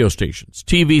 radio stations,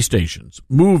 TV stations,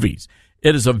 movies.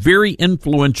 It is a very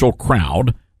influential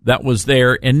crowd that was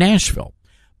there in Nashville.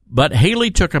 But Haley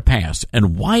took a pass.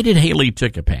 And why did Haley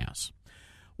take a pass?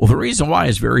 Well, the reason why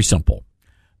is very simple.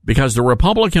 Because the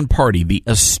Republican Party, the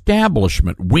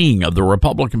establishment wing of the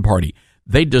Republican Party,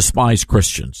 they despise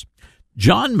Christians.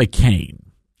 John McCain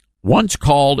once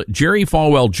called Jerry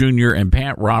Falwell Jr. and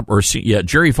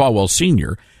Jerry Falwell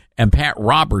Sr. and Pat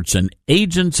Robertson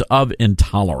agents of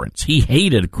intolerance. He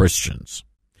hated Christians.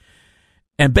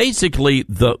 And basically,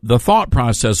 the thought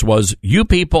process was, you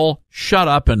people shut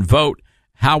up and vote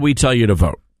how we tell you to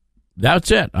vote.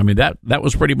 That's it. I mean, that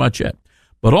was pretty much it.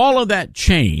 But all of that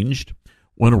changed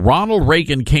when Ronald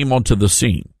Reagan came onto the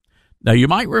scene. Now, you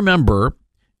might remember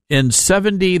in would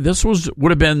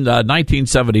have been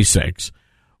 1976,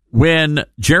 when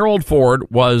Gerald Ford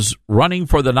was running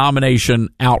for the nomination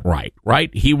outright, right?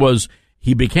 He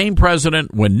became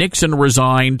president when Nixon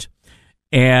resigned,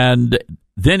 and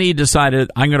then he decided,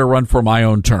 I'm going to run for my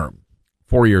own term,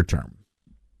 4-year term.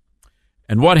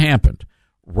 And what happened?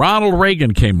 Ronald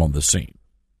Reagan came on the scene.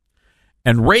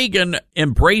 And Reagan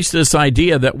embraced this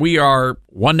idea that we are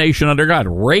one nation under God.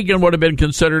 Reagan would have been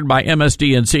considered by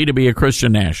MSDNC to be a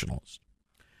Christian nationalist.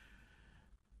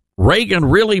 Reagan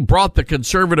really brought the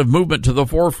conservative movement to the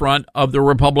forefront of the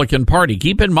Republican Party.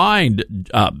 Keep in mind,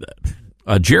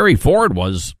 Jerry Ford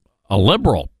was a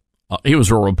liberal. He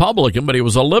was a Republican, but he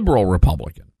was a liberal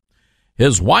Republican.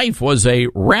 His wife was a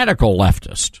radical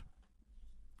leftist.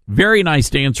 Very nice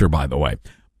dancer, by the way,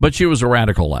 but she was a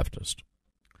radical leftist.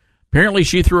 Apparently,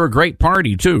 she threw a great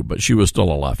party, too, but she was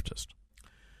still a leftist.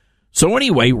 So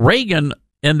anyway, Reagan,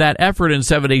 in that effort in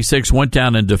 76, went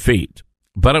down in defeat.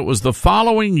 But it was the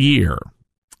following year,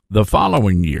 the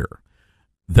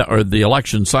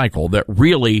election cycle, that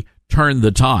really turned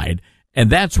the tide. And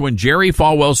that's when Jerry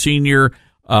Falwell Sr.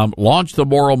 Launched the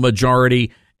moral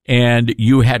majority, and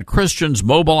you had Christians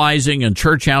mobilizing in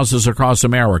church houses across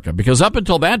America. Because up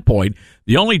until that point,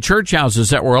 the only church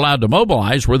houses that were allowed to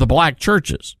mobilize were the black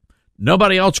churches.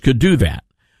 Nobody else could do that.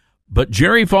 But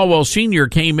Jerry Falwell Sr.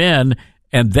 came in,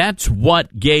 and that's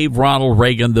what gave Ronald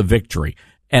Reagan the victory.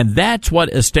 And that's what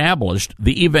established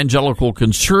the evangelical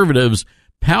conservatives'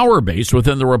 power base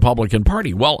within the Republican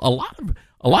Party. Well, a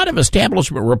lot of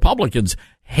establishment Republicans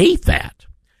hate that.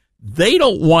 They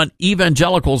don't want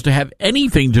evangelicals to have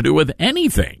anything to do with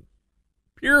anything,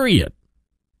 period.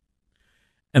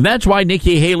 And that's why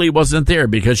Nikki Haley wasn't there,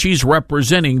 because she's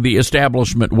representing the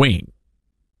establishment wing.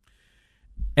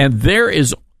 And there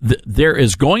is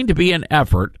going to be an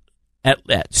effort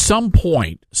at some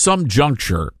point, some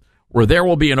juncture, where there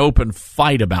will be an open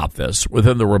fight about this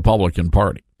within the Republican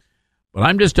Party. But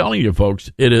I'm just telling you, folks,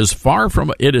 it is far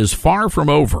from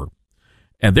over.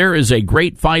 And there is a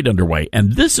great fight underway.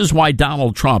 And this is why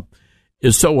Donald Trump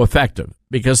is so effective,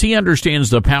 because he understands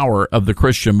the power of the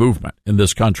Christian movement in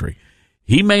this country.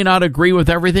 He may not agree with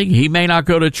everything. He may not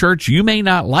go to church. You may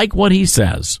not like what he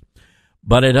says,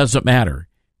 but it doesn't matter.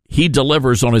 He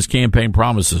delivers on his campaign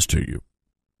promises to you.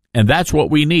 And that's what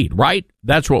we need, right?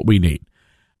 That's what we need.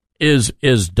 Is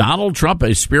Donald Trump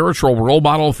a spiritual role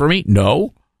model for me?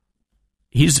 No.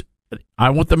 I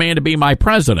want the man to be my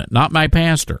president, not my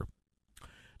pastor.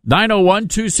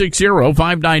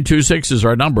 901-260-5926 is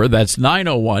our number. That's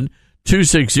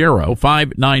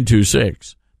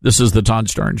 901-260-5926. This is the Todd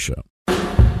Starnes Show.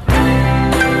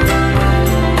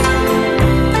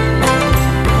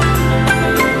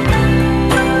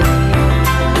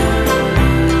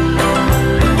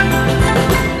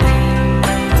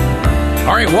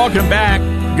 All right, welcome back.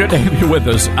 Good to have you with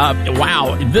us.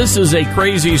 Wow, this is a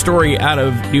crazy story out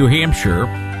of New Hampshire.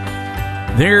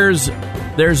 There's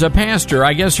a pastor,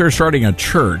 I guess they're starting a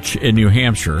church in New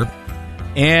Hampshire,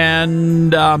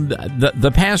 and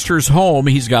the pastor's home,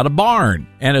 he's got a barn,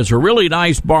 and it's a really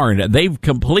nice barn. They've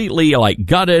completely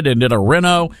gutted and did a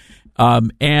reno,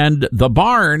 and the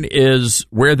barn is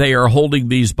where they are holding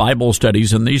these Bible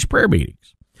studies and these prayer meetings.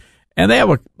 And they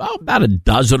have about a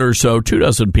dozen or so,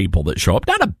 24 people that show up.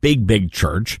 Not a big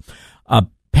church.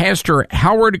 Pastor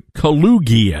Howard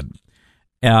Kalugian,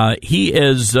 he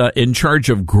is in charge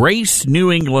of Grace New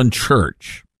England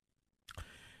Church.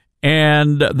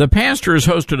 And the pastor has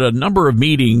hosted a number of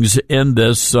meetings in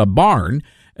this barn.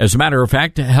 As a matter of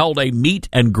fact, held a meet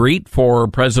and greet for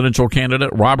presidential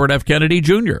candidate Robert F. Kennedy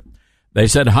Jr. They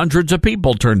said hundreds of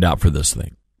people turned out for this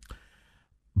thing.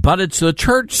 But it's the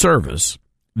church service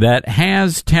that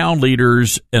has town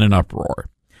leaders in an uproar.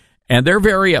 And they're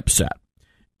very upset,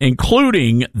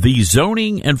 including the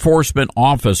zoning enforcement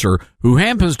officer, who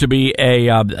happens to be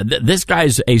this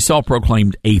guy's a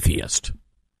self-proclaimed atheist.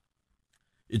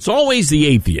 It's always the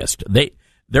atheist.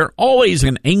 They're always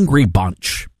an angry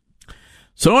bunch.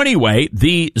 So anyway,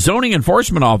 the zoning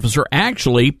enforcement officer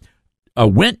actually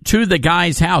went to the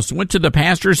guy's house, went to the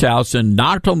pastor's house and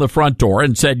knocked on the front door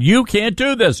and said, "You can't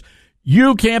do this.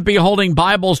 You can't be holding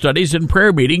Bible studies and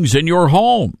prayer meetings in your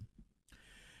home."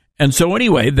 And so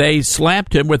anyway, they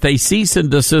slapped him with a cease and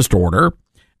desist order.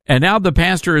 And now the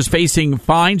pastor is facing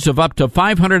fines of up to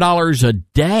 $500 a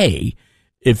day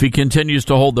if he continues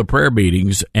to hold the prayer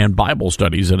meetings and Bible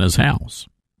studies in his house.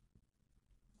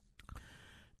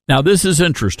 Now, this is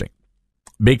interesting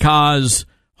because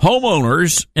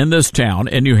homeowners in this town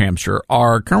in New Hampshire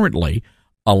are currently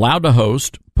allowed to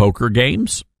host poker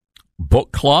games,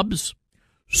 book clubs,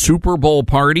 Super Bowl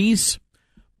parties,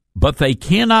 but they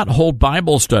cannot hold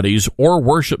Bible studies or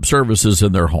worship services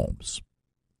in their homes.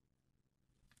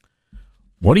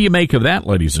 What do you make of that,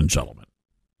 ladies and gentlemen?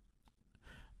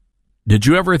 Did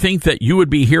you ever think that you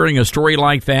would be hearing a story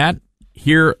like that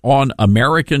here on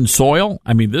American soil?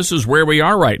 I mean, this is where we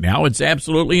are right now. It's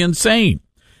absolutely insane.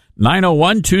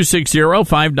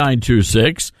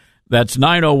 901-260-5926. That's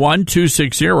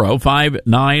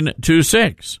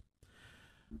 901-260-5926.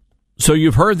 So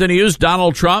you've heard the news,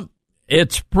 Donald Trump.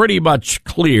 It's pretty much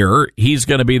clear he's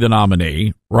going to be the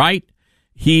nominee, right?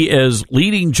 He is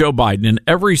leading Joe Biden in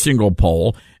every single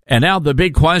poll. And now the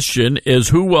big question is,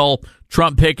 who will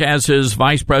Trump pick as his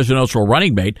vice presidential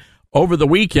running mate? Over the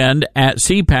weekend at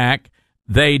CPAC,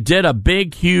 they did a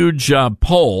big, huge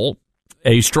poll,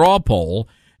 a straw poll,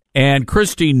 and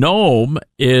Kristi Noem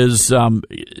is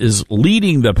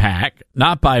leading the pack,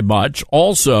 not by much.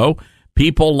 Also,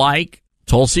 people like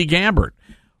Tulsi Gabbard.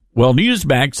 Well,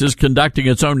 Newsmax is conducting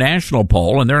its own national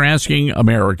poll, and they're asking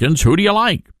Americans, who do you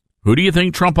like? Who do you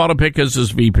think Trump ought to pick as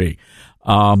his VP?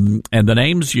 And the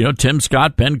names, Tim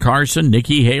Scott, Ben Carson,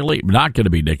 Nikki Haley. Not going to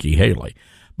be Nikki Haley.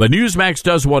 But Newsmax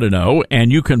does want to know,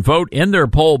 and you can vote in their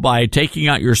poll by taking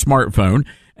out your smartphone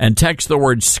and text the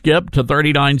word SKIP to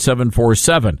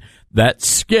 39747. That's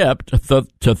SKIP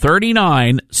to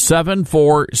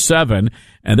 39747,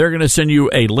 and they're going to send you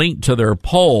a link to their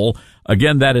poll.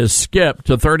 Again, that is SKIP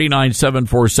to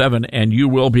 39747, and you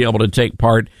will be able to take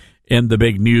part in the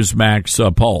big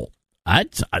Newsmax poll.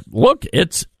 Look,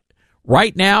 it's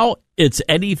right now, it's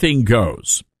anything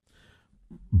goes.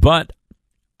 But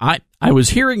I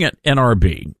was hearing at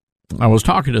NRB, I was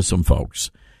talking to some folks,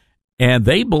 and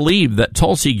they believe that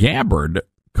Tulsi Gabbard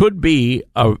could be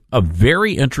a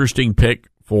very interesting pick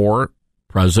for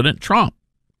President Trump.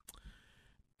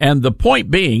 And the point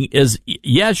being is,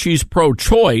 yes, she's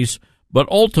pro-choice, but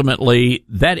ultimately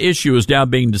that issue is now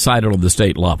being decided on the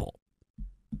state level.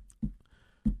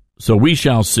 So we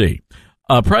shall see.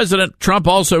 President Trump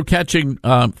also catching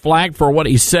flack for what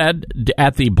he said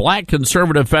at the Black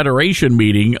Conservative Federation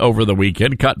meeting over the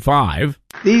weekend, Cut 5.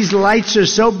 These lights are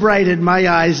so bright in my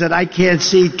eyes that I can't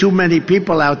see too many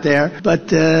people out there,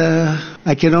 but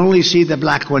I can only see the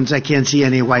black ones. I can't see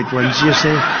any white ones, you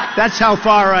see. That's how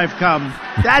far I've come.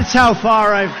 That's how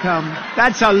far I've come.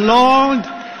 That's a long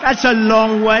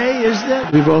way, isn't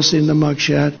it? We've all seen the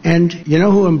mugshot. And you know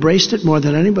who embraced it more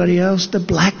than anybody else? The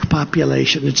black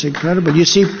population. It's incredible. You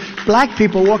see black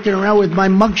people walking around with my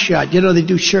mugshot. You know, they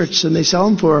do shirts and they sell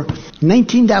them for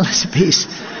 $19 a piece.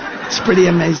 It's pretty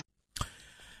amazing.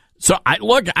 So I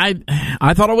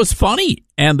thought it was funny,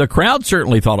 and the crowd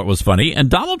certainly thought it was funny. And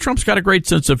Donald Trump's got a great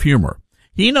sense of humor.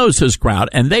 He knows his crowd,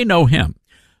 and they know him.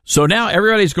 So now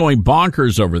everybody's going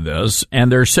bonkers over this,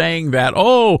 and they're saying that,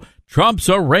 Trump's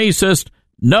a racist.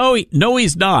 No,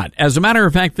 he's not. As a matter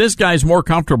of fact, this guy's more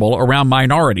comfortable around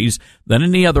minorities than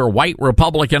any other white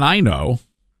Republican I know.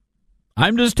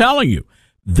 I'm just telling you,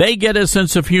 they get a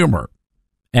sense of humor,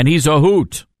 and he's a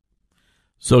hoot.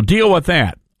 So deal with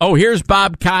that. Oh, here's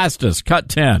Bob Costas, Cut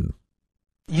 10.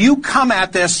 You come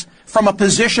at this from a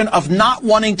position of not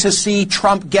wanting to see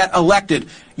Trump get elected.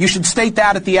 You should state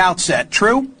that at the outset.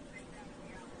 True?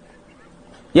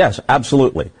 Yes,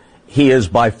 absolutely. He is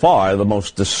by far the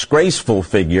most disgraceful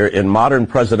figure in modern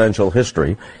presidential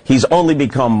history. He's only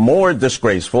become more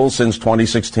disgraceful since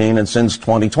 2016 and since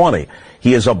 2020.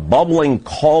 He is a bubbling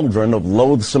cauldron of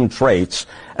loathsome traits,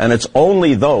 and it's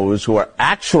only those who are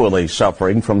actually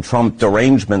suffering from Trump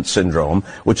derangement syndrome,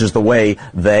 which is the way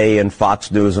they and Fox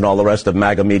News and all the rest of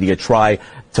MAGA media try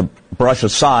to brush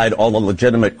aside all the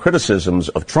legitimate criticisms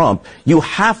of Trump. You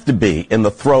have to be in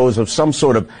the throes of some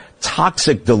sort of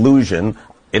toxic delusion,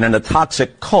 in a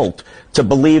toxic cult, to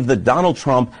believe that Donald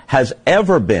Trump has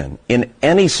ever been, in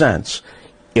any sense,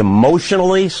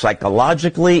 emotionally,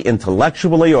 psychologically,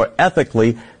 intellectually, or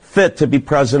ethically fit to be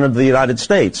president of the United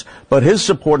States. But his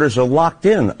supporters are locked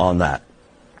in on that.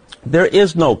 There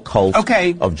is no cult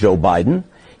of Joe Biden.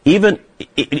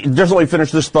 Just let me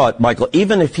finish this thought, Michael.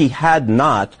 Even if he had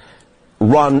not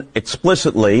run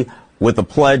explicitly with the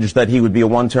pledge that he would be a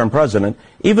one-term president,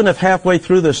 even if halfway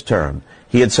through this term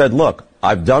he had said, look,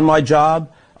 I've done my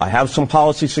job, I have some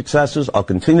policy successes, I'll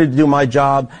continue to do my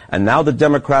job, and now the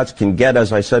Democrats can get,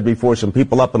 as I said before, some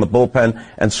people up in the bullpen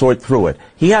and sort through it.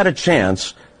 He had a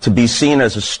chance to be seen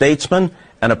as a statesman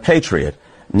and a patriot.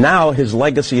 Now his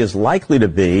legacy is likely to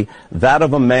be that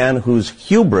of a man whose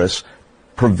hubris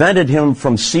prevented him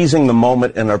from seizing the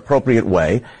moment in an appropriate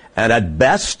way, and at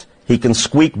best, he can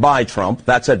squeak by Trump,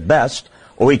 that's at best,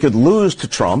 or he could lose to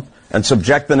Trump and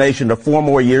subject the nation to 4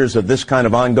 more years of this kind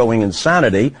of ongoing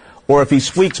insanity, or if he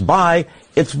squeaks by,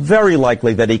 it's very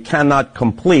likely that he cannot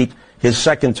complete his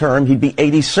second term. He'd be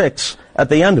 86 at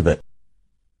the end of it.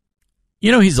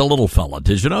 You know, he's a little fella.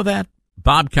 Did you know that?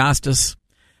 Bob Costas.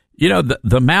 You know,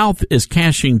 the mouth is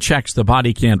cashing checks the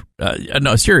body can't.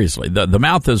 No, seriously, the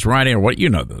mouth is writing what you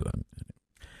know.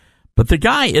 But the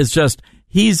guy is just,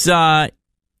 I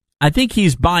think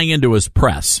he's buying into his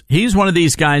press. He's one of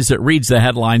these guys that reads the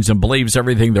headlines and believes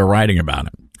everything they're writing about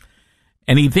him.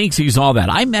 And he thinks he's all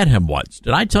that. I met him once.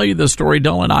 Did I tell you this story,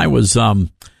 Dylan?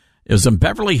 It was in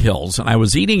Beverly Hills, and I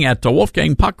was eating at the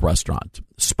Wolfgang Puck restaurant.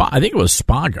 I think it was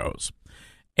Spago's.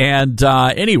 And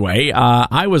anyway,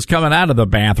 I was coming out of the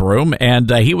bathroom, and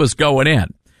he was going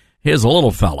in. He's a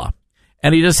little fella.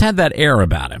 And he just had that air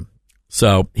about him.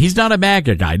 So he's not a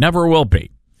MAGA guy, never will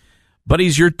be. But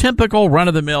he's your typical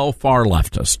run-of-the-mill far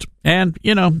leftist. And,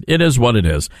 you know, it is what it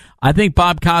is. I think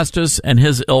Bob Costas and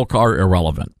his ilk are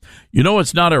irrelevant. You know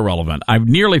it's not irrelevant. I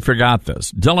nearly forgot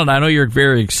this. Dylan, I know you're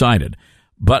very excited.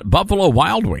 But Buffalo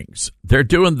Wild Wings, they're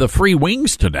doing the free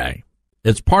wings today.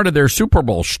 It's part of their Super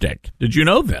Bowl shtick. Did you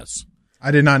know this? I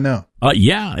did not know.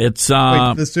 Yeah, it's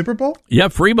wait, the Super Bowl? Yeah,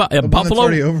 free the Buffalo.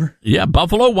 Already over? Yeah,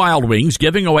 Buffalo Wild Wings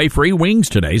giving away free wings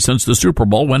today since the Super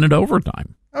Bowl went into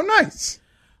overtime. Oh, nice.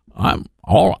 I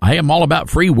am all about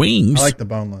free wings. I like the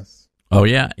boneless. Oh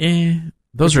yeah,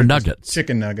 those are nuggets.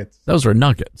 Chicken nuggets. Those are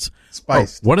nuggets.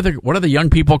 Spiced. Oh, what do the young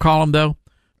people call them though?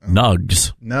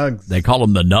 Nugs. Nugs. They call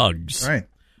them the nugs. Right.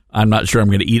 I'm not sure I'm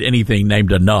going to eat anything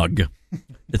named a nug.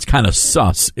 It's kind of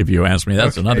sus, if you ask me.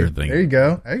 That's another thing. There you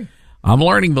go. Hey. I'm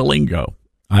learning the lingo.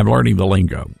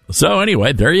 So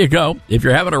anyway, there you go. If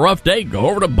you're having a rough day, go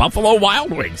over to Buffalo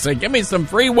Wild Wings. Say, give me some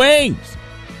free wings.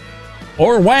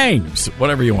 Or wangs,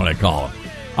 whatever you want to call them.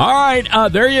 All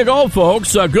right, there you go,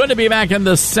 folks. Good to be back in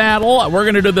the saddle. We're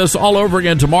going to do this all over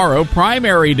again tomorrow.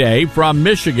 Primary day from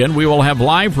Michigan. We will have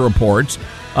live reports.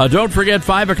 Don't forget,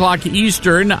 5 o'clock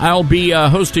Eastern, I'll be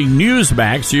hosting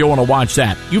Newsmax, so you'll want to watch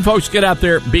that. You folks get out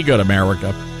there. Be good,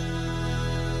 America.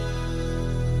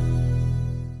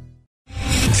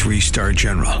 3-star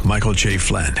General Michael J.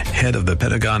 Flynn, head of the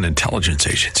Pentagon Intelligence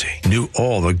Agency, knew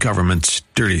all the government's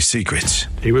dirty secrets.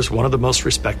 He was one of the most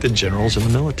respected generals in the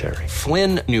military.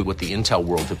 Flynn knew what the intel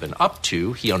world had been up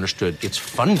to. He understood its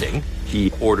funding.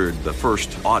 He ordered the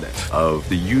first audit of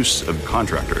the use of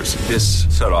contractors. This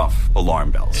set off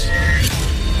alarm bells.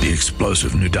 The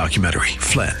explosive new documentary,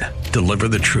 Flynn, Deliver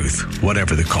the Truth,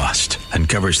 Whatever the Cost,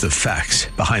 uncovers the facts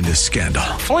behind this scandal.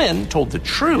 Flynn told the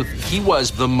truth. He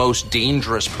was the most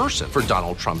dangerous person for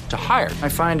Donald Trump to hire. I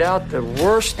find out the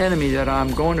worst enemy that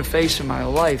I'm going to face in my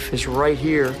life is right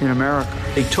here in America.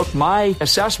 They took my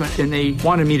assessment and they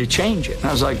wanted me to change it. And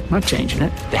I was like, I'm not changing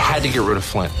it. They had to get rid of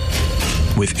Flynn.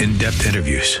 With in-depth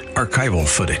interviews, archival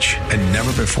footage, and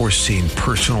never-before-seen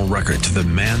personal records of the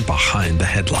man behind the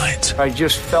headlines. I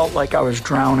just felt like I was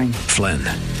drowning. Flynn,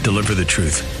 Deliver the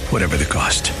Truth, Whatever the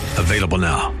Cost. Available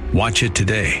now. Watch it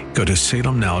today. Go to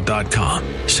salemnow.com.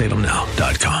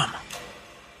 salemnow.com.